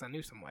Box. I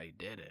knew somebody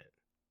did it.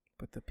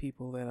 But the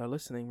people that are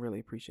listening really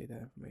appreciate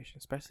that information,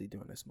 especially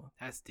during this month.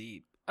 That's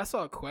deep. I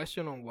saw a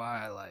question on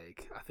why,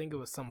 like, I think it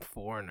was some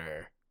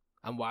foreigner.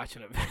 I'm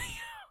watching a video.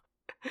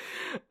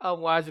 I'm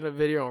watching a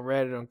video on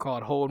Reddit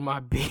called "Hold My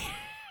Beer."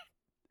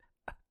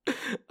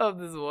 Of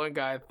this one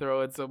guy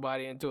throwing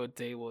somebody into a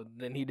table, and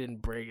then he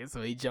didn't break it,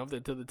 so he jumped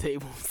into the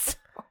table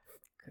himself.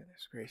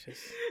 Goodness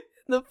gracious.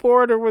 The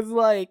foreigner was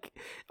like,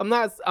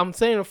 I'm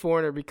saying a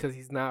foreigner because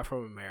he's not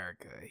from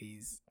America.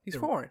 He's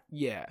foreign.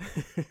 Yeah.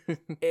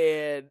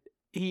 And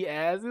he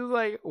asked, he was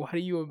like, why do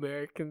you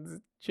Americans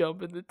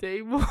jump in the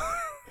table?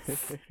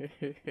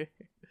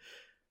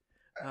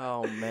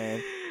 Oh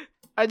man.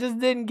 I just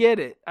didn't get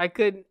it. I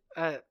couldn't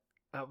I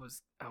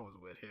was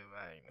with him.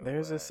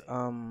 There's this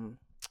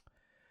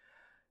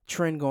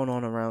trend going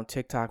on around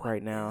TikTok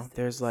right now.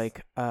 There's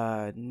like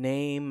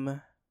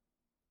name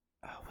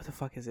what the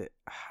fuck is it?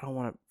 I don't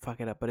want to fuck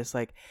it up, but it's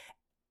like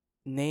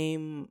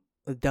name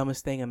the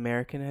dumbest thing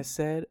American has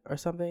said or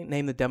something.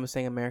 Name the dumbest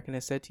thing American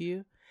has said to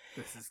you.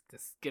 This is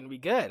gonna be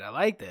good. I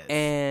like this.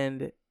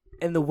 And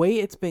the way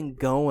it's been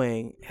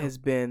going has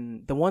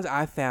been, the ones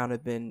I found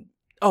have been,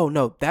 oh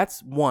no,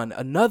 that's one.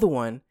 Another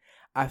one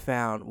I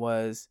found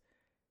was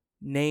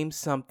name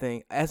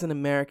something, as an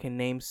American,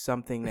 name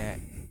something that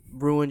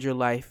ruined your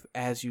life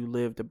as you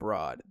lived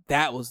abroad.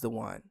 That was the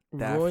one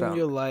that ruined I found.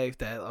 Your life.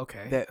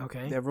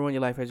 That ruined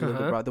your life as you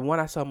lived abroad. The one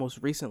I saw most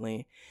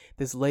recently,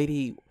 this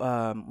lady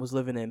was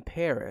living in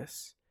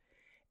Paris,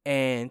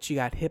 and she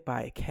got hit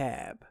by a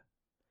cab.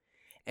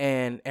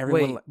 And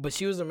everyone. Wait, but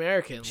she was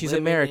American. She's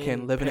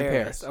American, living in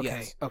Paris. Okay,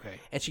 yes. Okay.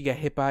 And she got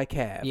hit by a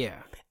cab.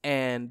 Yeah.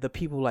 And the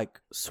people,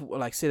 like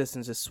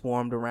citizens, just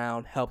swarmed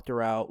around, helped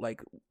her out,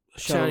 like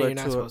China, you're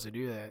not supposed to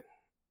do that.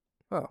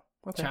 Oh,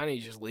 okay. China,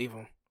 you just leave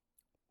them.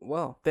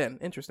 Well, then,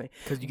 interesting.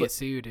 Because you get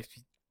sued if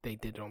they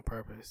did it on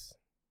purpose.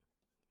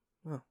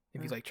 Oh,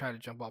 if you like try to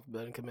jump off a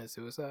building and commit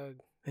suicide.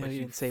 Yeah,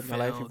 you didn't save my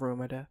life, you ruined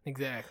my death.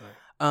 Exactly.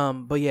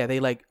 But yeah, they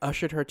like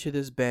ushered her to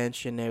this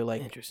bench and they're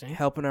like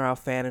helping her out,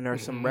 fanning her.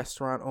 Some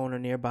restaurant owner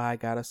nearby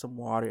got her some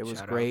water. It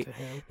was great.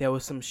 There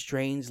was some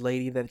strange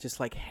lady that just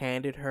like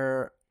handed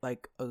her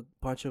like a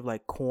bunch of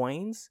like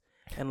coins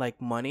and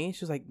like money.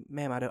 She was like,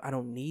 "Ma'am, I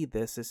don't need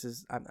this. This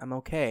is I'm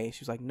okay."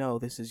 She was like, "No,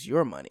 this is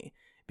your money."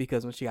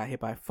 Because when she got hit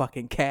by a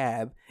fucking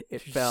cab,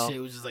 it fell. She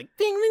was just like,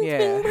 ding, ding, yeah.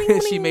 ding, ding,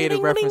 ding, she made a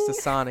ding, reference ding.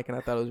 to Sonic, and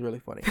I thought it was really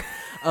funny.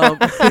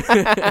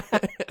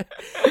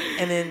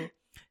 And then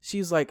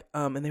she's like,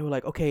 and they were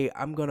like, okay,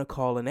 I'm going to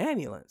call an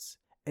ambulance.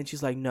 And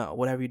she's like, no,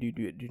 whatever you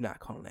do not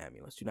call an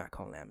ambulance. Do not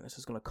call an ambulance.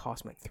 It's going to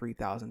cost me like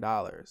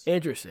 $3,000.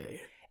 Interesting.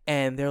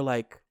 And they're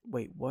like,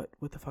 wait, what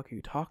the fuck are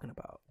you talking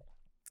about?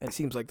 And it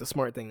seems like the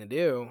smart thing to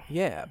do.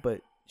 Yeah,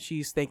 but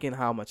she's thinking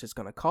how much it's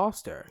going to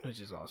cost her. Which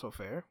is also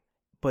fair.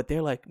 But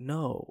they're like,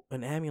 no,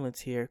 an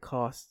ambulance here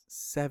costs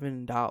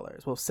 $7.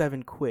 Well,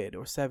 £7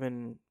 or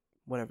seven,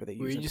 whatever they use.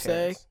 What did in you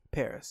Paris. say?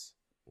 Paris.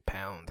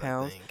 Pounds.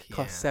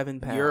 Cost £7.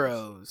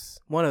 Euros.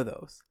 One of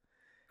those.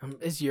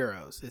 It's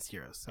euros.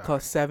 Sorry.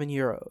 Cost €7.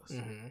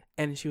 Mm-hmm.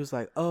 And she was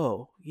like,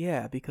 oh,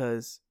 yeah,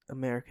 because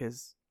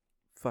America's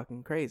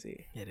fucking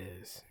crazy. It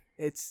is.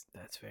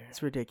 That's fair.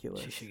 It's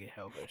ridiculous. She should get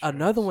health insurance.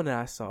 Another one that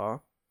I saw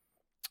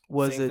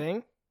was same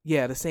thing?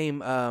 Yeah, the same.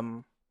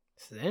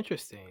 This is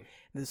interesting.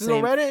 This is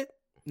on Reddit?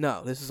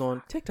 No, this is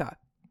on TikTok.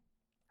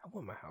 I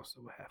want my house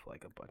to have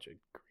like a bunch of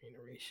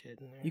greenery shit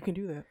in there. You can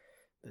do that.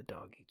 The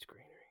dog eats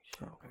greenery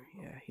shit. Oh, okay.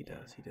 Yeah, he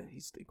does. He does.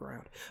 He's the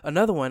ground.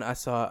 Another one I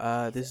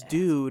saw. This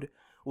dude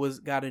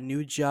got a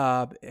new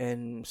job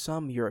in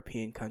some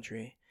European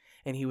country,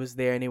 and he was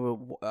there, and it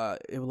was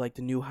like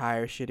the new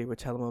hire shit. They were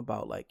telling him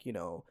about like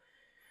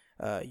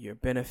your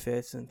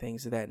benefits and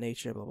things of that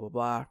nature, blah blah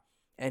blah.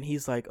 And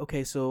he's like,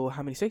 okay, so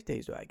how many sick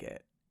days do I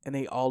get? And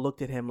they all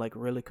looked at him like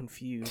really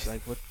confused,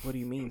 like, what do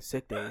you mean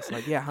sick days?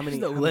 Like, yeah, how many?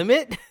 There's no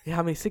limit?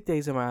 How many sick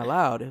days am I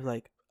allowed? It was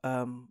like,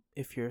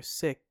 if you're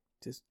sick,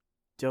 just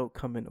don't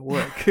come into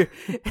work.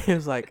 It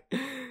was like,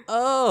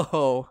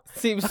 oh,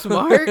 seems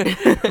smart,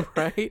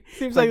 right?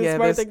 Seems like a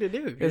smart thing to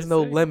do. There's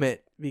no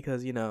limit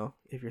because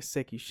if you're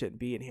sick, you shouldn't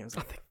be in here. I was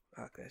like,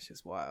 fuck, that's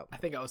just wild. I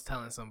think I was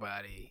telling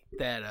somebody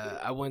that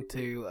I went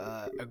to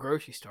a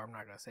grocery store. I'm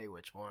not gonna say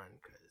which one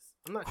because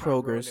I'm not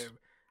Kroger's.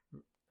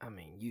 I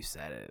mean, you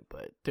said it,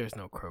 but there's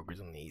no Kroger's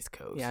on the East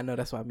Coast. Yeah, I know.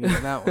 That's why I'm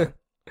using that one.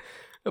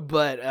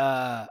 But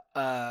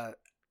I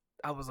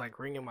was like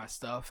ringing my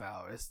stuff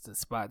out. It's the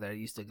spot that I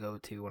used to go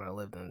to when I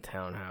lived in the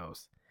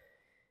townhouse,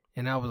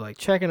 and I was like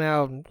checking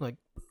out, like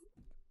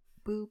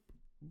boop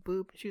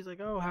boop. She was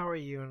like, "Oh, how are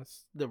you?" And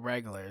it's the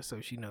regular,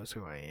 so she knows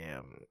who I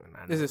am. And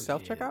I know is it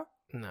self checkout?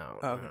 No,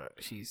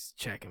 she's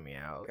checking me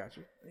out.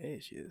 Gotcha. Yeah,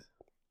 she is.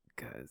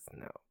 Cause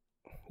no,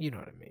 you know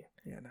what I mean.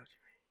 Yeah, I know what you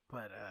mean.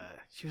 But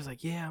she was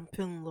like, "Yeah, I'm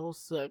feeling a little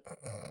sick."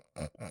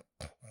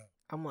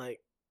 I'm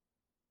like,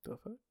 "The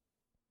fuck?"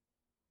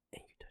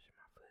 And you touching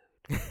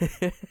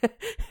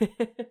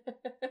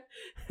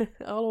my food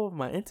all over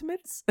my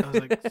intimates. I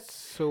was like,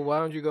 "So why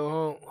don't you go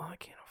home?" Well, I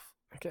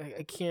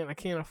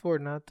can't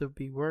afford not to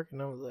be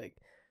working. I was like,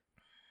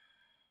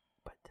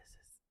 "But this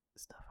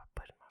is stuff I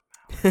put in my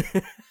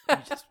mouth. You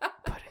just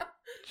put it."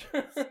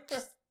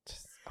 Just,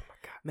 oh my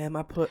god, man!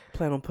 I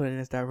plan on putting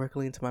this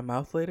directly into my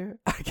mouth later.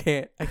 I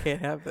can't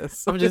have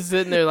this. I'm just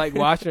sitting there like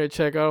watching her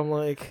check out. I'm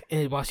like,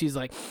 and while she's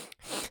like,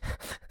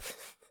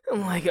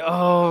 I'm like,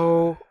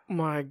 oh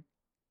my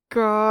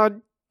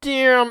god,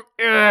 damn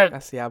it!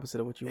 That's the opposite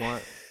of what you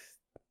want.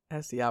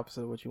 That's the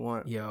opposite of what you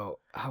want. Yo,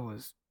 I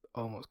was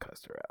almost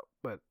cussed her out,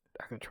 but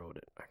I controlled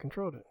it.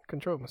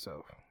 Controlled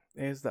myself.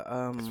 There's the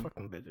It's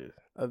fucking bitches.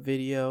 A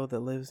video that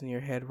lives in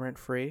your head rent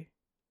free.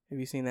 Have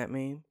you seen that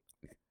meme?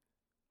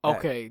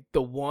 Okay,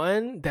 the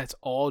one that's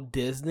all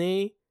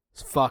Disney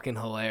is fucking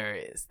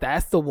hilarious.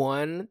 That's the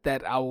one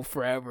that I will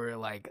forever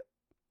like.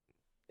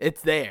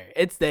 It's there.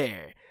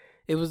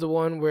 It was the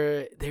one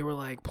where they were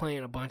like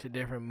playing a bunch of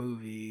different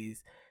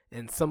movies,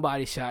 and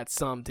somebody shot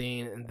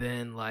something, and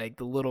then like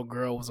the little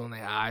girl was on the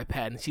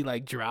iPad, and she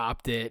like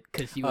dropped it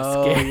because she was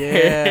scared.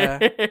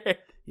 Yeah.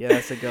 Yeah,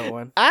 that's a good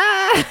one.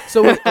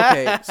 So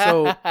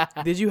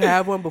did you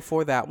have one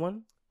before that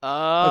one?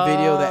 A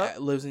video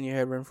that lives in your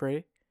head rent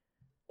free?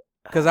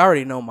 Because I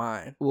already know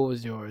mine. What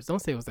was yours? Don't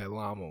say it was that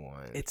llama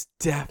one. It's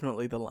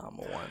definitely the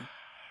llama one.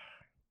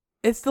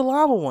 It's the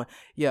llama one.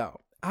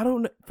 Yo, I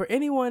don't know. For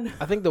anyone...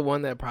 I think the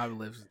one that probably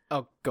lives...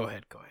 Oh, go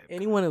ahead.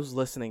 Anyone who's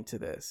listening to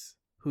this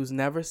who's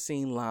never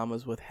seen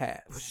llamas with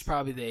hats... Which is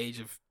probably the age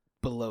of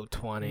below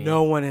 20.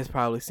 No one has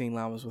probably seen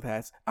llamas with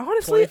hats.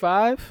 Honestly...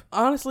 25?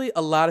 Honestly,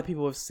 a lot of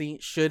people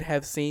should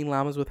have seen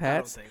llamas with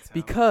hats. I don't think so.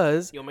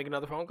 Because... You'll make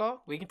another phone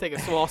call? We can take a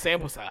small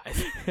sample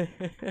size.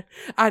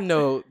 I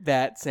know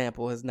that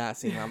sample has not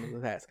seen llamas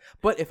with hats.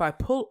 But if I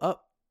pull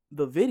up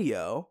the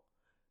video,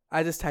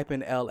 I just type in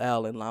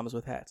LL and llamas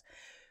with hats.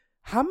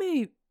 How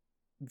many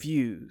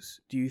views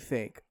do you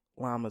think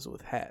llamas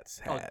with hats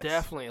has? Oh,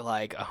 definitely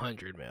like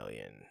 100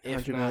 million.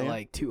 If not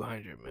like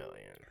 200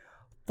 million.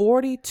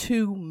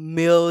 42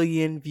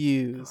 million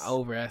views.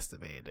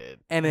 Overestimated.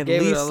 And at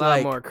least a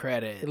lot more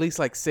credit. At least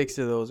like 6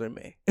 of those are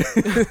me.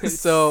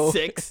 So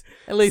 6?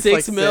 At least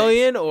 6 like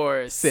million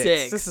or 6?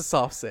 This is a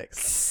soft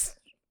 6.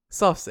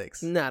 Soft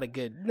 6. Not a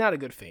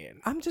good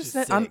fan. I'm just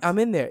I'm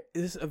in there.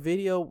 This a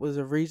video was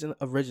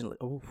originally.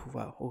 Oh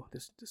wow! Oh,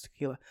 this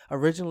tequila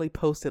originally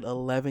posted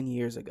 11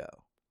 years ago.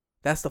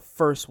 That's the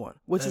first one,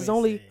 which is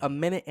only a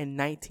minute and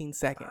 19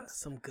 seconds.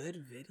 Some good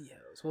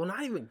videos. Well,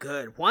 not even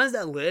good. Ones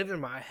that live in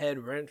my head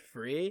rent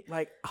free.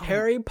 Like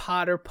Harry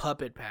Potter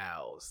Puppet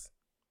Pals.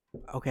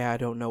 Okay, I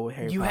don't know what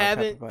Harry Potter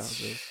haven't. Puppet Pals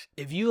is.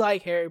 If you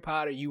like Harry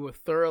Potter, you will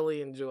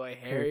thoroughly enjoy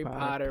Harry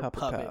Potter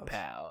Puppet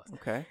Pals.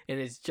 Okay. And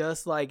it's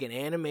just like an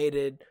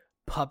animated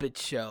puppet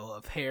show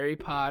of Harry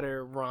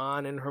Potter,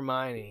 Ron, and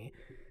Hermione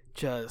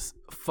just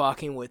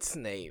fucking with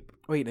Snape.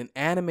 Wait, an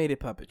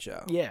animated puppet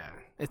show? Yeah.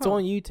 It's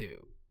on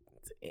YouTube.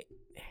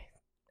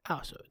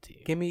 I'll show it to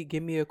you.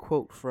 Give me a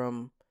quote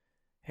from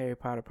Harry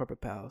Potter Puppet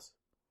Pals.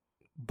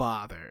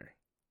 Bother.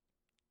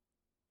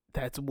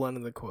 That's one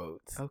of the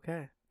quotes.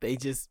 Okay. They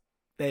just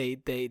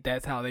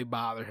that's how they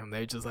bother him.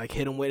 They just like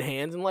hit him with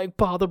hands and like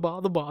bother.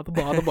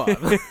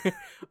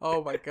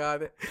 Oh my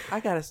god. I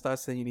gotta start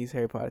sending you these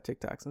Harry Potter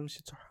TikToks. Them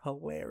shits are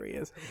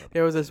hilarious.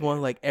 There was this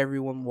one like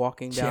everyone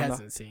walking down. She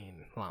hasn't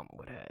seen Llama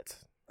with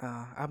Hats.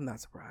 I'm not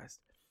surprised.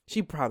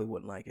 She probably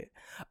wouldn't like it.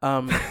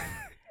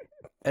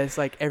 It's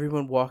like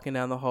everyone walking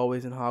down the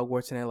hallways in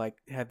Hogwarts and they like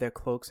have their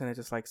cloaks and they're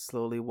just like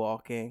slowly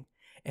walking.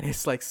 And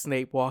it's like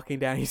Snape walking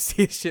down. You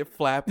see his shit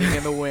flapping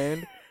in the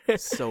wind.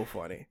 So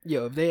funny.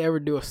 Yo, if they ever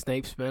do a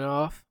Snape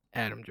spinoff,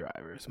 Adam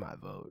Driver is my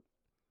vote.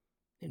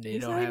 And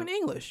he's not even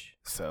English.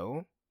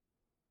 So?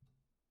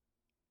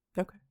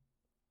 Okay.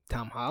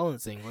 Tom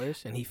Holland's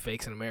English and he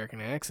fakes an American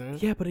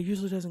accent. Yeah, but it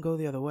usually doesn't go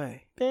the other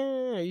way.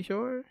 Are you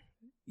sure?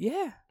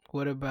 Yeah.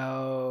 What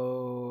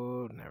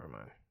about... Never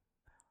mind.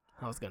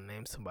 I was going to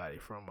name somebody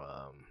from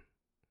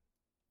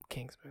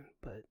Kingsman,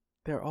 but...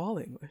 They're all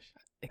English.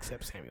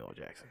 Except Samuel L.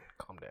 Jackson.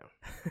 Calm down.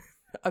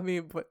 I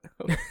mean, but...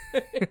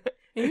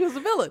 he was a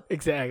villain.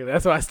 Exactly.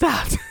 That's why I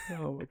stopped.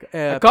 Oh my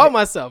god! I called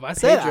myself. I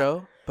said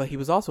Pedro, but he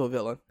was also a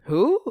villain.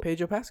 Who?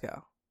 Pedro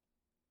Pascal.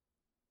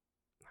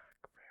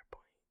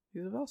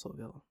 He was also a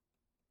villain.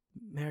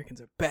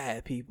 Americans are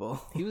bad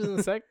people. He was in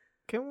the second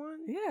one?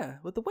 Yeah,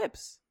 with the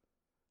whips.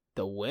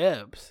 The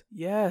whips?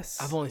 Yes.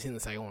 I've only seen the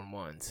second one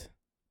once.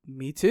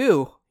 Me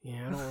too.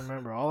 Yeah, I don't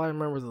remember. All I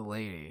remember is the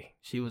lady.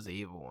 She was the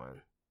evil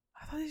one.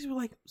 I thought these were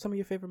like some of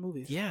your favorite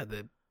movies. Yeah,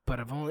 but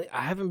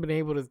I haven't been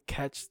able to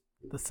catch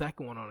the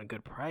second one on a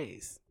good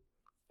price.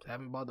 I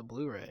haven't bought the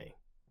Blu-ray.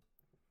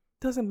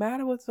 Doesn't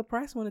matter what's the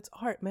price when it's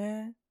art,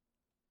 man.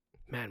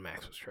 Mad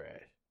Max was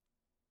trash.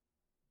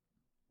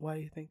 Why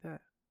do you think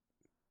that?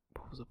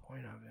 What was the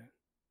point of it?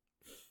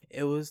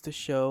 It was to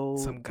show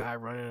some guy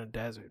running in a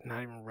desert.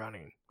 Not even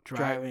running.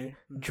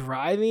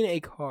 Driving a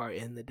car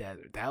in the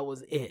desert. That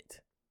was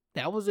it.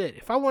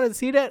 If I wanted to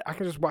see that, I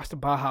can just watch the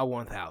Baja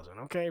 1000.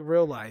 Okay?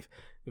 Real life.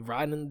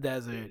 Riding in the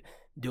desert.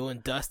 Doing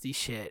dusty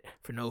shit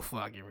for no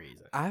fucking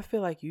reason. I feel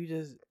like you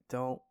just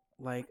don't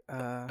like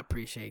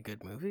appreciate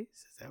good movies.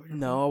 Is that what you're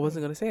No, I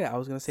wasn't gonna say that. I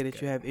was gonna say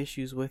that you have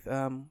issues with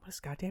what's his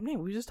goddamn name?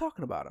 We were just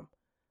talking about him.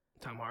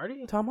 Tom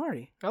Hardy.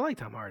 I like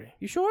Tom Hardy.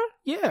 You sure?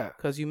 Yeah,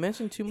 because you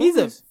mentioned 2 movies.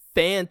 He's a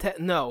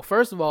fantastic. No,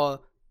 first of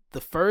all,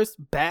 the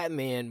first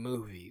Batman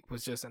movie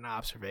was just an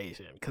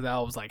observation because I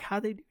was like, how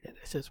they do that?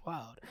 That's just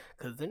wild.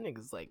 Because them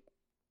niggas like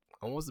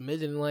almost a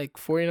midget in like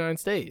 49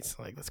 states.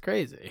 Like that's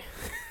crazy.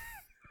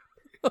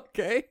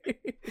 Okay.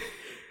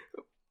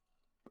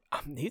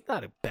 He's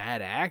not a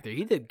bad actor.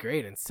 He did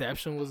great.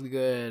 Inception was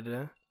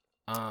good.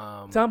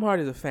 Tom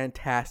Hardy is a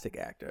fantastic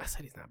actor. I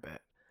said he's not bad.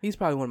 He's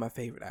probably one of my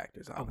favorite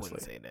actors, honestly. I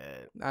wouldn't say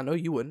that. I know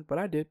you wouldn't, but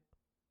I did.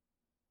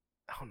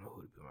 I don't know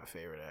who would be my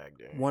favorite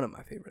actor. One of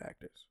my favorite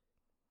actors.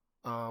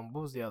 What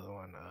was the other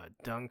one?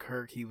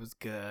 Dunkirk, he was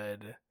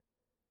good.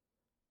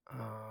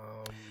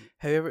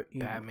 Have you ever...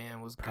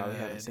 Batman was probably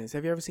good. Haven't seen this.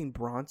 Have you ever seen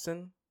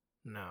Bronson?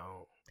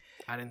 No.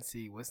 I didn't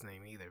see what's his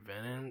name either.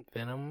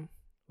 Venom,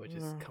 which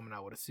is coming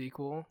out with a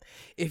sequel.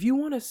 If you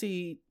want to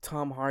see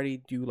Tom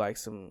Hardy do like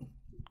some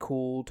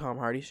cool Tom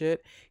Hardy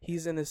shit,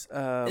 he's in this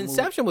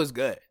Inception was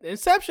good.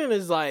 Inception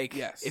is like,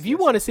 if you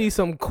want to see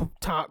some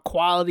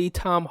quality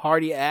Tom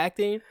Hardy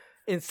acting,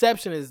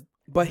 Inception is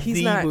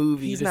he's not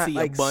movie he's to not see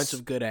like a bunch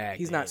of good acting.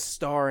 He's not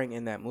starring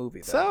in that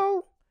movie though.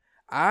 So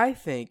I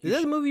think is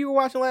this movie you were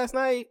watching last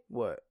night?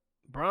 What?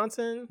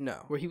 Bronson?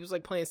 No. Where he was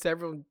like playing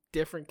several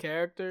different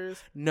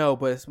characters? No,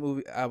 but this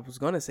movie I was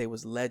gonna say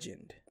was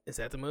Legend. Is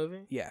that the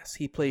movie? Yes,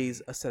 he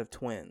plays a set of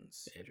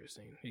twins.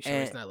 Interesting. You sure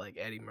it's not like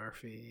Eddie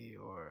Murphy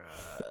or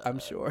I'm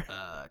sure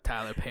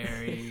Tyler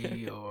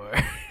Perry or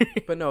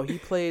but no, he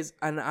plays,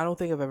 and I don't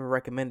think I've ever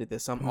recommended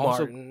this.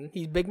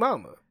 He's Big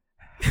Mama.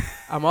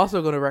 I'm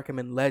also going to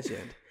recommend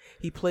Legend.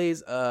 He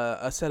plays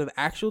a set of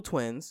actual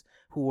twins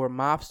who were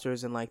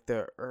mobsters in like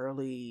the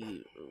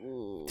early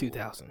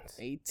 2000s,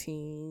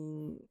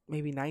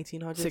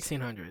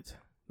 1600s,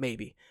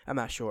 maybe. I'm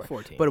not sure.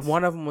 14. But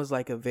one of them was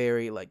like a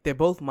very like they're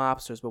both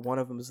mobsters, but one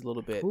of them is a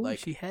little bit like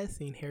she has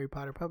seen Harry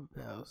Potter Puppet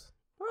Pals.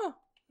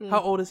 How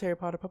old is Harry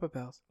Potter Puppet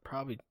Pals?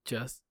 Probably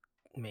just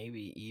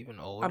maybe even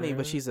older. I mean,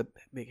 but she's a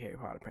big Harry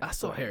Potter fan. I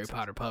saw Harry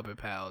Potter Puppet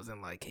Pals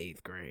in like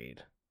 8th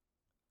grade.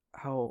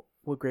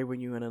 What grade were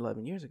you in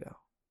 11 years ago?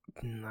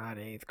 Not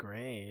 8th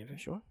grade. You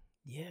sure?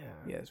 Yeah.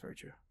 Yeah, that's very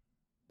true.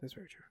 That's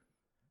very true.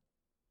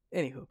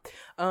 Anywho,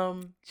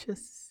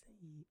 just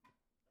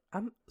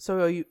so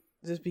are you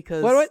just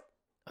because what?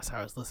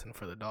 Sorry, I was listening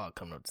for the dog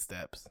coming up the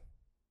steps.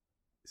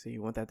 So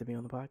you want that to be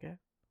on the podcast?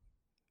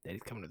 That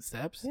he's coming up the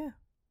steps? Yeah.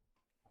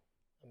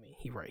 I mean,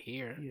 he's right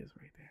here. He is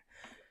right there.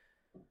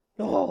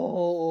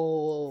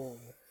 Oh,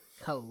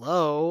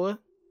 hello.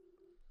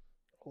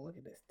 Oh, look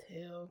at this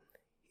tail.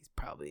 He's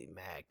probably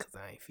mad because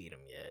I ain't feed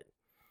him yet.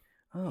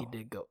 Oh. He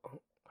did go.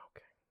 Oh,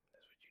 okay.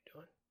 That's what you're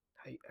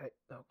doing.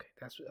 Okay.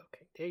 That's what.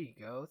 Okay. There you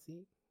go.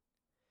 See,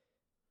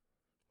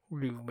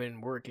 we've been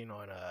working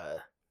on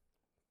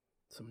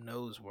some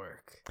nose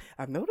work.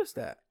 I've noticed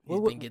that. He's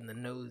been getting the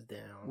nose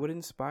down. What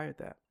inspired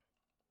that?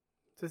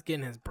 Just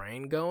getting his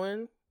brain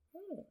going.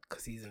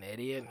 Because he's an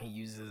idiot and he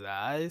uses his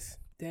eyes.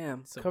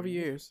 Damn. So cover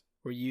your ears.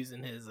 We're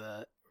using his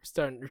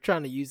we're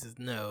trying to use his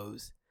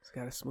nose. He's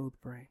got a smooth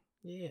brain.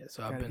 Yeah,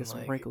 so I've been get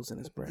some wrinkles in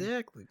his brain.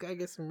 Exactly, gotta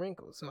get some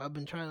wrinkles. So I've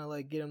been trying to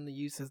like get him to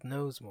use his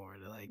nose more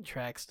to like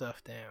track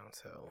stuff down.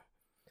 So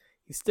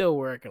he's still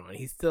working on it.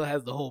 He still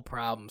has the whole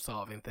problem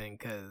solving thing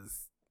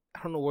because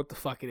I don't know what the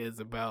fuck it is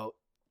about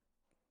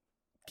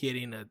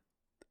getting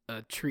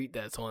a treat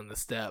that's on the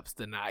steps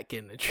to not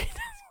getting a treat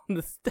that's on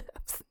the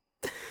steps.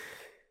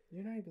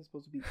 You're not even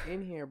supposed to be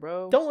in here,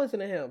 bro. Don't listen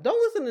to him. Don't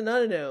listen to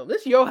none of them.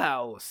 This is your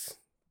house.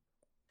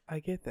 I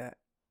get that.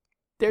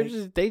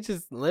 They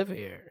just live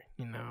here,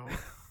 you know.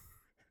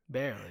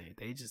 Barely.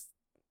 This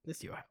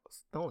is your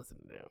house. Don't listen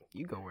to them.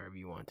 You go wherever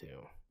you want to.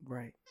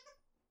 Right.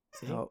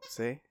 See? Oh,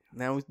 see?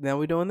 Now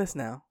we're doing this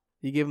now.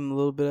 You give him a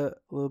little bit of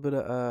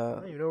I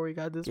don't even know where he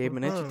got this. Gave him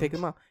an inch, you take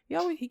him out.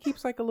 Yeah, he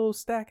keeps like a little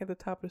stack at the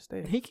top of the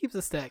stairs. He keeps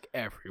a stack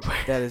everywhere.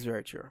 That is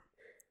very true.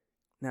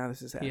 Now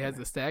this is happening. He has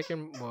a stack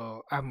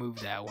I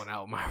moved that one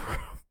out of my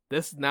room.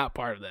 This is not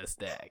part of that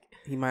stack.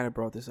 He might have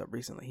brought this up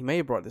recently. He may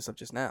have brought this up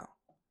just now.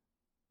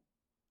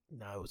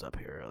 No, it was up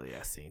here earlier.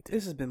 I seen it.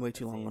 This has been way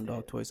too long on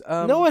dog toys.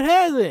 No, it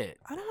hasn't.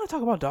 I don't want to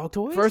talk about dog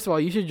toys. First of all,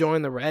 you should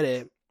join the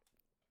Reddit.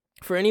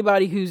 For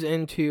anybody who's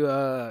into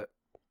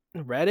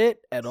Reddit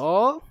at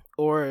all,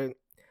 or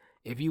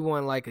if you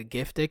want like a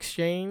gift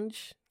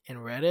exchange in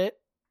Reddit,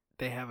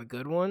 they have a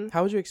good one.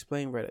 How would you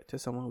explain Reddit to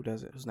someone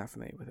who's not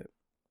familiar with it?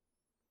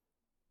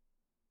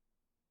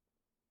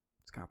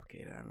 It's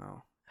complicated, I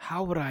know.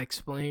 How would I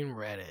explain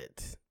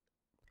Reddit?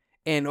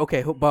 And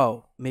okay,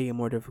 Bo, make it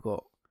more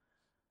difficult.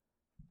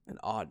 An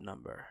odd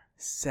number.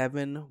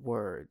 7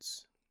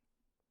 words.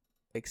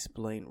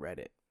 Explain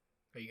Reddit.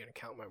 Are you gonna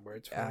count my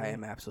words for me? I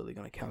am absolutely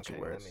gonna count your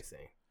words. Let me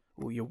see.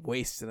 Well, you're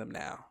wasting them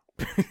now.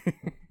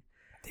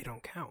 They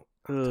don't count.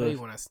 I'll tell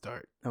you when I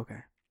start. Okay.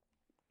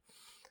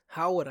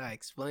 How would I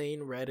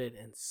explain Reddit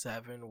in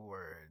 7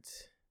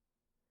 words?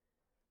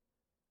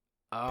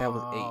 That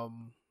was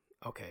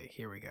 8. Okay,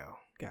 here we go.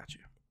 Got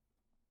you.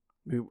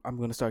 I'm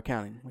gonna start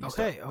counting.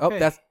 Okay. Oh,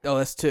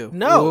 that's 2.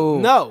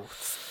 No.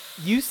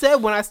 You said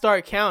when I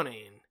start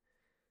counting.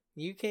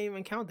 You can't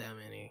even count that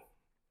many.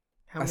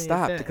 How many I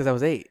stopped because I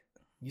was 8.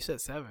 You said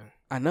 7.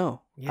 I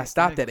know. Yeah, I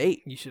stopped at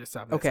 8. You should have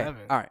stopped at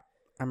 7. All right.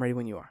 I'm ready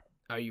when you are.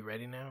 Are you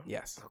ready now?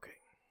 Yes. Okay.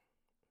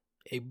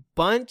 A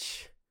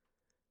bunch.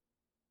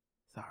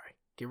 Sorry.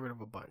 Get rid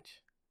of a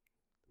bunch.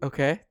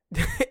 Okay.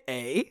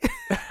 A.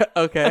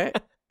 Okay.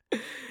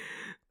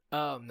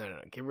 No.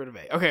 Get rid of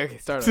A. Okay.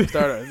 Start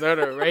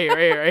over. Right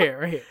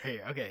here.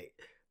 Okay.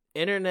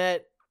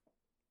 Internet.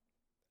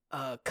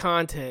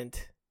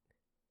 Content.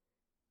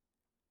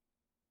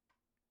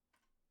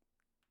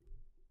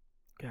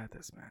 Got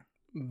this, man.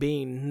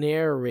 Being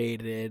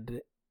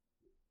narrated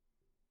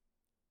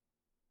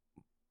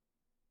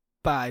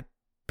by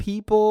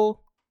people's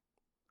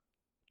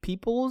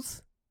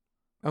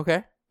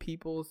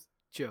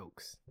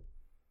jokes.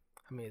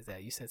 How many is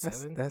that? You said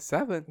 7? That's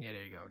 7. Yeah,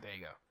 there you go.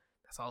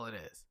 That's all it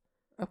is.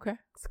 Okay.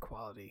 It's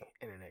quality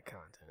internet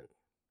content.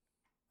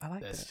 I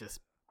like that. That's just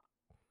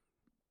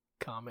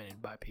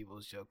commented by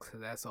people's jokes.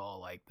 Cause that's all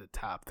like the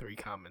top 3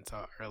 comments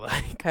are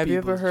like. Have you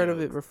ever heard of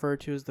it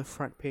referred to as the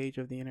front page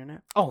of the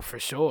internet? Oh, for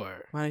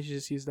sure. Why don't you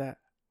just use that?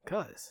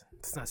 Cause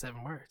it's not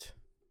 7 words.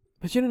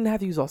 But you didn't have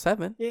to use all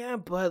 7. Yeah,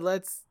 but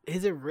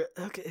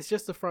okay, it's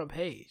just the front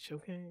page,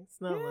 okay? It's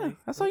not like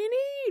that's all you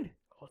need.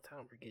 All the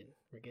time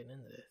we're getting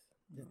into this.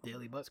 This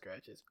daily butt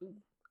scratches. Ooh,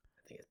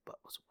 I think his butt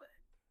was wet.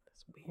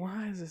 That's weird.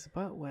 Why is his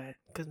butt wet?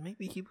 Because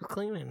maybe he was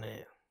cleaning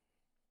it.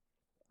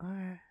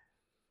 Alright.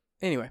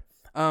 Anyway,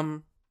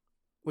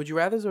 would you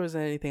rather, or is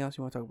there anything else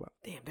you want to talk about?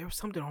 Damn, there was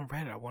something on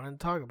Reddit I wanted to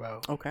talk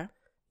about. Okay.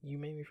 You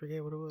made me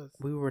forget what it was.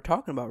 We were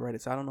talking about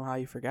Reddit, so I don't know how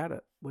you forgot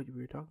it. What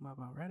we were talking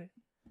about Reddit.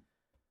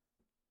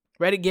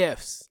 Reddit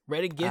gifts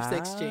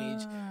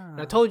exchange. And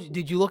I told you,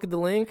 did you look at the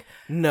link?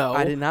 No,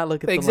 I did not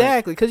look at the link.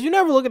 Exactly, because you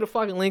never look at the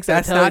fucking links.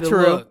 That's not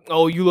true. Look.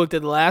 Oh, you looked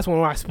at the last one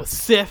where I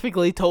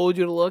specifically told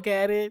you to look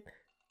at it.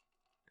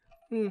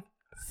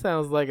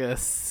 Sounds like a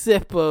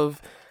sip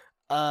of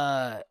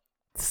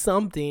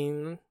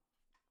something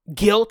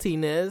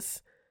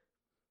guiltiness.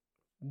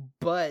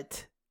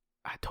 But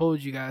I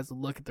told you guys to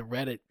look at the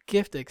Reddit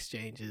gift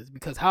exchanges,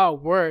 because how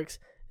it works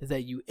is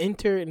that you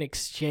enter an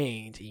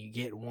exchange and you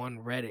get one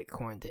Reddit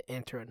coin to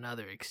enter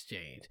another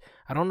exchange.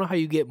 I don't know how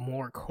you get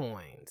more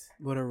coins.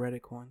 What are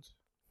Reddit coins?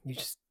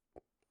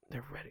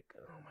 They're Reddit.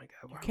 Oh my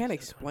God. You can't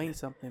explain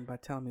something by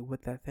telling me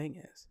what that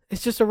thing is.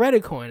 It's just a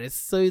Reddit coin. It's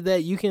so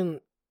that you can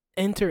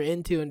enter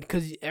into, and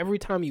because every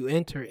time you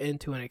enter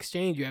into an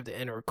exchange, you have to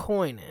enter a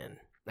coin in.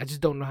 I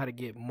just don't know how to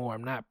get more.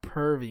 I'm not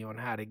pervy on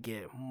how to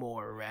get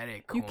more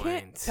Reddit coins. You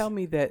can't tell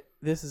me that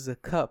this is a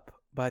cup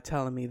by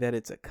telling me that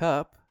it's a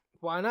cup.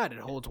 Why not? It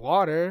holds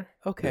water.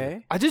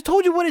 Okay. I just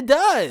told you what it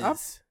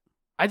does.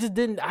 I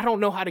don't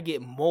know how to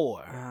get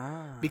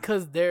more.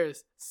 Because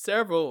there's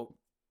several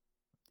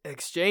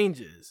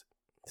exchanges.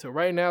 So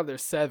right now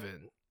there's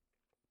 7.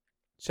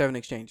 7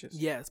 exchanges.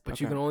 Yes,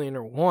 but you can only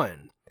enter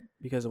 1.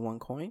 Because of 1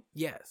 coin?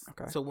 Yes.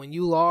 Okay. So when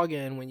you log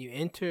in, when you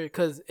enter,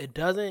 because it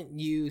doesn't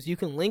use, you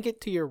can link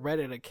it to your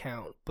Reddit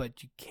account, but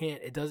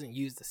it doesn't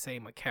use the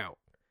same account.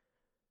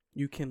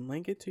 You can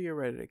link it to your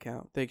Reddit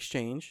account, the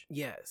exchange.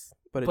 Yes.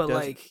 But it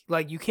doesn't.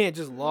 like you can't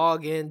just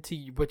log into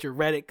with your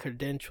Reddit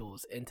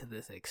credentials into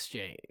this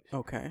exchange.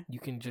 Okay. You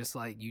can just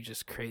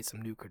create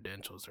some new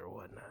credentials or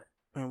whatnot.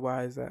 And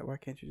why is that? Why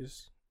can't you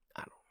just?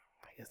 I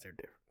guess they're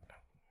different.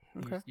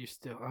 Okay.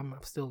 I'm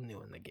still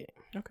new in the game.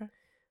 Okay.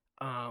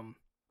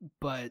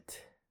 But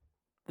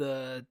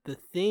the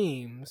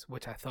themes,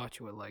 which I thought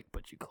you would like,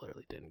 but you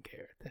clearly didn't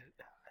care. I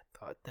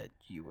thought that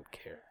you would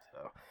care.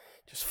 So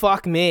just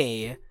fuck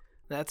me.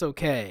 That's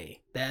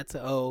okay.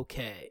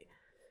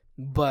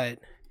 But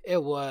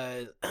it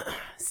was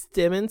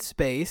STEM in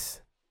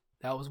space.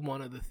 That was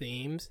one of the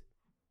themes.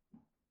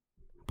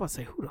 I'm about to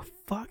say, who the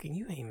fuck? And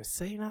you ain't even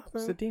say nothing.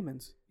 It's the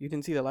demons. You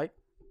didn't see the light?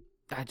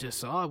 I just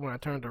saw it when I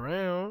turned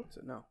around.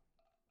 So no.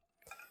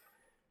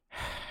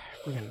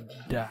 We're gonna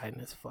die in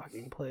this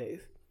fucking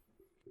place.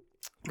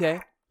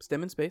 Okay.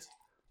 STEM in space.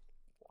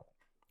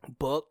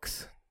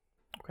 Books.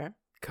 Okay.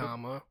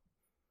 Comma.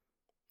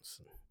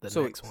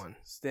 Next one.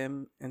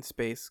 STEM and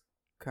space,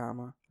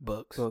 comma.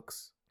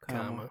 Books.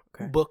 Comma.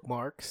 Okay.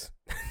 Bookmarks.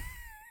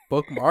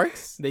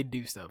 Bookmarks? They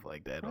do stuff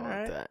like that all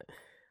right. the time.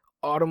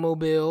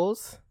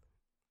 Automobiles.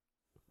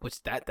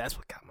 Which that's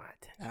what got my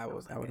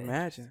attention. I would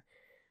imagine.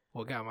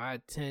 What got my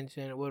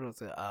attention? What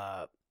was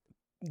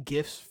it?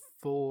 Gifts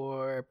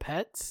for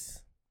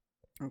pets.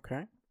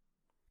 Okay.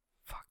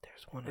 Fuck,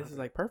 there's one. This is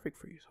like perfect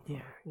for you so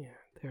far. Yeah.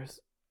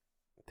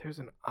 There's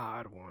an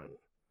odd one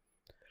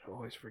that I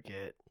always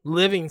forget.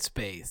 Living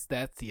space.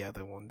 That's the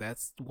other one.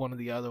 That's one of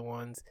the other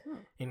ones.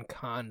 In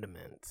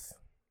condiments.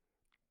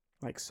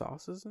 Like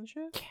sauces and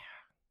shit?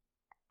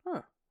 Yeah.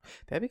 Huh.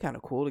 That'd be kind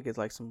of cool to get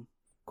like some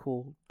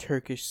cool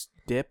Turkish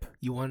dip.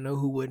 You want to know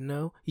who wouldn't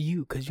know?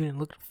 You, because you didn't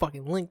look at the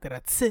fucking link that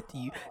I sent to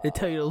you to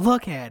tell you to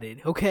look at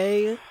it,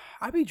 okay?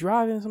 I be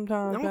driving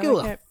sometimes. I don't give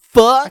a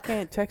fuck. I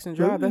can't text and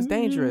drive. That's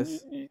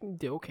dangerous.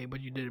 Okay,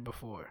 but you did it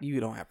before. You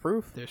don't have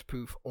proof. There's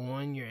proof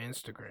on your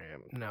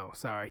Instagram. No,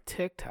 sorry,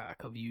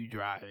 TikTok of you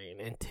driving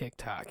and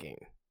TikToking.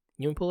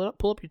 You can pull it up.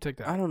 Pull up your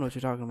TikTok. I don't know what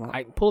you're talking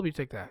about. Pull up your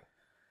TikTok.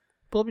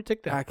 Pull up your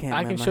TikTok. I can't.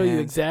 I can show you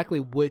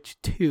exactly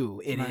which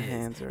 2 it is.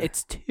 Hands are...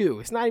 It's 2.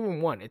 It's not even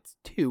 1. It's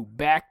 2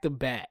 back to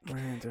back.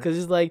 Because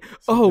it's like,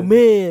 so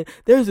man,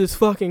 there's this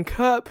fucking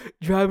cop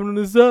driving on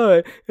the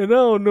side, and I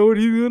don't know what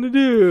he's gonna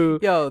do.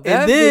 Yo,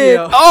 that and then,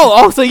 video.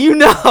 Also, you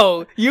know.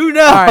 All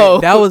right,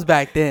 that was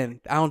back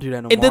then. I don't do that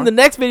no more. And then the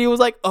next video was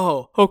like,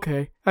 oh,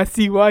 okay, I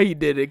see why he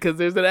did it, because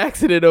there's an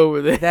accident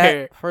over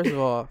there. First of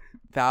all,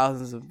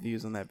 thousands of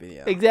views on that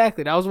video.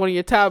 Exactly. That was one of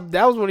your top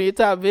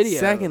videos.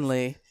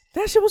 Secondly,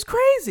 that shit was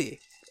crazy.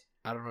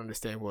 I don't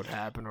understand what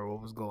happened or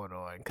what was going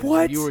on.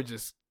 What? You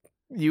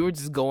were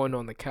just going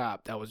on the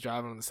cop that was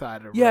driving on the side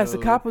of the road. Yes, the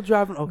cop was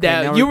driving. Okay,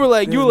 now you were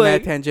like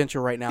mad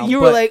tangential right now.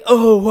 You were like,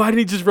 oh, why did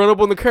he just run up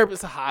on the curb?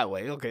 It's a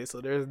highway. Okay, so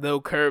there's no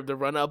curb to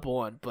run up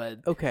on, but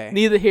okay,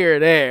 neither here or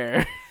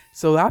there.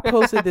 So I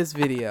posted this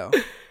video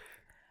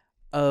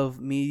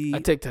of me. A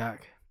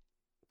TikTok.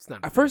 It's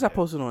not. At first, I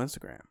posted it on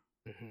Instagram.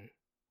 Mm-hmm.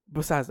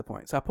 Besides the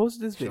point, so I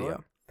posted this video.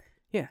 Sure.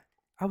 Yeah,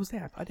 I was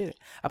there. I did it.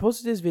 I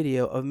posted this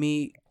video of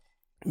me.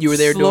 You were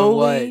there doing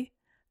what?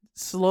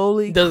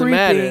 Slowly Doesn't creeping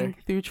matter.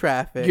 through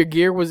traffic. Your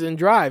gear was in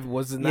drive,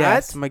 was it not?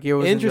 Yes, my gear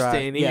was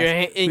interesting. in drive.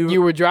 Interesting. And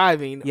you were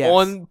driving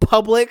on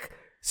public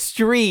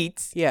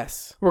streets.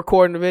 Yes,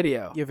 recording the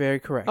video. You're very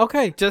correct.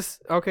 Okay,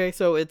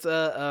 so it's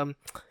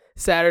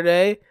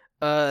Saturday,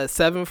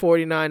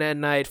 7:49 at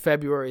night,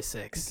 February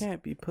 6th. You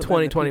can't be putting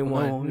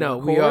 2021. No,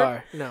 we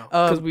are. No,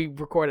 because we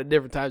record at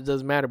different times. It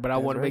doesn't matter, but I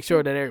want to make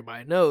sure that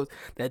everybody knows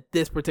that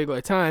this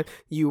particular time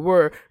you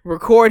were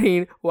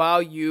recording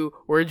while you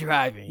were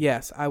driving.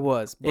 Yes, I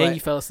was. And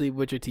you fell asleep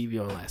with your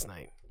TV on last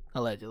night,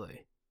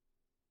 allegedly.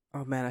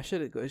 Oh man,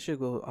 it should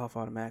go off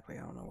automatically.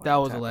 I don't know why. That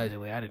was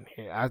allegedly. I didn't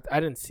hear. I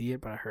didn't see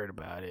it, but I heard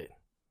about it.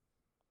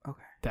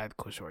 Okay. Dad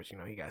Cool Shorts,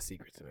 he got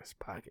secrets in his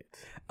pockets.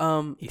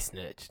 He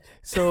snitched.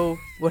 So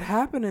what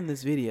happened in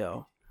this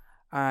video?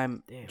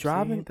 I'm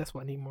driving. That's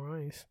why I need more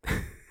ice.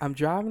 I'm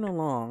driving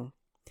along,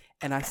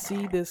 and I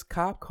see this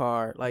cop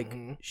car like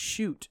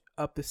shoot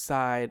up the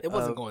side. It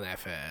wasn't going that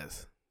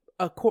fast.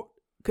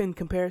 In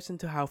comparison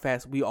to how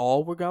fast we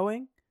all were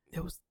going,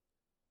 it was.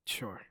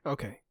 Sure.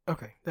 Okay,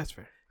 that's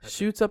fair.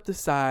 Shoots up the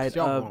side.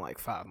 Y'all going like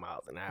 5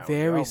 miles an hour.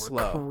 Very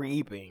slow.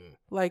 Creeping.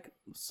 Like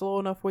slow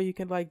enough where you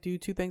can like do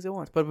two things at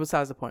once. But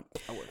besides the point.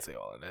 I wouldn't say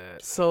all of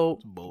that. So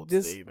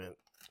this statement.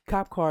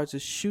 Cop car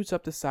just shoots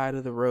up the side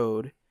of the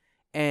road,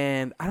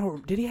 and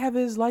did he have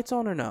his lights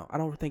on or no? I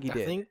don't think he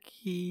did. I think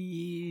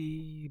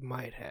he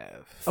might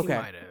have. Okay. He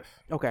might have.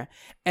 Okay.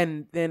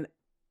 And then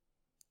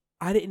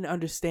I didn't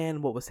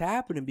understand what was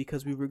happening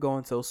because we were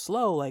going so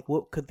slow. Like,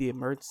 what could the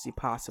emergency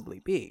possibly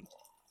be?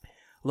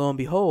 Lo and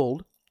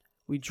behold,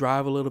 we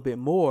drive a little bit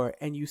more,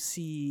 and you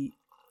see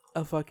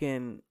a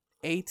fucking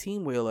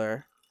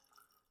 18-wheeler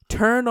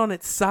turn on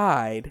its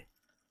side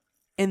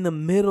in the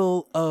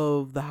middle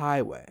of the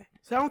highway.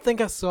 So I don't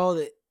think I saw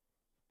that.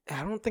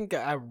 I don't think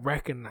I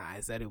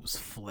recognized that it was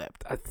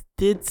flipped. I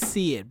did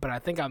see it, but I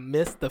think I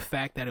missed the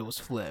fact that it was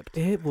flipped.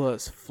 It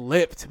was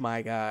flipped,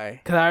 my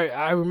guy. Because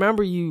I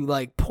remember you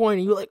like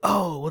pointing. You were like,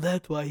 oh, well,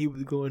 that's why he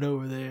was going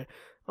over there.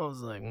 I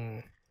was like,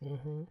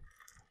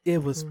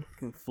 It was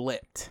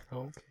flipped.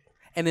 Okay.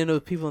 And then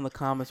those people in the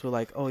comments were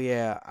like, oh,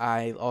 yeah,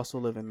 I also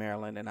live in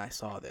Maryland, and I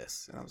saw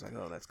this. And I was like,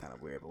 oh, that's kind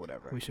of weird, but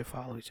whatever. We should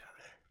follow each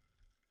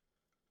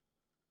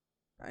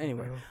other.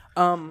 Anyway.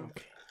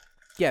 Okay.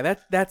 Yeah,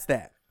 that's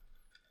that.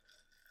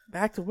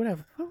 Back to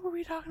whatever. What were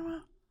we talking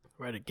about?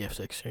 Reddit gifts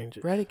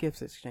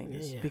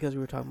exchanges. Yeah. Because we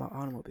were talking about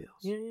automobiles.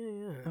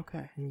 Yeah.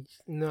 Okay.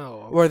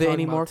 No. Were there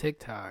any more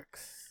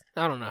TikToks?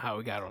 I don't know how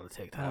we got on the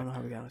TikTok. I don't know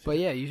how we got on the But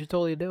yeah, you should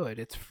totally do it.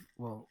 It's,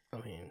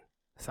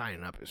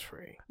 signing up is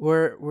free.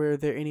 Were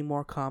there any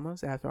more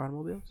commas after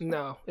automobiles?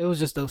 No, it was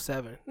just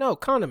 07. No,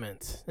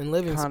 condiments and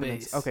living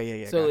space.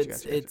 Okay, yeah. So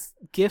it's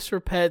gifts for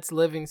pets,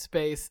 living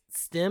space,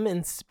 STEM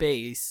and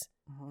space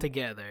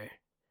together.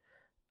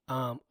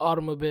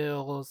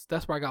 Automobiles.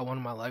 That's where I got one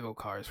of my Lego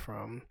cars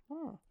from.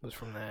 Oh. Was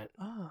from that.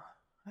 Oh,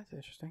 that's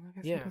interesting.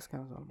 I guess this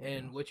counts automobiles.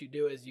 And what you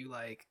do is you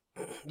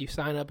you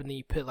sign up and then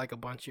you put like a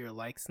bunch of your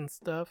likes and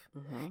stuff.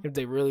 If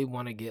they really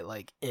want to get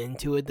like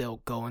into it,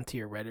 they'll go into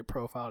your Reddit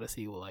profile to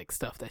see like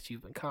stuff that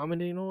you've been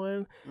commenting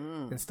on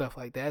and stuff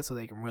like that, so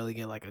they can really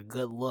get like a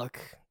good look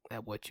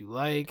at what you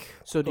like.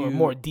 So a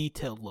more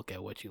detailed look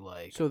at what you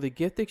like. So the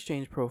gift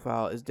exchange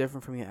profile is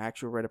different from your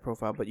actual Reddit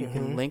profile, but you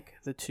can link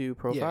the two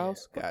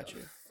profiles. Yeah. Gotcha.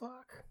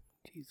 Fuck.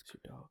 Jesus,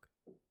 your dog.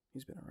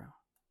 He's been around.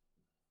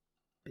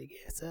 Big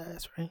ass,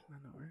 right? I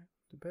know, right?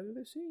 The better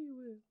they see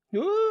you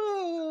with.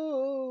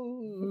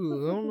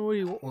 Ooh, I don't know what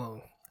he wants.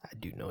 Well, I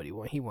do know what he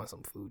wants. He wants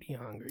some food. He's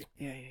hungry.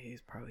 Yeah,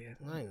 he's probably.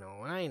 I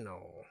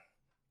know.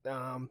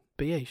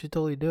 But yeah, you should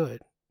totally do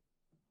it.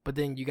 But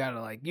then you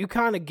gotta you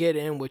kind of get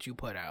in what you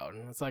put out,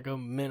 and it's like a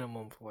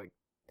minimum for like,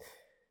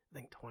 I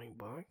think $20.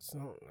 I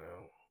don't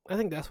know. I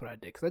think that's what I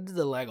did because I did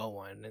the Lego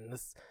one, and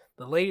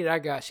the lady that I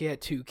got, she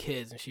had 2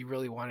 kids, and she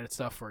really wanted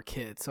stuff for her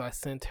kids, so I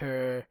sent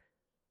her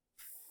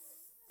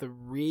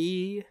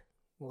 3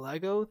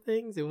 Lego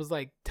things. It was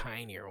like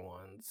tinier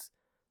ones,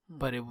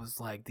 but it was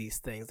like these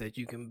things that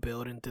you can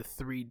build into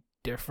 3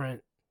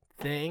 different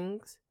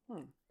things.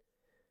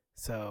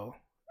 So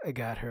I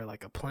got her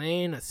like a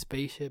plane, a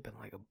spaceship, and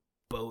like a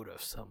boat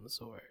of some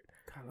sort.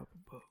 Kind of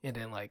a boat. And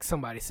then like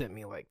somebody sent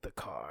me like the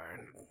car,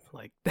 and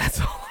like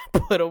that's all I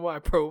put on my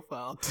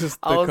profile.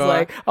 Just the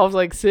car? I was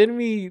like, send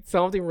me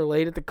something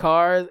related to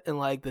cars and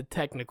like the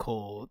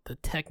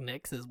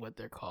technics is what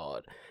they're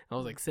called. I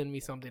was like, send me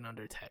something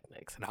under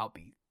technics and I'll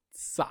be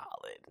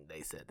solid. And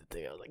they said the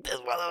thing. I was like, this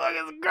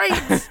motherfucker is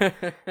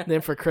great.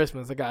 Then for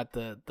Christmas I got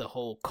the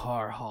whole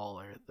car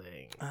hauler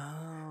thing.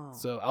 Oh.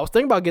 So I was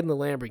thinking about getting the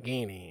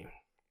Lamborghini.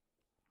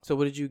 So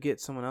what did you get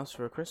someone else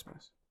for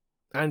Christmas?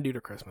 I didn't do the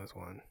Christmas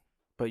one.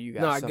 But you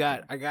got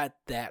I got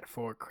that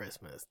for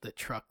Christmas. The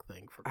truck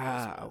thing for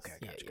Christmas. Okay.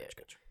 Gotcha.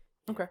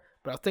 Okay.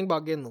 But I was thinking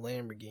about getting the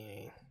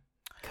Lamborghini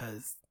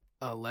because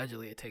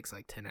allegedly it takes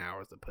like 10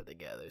 hours to put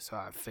together. So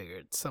I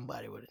figured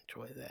somebody would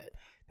enjoy that.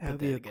 That would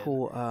be a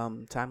cool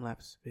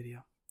time-lapse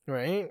video.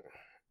 Right?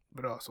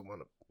 But I also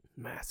want a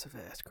massive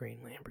ass green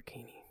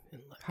Lamborghini.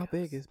 How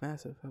big is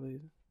massive? How big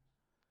is it?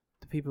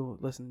 The people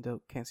listening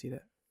can't see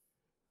that.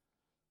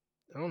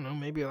 I don't know,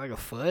 maybe like a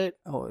foot.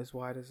 Oh, as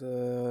wide as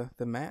the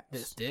mat.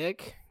 This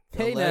dick.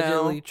 Hey,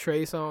 allegedly now.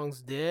 Trey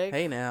Songz dick.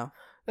 Hey now.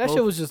 That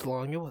shit was just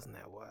long. It wasn't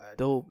that wide.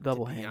 Double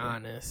to be handed.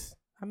 honest.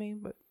 I mean,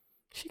 but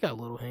she got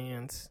little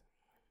hands.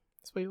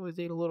 That's why you always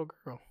date a little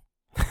girl.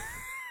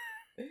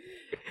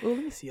 Well,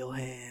 let me see your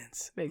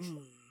hands.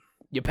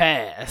 You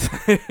pass.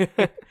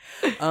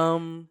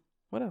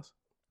 What else?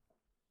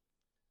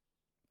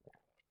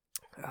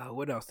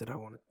 What else did I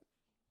want to?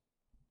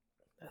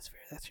 That's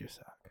fair. That's your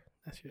sock.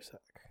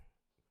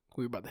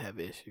 We were about to have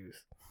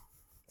issues.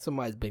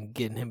 Somebody's been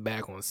getting him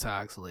back on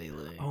socks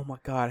lately. Oh my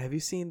god, have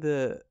you seen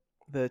the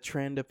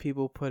trend of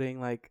people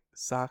putting like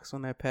socks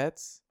on their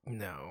pets?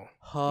 No.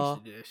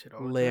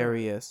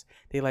 Hilarious.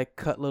 They like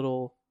cut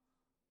little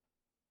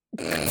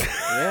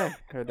Yeah,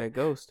 heard that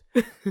ghost.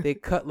 They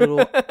cut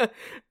little.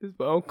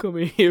 I'm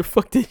coming here.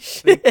 Fuck this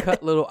shit. They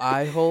cut little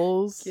eye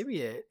holes. Give me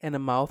it. And a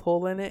mouth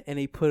hole in it, and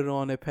he put it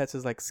on their pets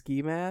as like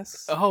ski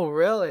masks. Oh,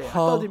 really? I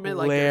thought they meant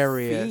like their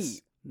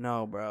feet.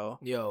 No, bro.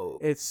 Yo,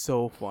 it's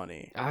so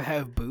funny. I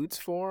have boots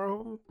for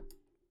him.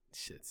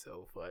 Shit's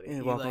so funny. And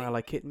he walk around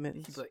like kitten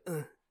mittens. He's like,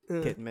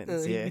 kitten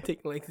mittens. Yeah, he be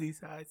taking like these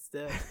side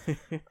steps.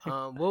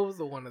 What was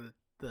the one of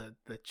the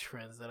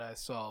trends that I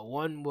saw?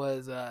 One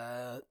was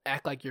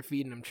act like you're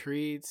feeding him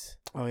treats.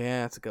 Oh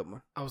yeah, that's a good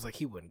one. I was like,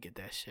 he wouldn't get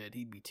that shit.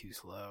 He'd be too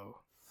slow.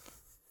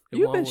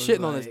 You've been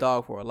shitting on this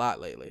dog for a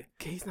lot lately.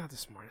 He's not the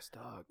smartest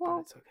dog, well,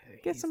 but it's okay.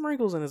 Get some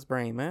wrinkles in his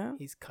brain, man.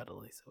 He's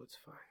cuddly, so it's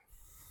fine.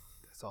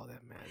 That's all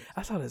that matters.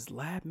 I saw this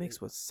lab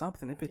mixed with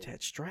something. That bitch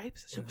had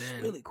stripes. That shit was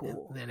really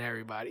cool. And then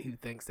everybody who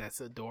thinks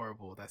that's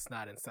adorable, that's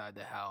not inside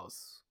the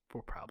house,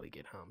 will probably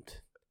get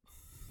humped.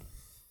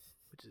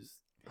 Which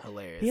is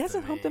hilarious. He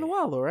hasn't humped in a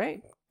while, though,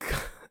 right?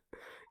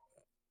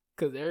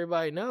 Because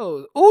everybody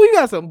knows. Oh, you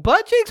got some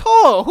butt cheeks?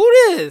 Hold on. Who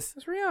this?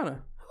 That's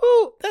Rihanna.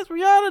 Who? That's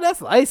Rihanna?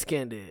 That's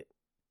light-skinned.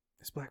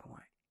 It's black and white.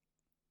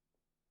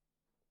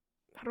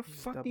 How the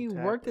fuck do you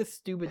work this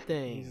stupid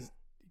thing? You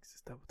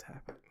just double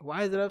tap it.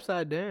 Why is it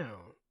upside down?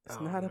 It's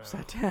not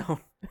upside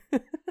down.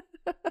 That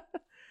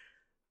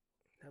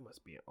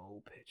must be an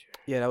old picture.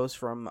 Yeah, that was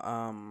from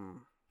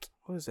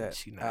what was that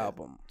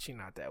album? She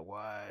not that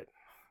wide.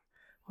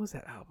 What was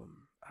that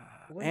album?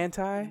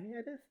 Anti?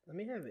 Let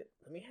me have it.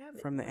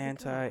 From the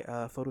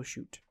Anti photo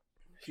shoot.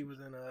 She was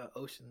in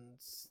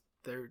Ocean's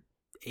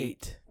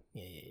 8.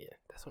 Yeah.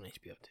 That's on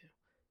HBO too.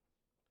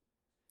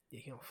 Yeah,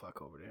 he don't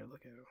fuck over there.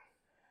 Look at him.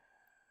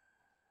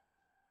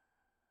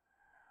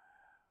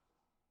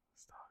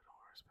 This dog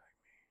don't respect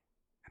me.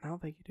 And I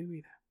don't think you do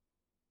either.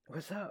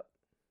 What's up?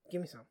 Give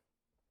me some.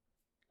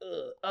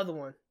 Other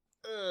one.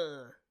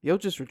 Yo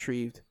just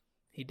retrieved.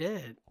 He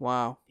did.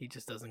 Wow. He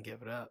just doesn't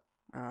give it up.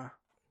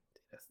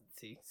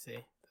 See? That's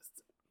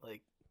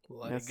like,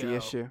 that's the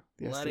issue.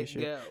 Let it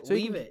go. So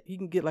Leave it. He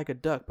can get like a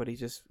duck, but he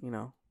just,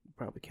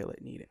 probably kill it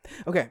and eat it.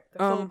 Okay.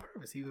 That's on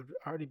purpose. He would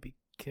already be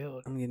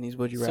killed. I'm getting these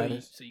would you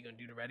rather. So you gonna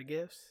do the ready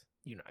gifts?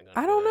 You're not gonna.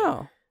 I don't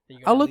know.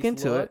 I'll look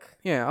into it.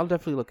 Yeah, I'll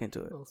definitely look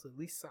into it. Well, so at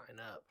least sign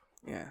up.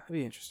 Yeah, it'll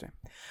be interesting.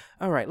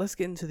 All right, let's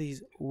get into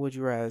these would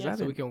you rather. Yeah,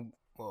 so we can.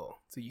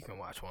 Well, so you can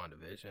watch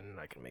WandaVision, and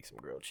I can make some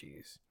grilled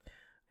cheese.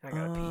 I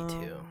gotta pee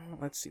too.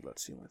 Let's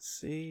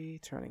see.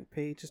 Turning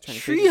pages.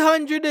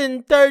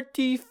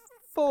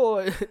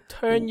 334.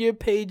 Turn your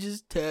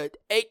pages to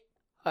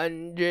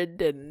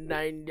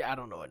 890. I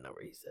don't know what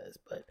number he says,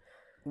 but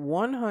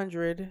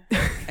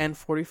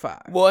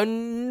 145.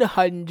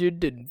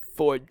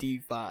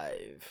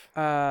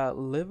 145.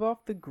 Live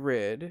off the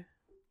grid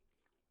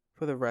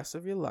for the rest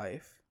of your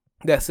life.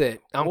 That's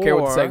it. I don't care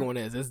what the second one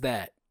is. It's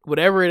that.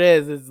 Whatever it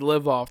is, it's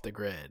live off the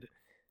grid.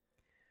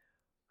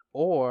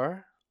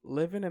 Or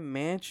live in a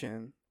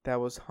mansion that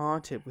was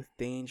haunted with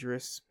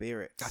dangerous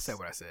spirits. I said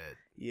what I said.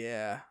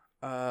 Yeah.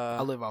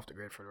 I'll live off the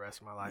grid for the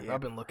rest of my life. Yeah.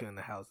 I've been looking in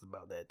the house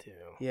about that too.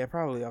 Yeah,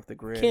 probably off the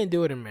grid. Can't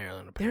do it in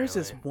Maryland, apparently. There's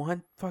this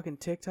one fucking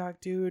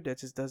TikTok dude that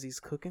just does these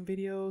cooking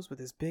videos with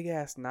this big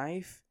ass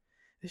knife.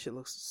 This shit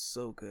looks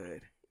so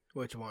good.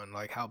 Which one?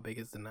 Like, how big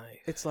is the knife?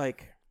 It's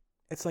like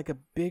a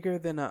bigger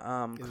than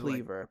a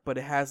cleaver, but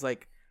it has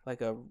like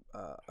a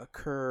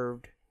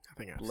curved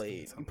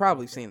blade. You've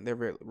probably seen it. They're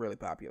really, really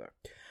popular.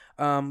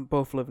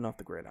 Both living off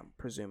the grid. I'm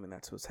presuming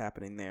that's what's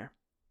happening there.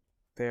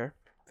 Fair?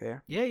 Yeah.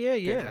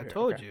 I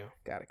told you.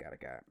 Got it.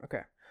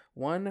 Okay.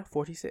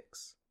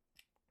 146.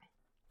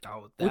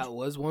 Oh, that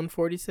was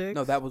 146?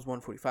 No, that was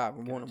 145.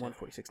 We're on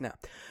 146 now.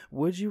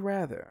 Would you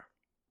rather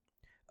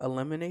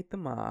eliminate the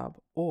mob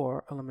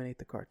or eliminate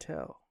the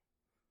cartel?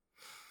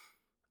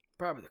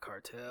 Probably the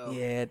cartel.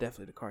 Yeah,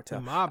 definitely the cartel.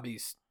 The mob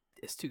is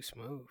too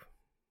smooth.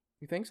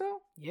 You think so?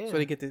 Yeah. So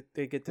they get to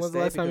When's the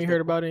last time you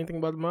heard about anything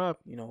about the mob?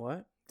 You know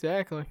what?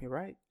 Exactly. You're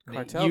right.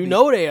 Cartel.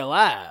 They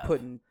alive.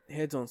 Putting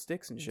heads on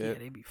sticks and shit.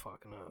 Yeah, they be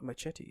fucking up.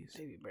 Machetes.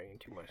 They be bringing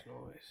too much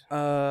noise.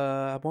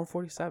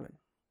 147.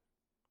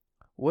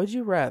 Would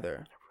you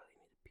rather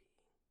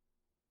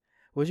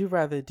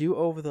do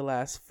over the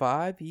last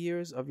 5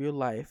 years of your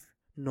life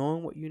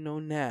knowing what you know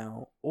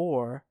now,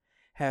 or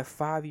have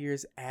 5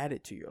 years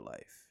added to your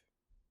life?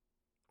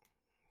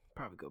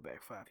 Probably go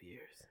back 5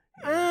 years.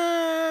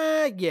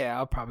 Yeah,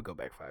 I'll probably go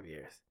back 5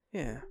 years.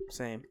 Yeah,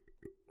 same.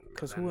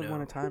 Because who would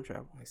want to time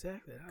travel?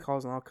 Exactly.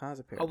 Causing all kinds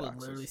of paradoxes. I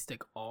would literally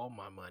stick all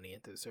my money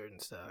into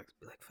certain stocks.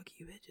 Be like, fuck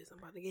you bitches, I'm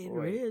about to get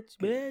rich,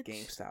 bitch.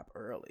 GameStop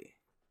early.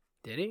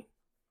 Did he?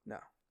 No.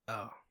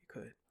 Oh. You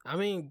could. I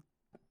mean,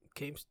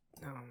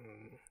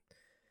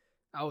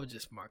 I would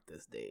just mark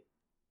this date.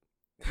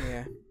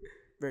 Yeah.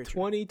 Very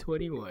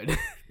 2021.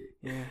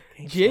 Yeah.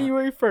 GameStop.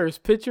 January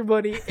 1st, put your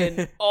money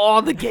in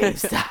all the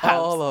GameStops.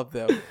 All of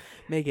them.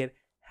 Make it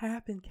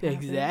happen, Kevin.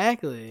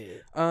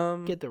 Exactly.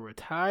 Get to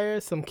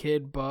retire. Some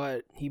kid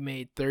he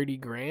made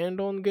 $30,000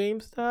 on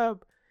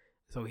GameStop,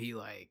 so he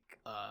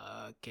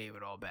gave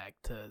it all back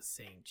to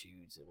St.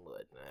 Jude's and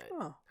whatnot.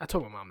 Oh. I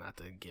told my mom not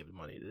to give the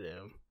money to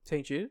them.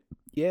 St. Jude?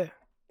 Yeah.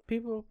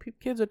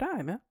 Kids are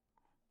dying, man.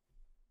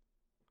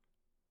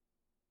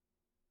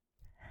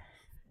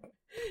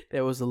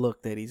 There was a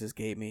look that he just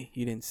gave me.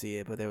 You didn't see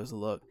it, but there was a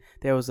look.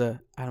 There was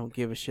a I don't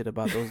give a shit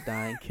about those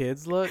dying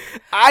kids look.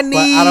 I need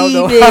it. I don't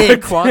know how to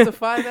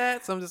quantify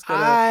that, so I'm just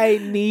gonna. I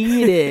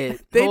need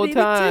it. They need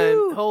it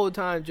too. Whole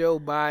time Joe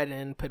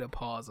Biden put a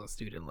pause on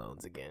student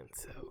loans again.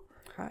 So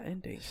hot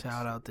ending.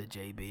 Shout out to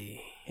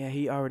JB. Yeah,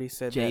 he already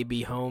said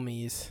JB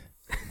homies.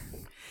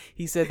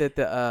 He said that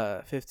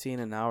the 15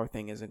 an hour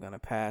thing isn't gonna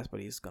pass,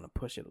 but he's gonna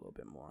push it a little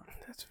bit more.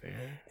 That's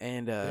fair.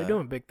 And they're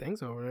doing big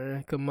things over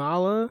there.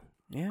 Kamala,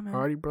 yeah, man,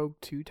 already broke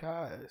 2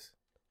 ties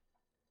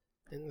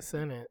in the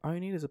Senate. All you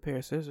need is a pair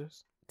of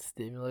scissors,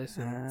 stimulus,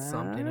 and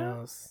something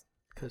else.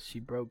 Because she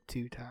broke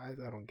 2 ties.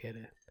 I don't get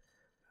it.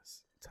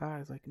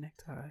 Ties like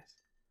neckties.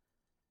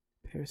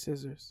 Pair of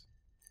scissors.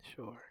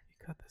 Sure.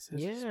 You cut the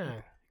scissors. Yeah.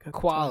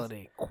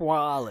 Quality.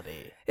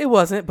 It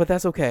wasn't, but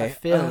that's okay. I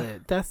feel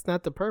it. That's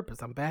not the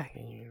purpose. I'm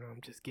backing you. I'm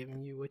just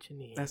giving you what you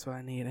need. That's what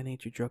I need. I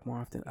need you drunk more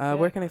often.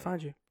 Where can they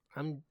find you?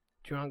 I'm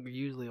drunk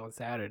usually on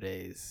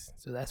Saturdays,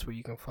 so that's where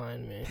you can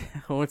find me.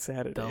 On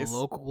Saturdays. The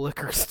local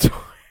liquor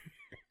store.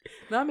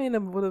 No, I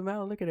mean, with the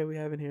amount of liquor that we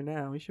have in here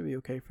now, we should be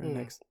okay for the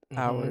next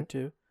hour or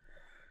two.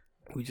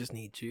 We just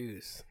need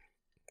juice.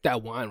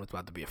 That wine was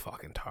about to be a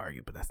fucking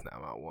Target, but that's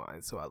not my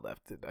wine, so I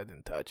left it. I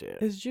didn't touch it.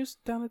 It's juice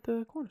down at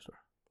the corner store.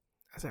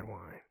 I said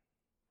wine.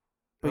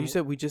 But you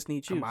said we just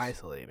need juice. I'm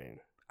isolating.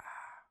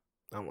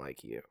 I'm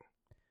like you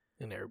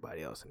and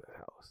everybody else in the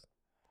house.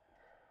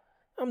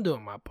 I'm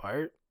doing my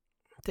part.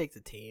 Take the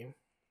team.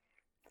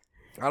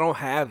 I don't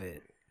have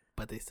it,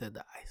 but they said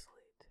to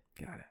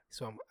isolate. Got it.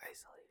 So I'm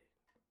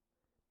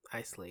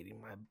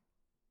isolating my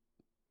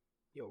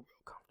real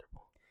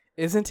comfortable.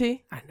 Isn't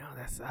he? I know.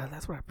 That's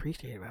what I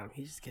appreciate about him.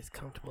 He just gets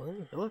comfortable.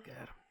 Look at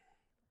him.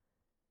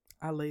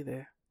 I lay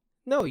there.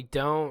 No, you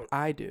don't.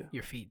 I do.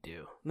 Your feet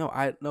do.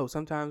 No.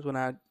 Sometimes when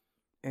I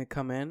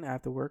come in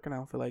after work and I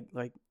don't feel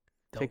like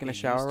taking a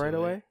shower right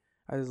away,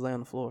 I just lay on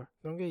the floor.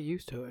 Don't get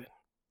used to it.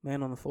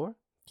 Laying on the floor?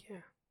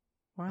 Yeah.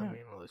 Why not? I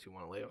mean, unless you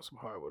want to lay on some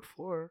hardwood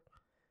floor.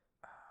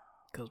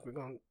 Because we're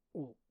going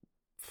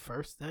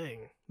first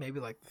thing, maybe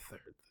like the third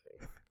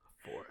thing,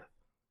 fourth.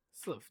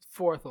 It's the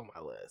fourth on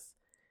my list.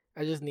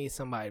 I just need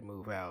somebody to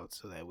move out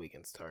so that we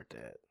can start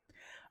that.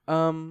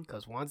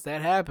 Because once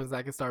that happens,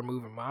 I can start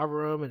moving my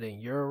room and then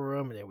your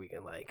room, and then we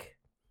can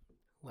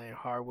lay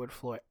hardwood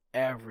floor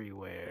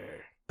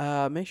everywhere.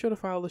 Make sure to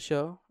follow the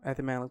show at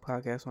the Man Look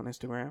Podcast on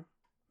Instagram.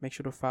 Make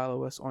sure to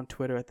follow us on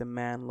Twitter at the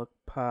Man Look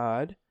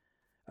Pod.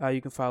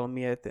 You can follow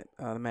me at the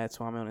Mad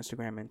Swami on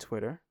Instagram and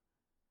Twitter.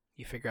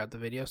 You figure out the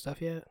video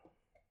stuff yet?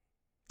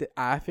 Did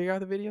I figure out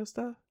the video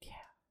stuff? Yeah.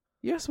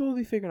 You're supposed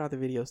to be figuring out the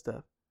video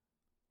stuff.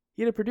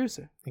 You're the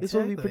producer. Exactly. You're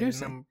supposed to be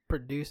producing. And I'm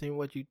producing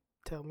what you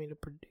tell me to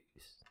produce.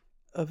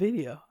 A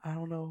video. I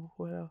don't know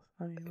what else.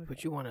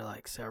 But you wanted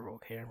several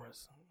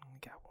cameras. I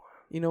got one.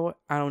 You know what?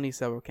 I don't need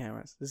several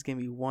cameras. Just give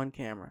me one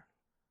camera.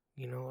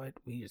 You know what?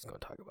 We just gonna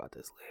talk about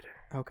this later.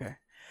 Okay.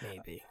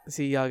 Maybe.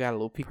 See, y'all got a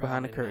little peek Probably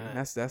behind the curtain.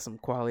 Not. That's some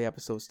quality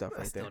episode stuff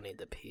I right there. still need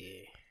to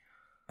pee.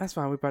 That's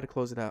fine. We're about to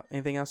close it out.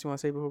 Anything else you want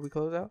to say before we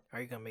close out?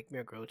 Are you gonna make me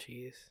a grilled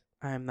cheese?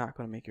 I am not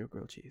gonna make you a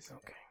grilled cheese.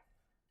 Okay.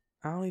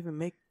 I don't even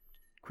make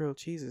grilled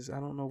cheeses. I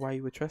don't know why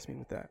you would trust me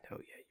with that. Oh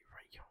yeah, you're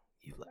right.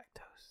 You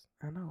lactose.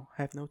 I know.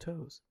 I have no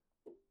toes.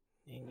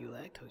 And you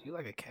lactose. You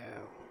like a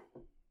cow.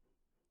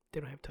 They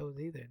don't have toes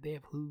either. They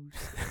have hooves.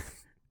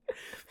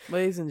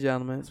 Ladies and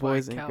gentlemen, That's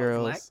boys and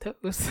girls,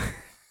 lactose.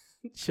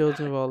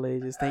 children of all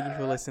ages, thank you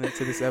for listening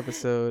to this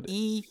episode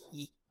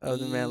of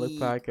the Man Look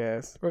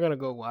Podcast. We're gonna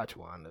go watch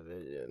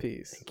WandaVision.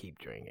 Peace. And keep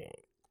drinking.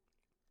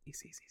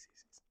 Easy.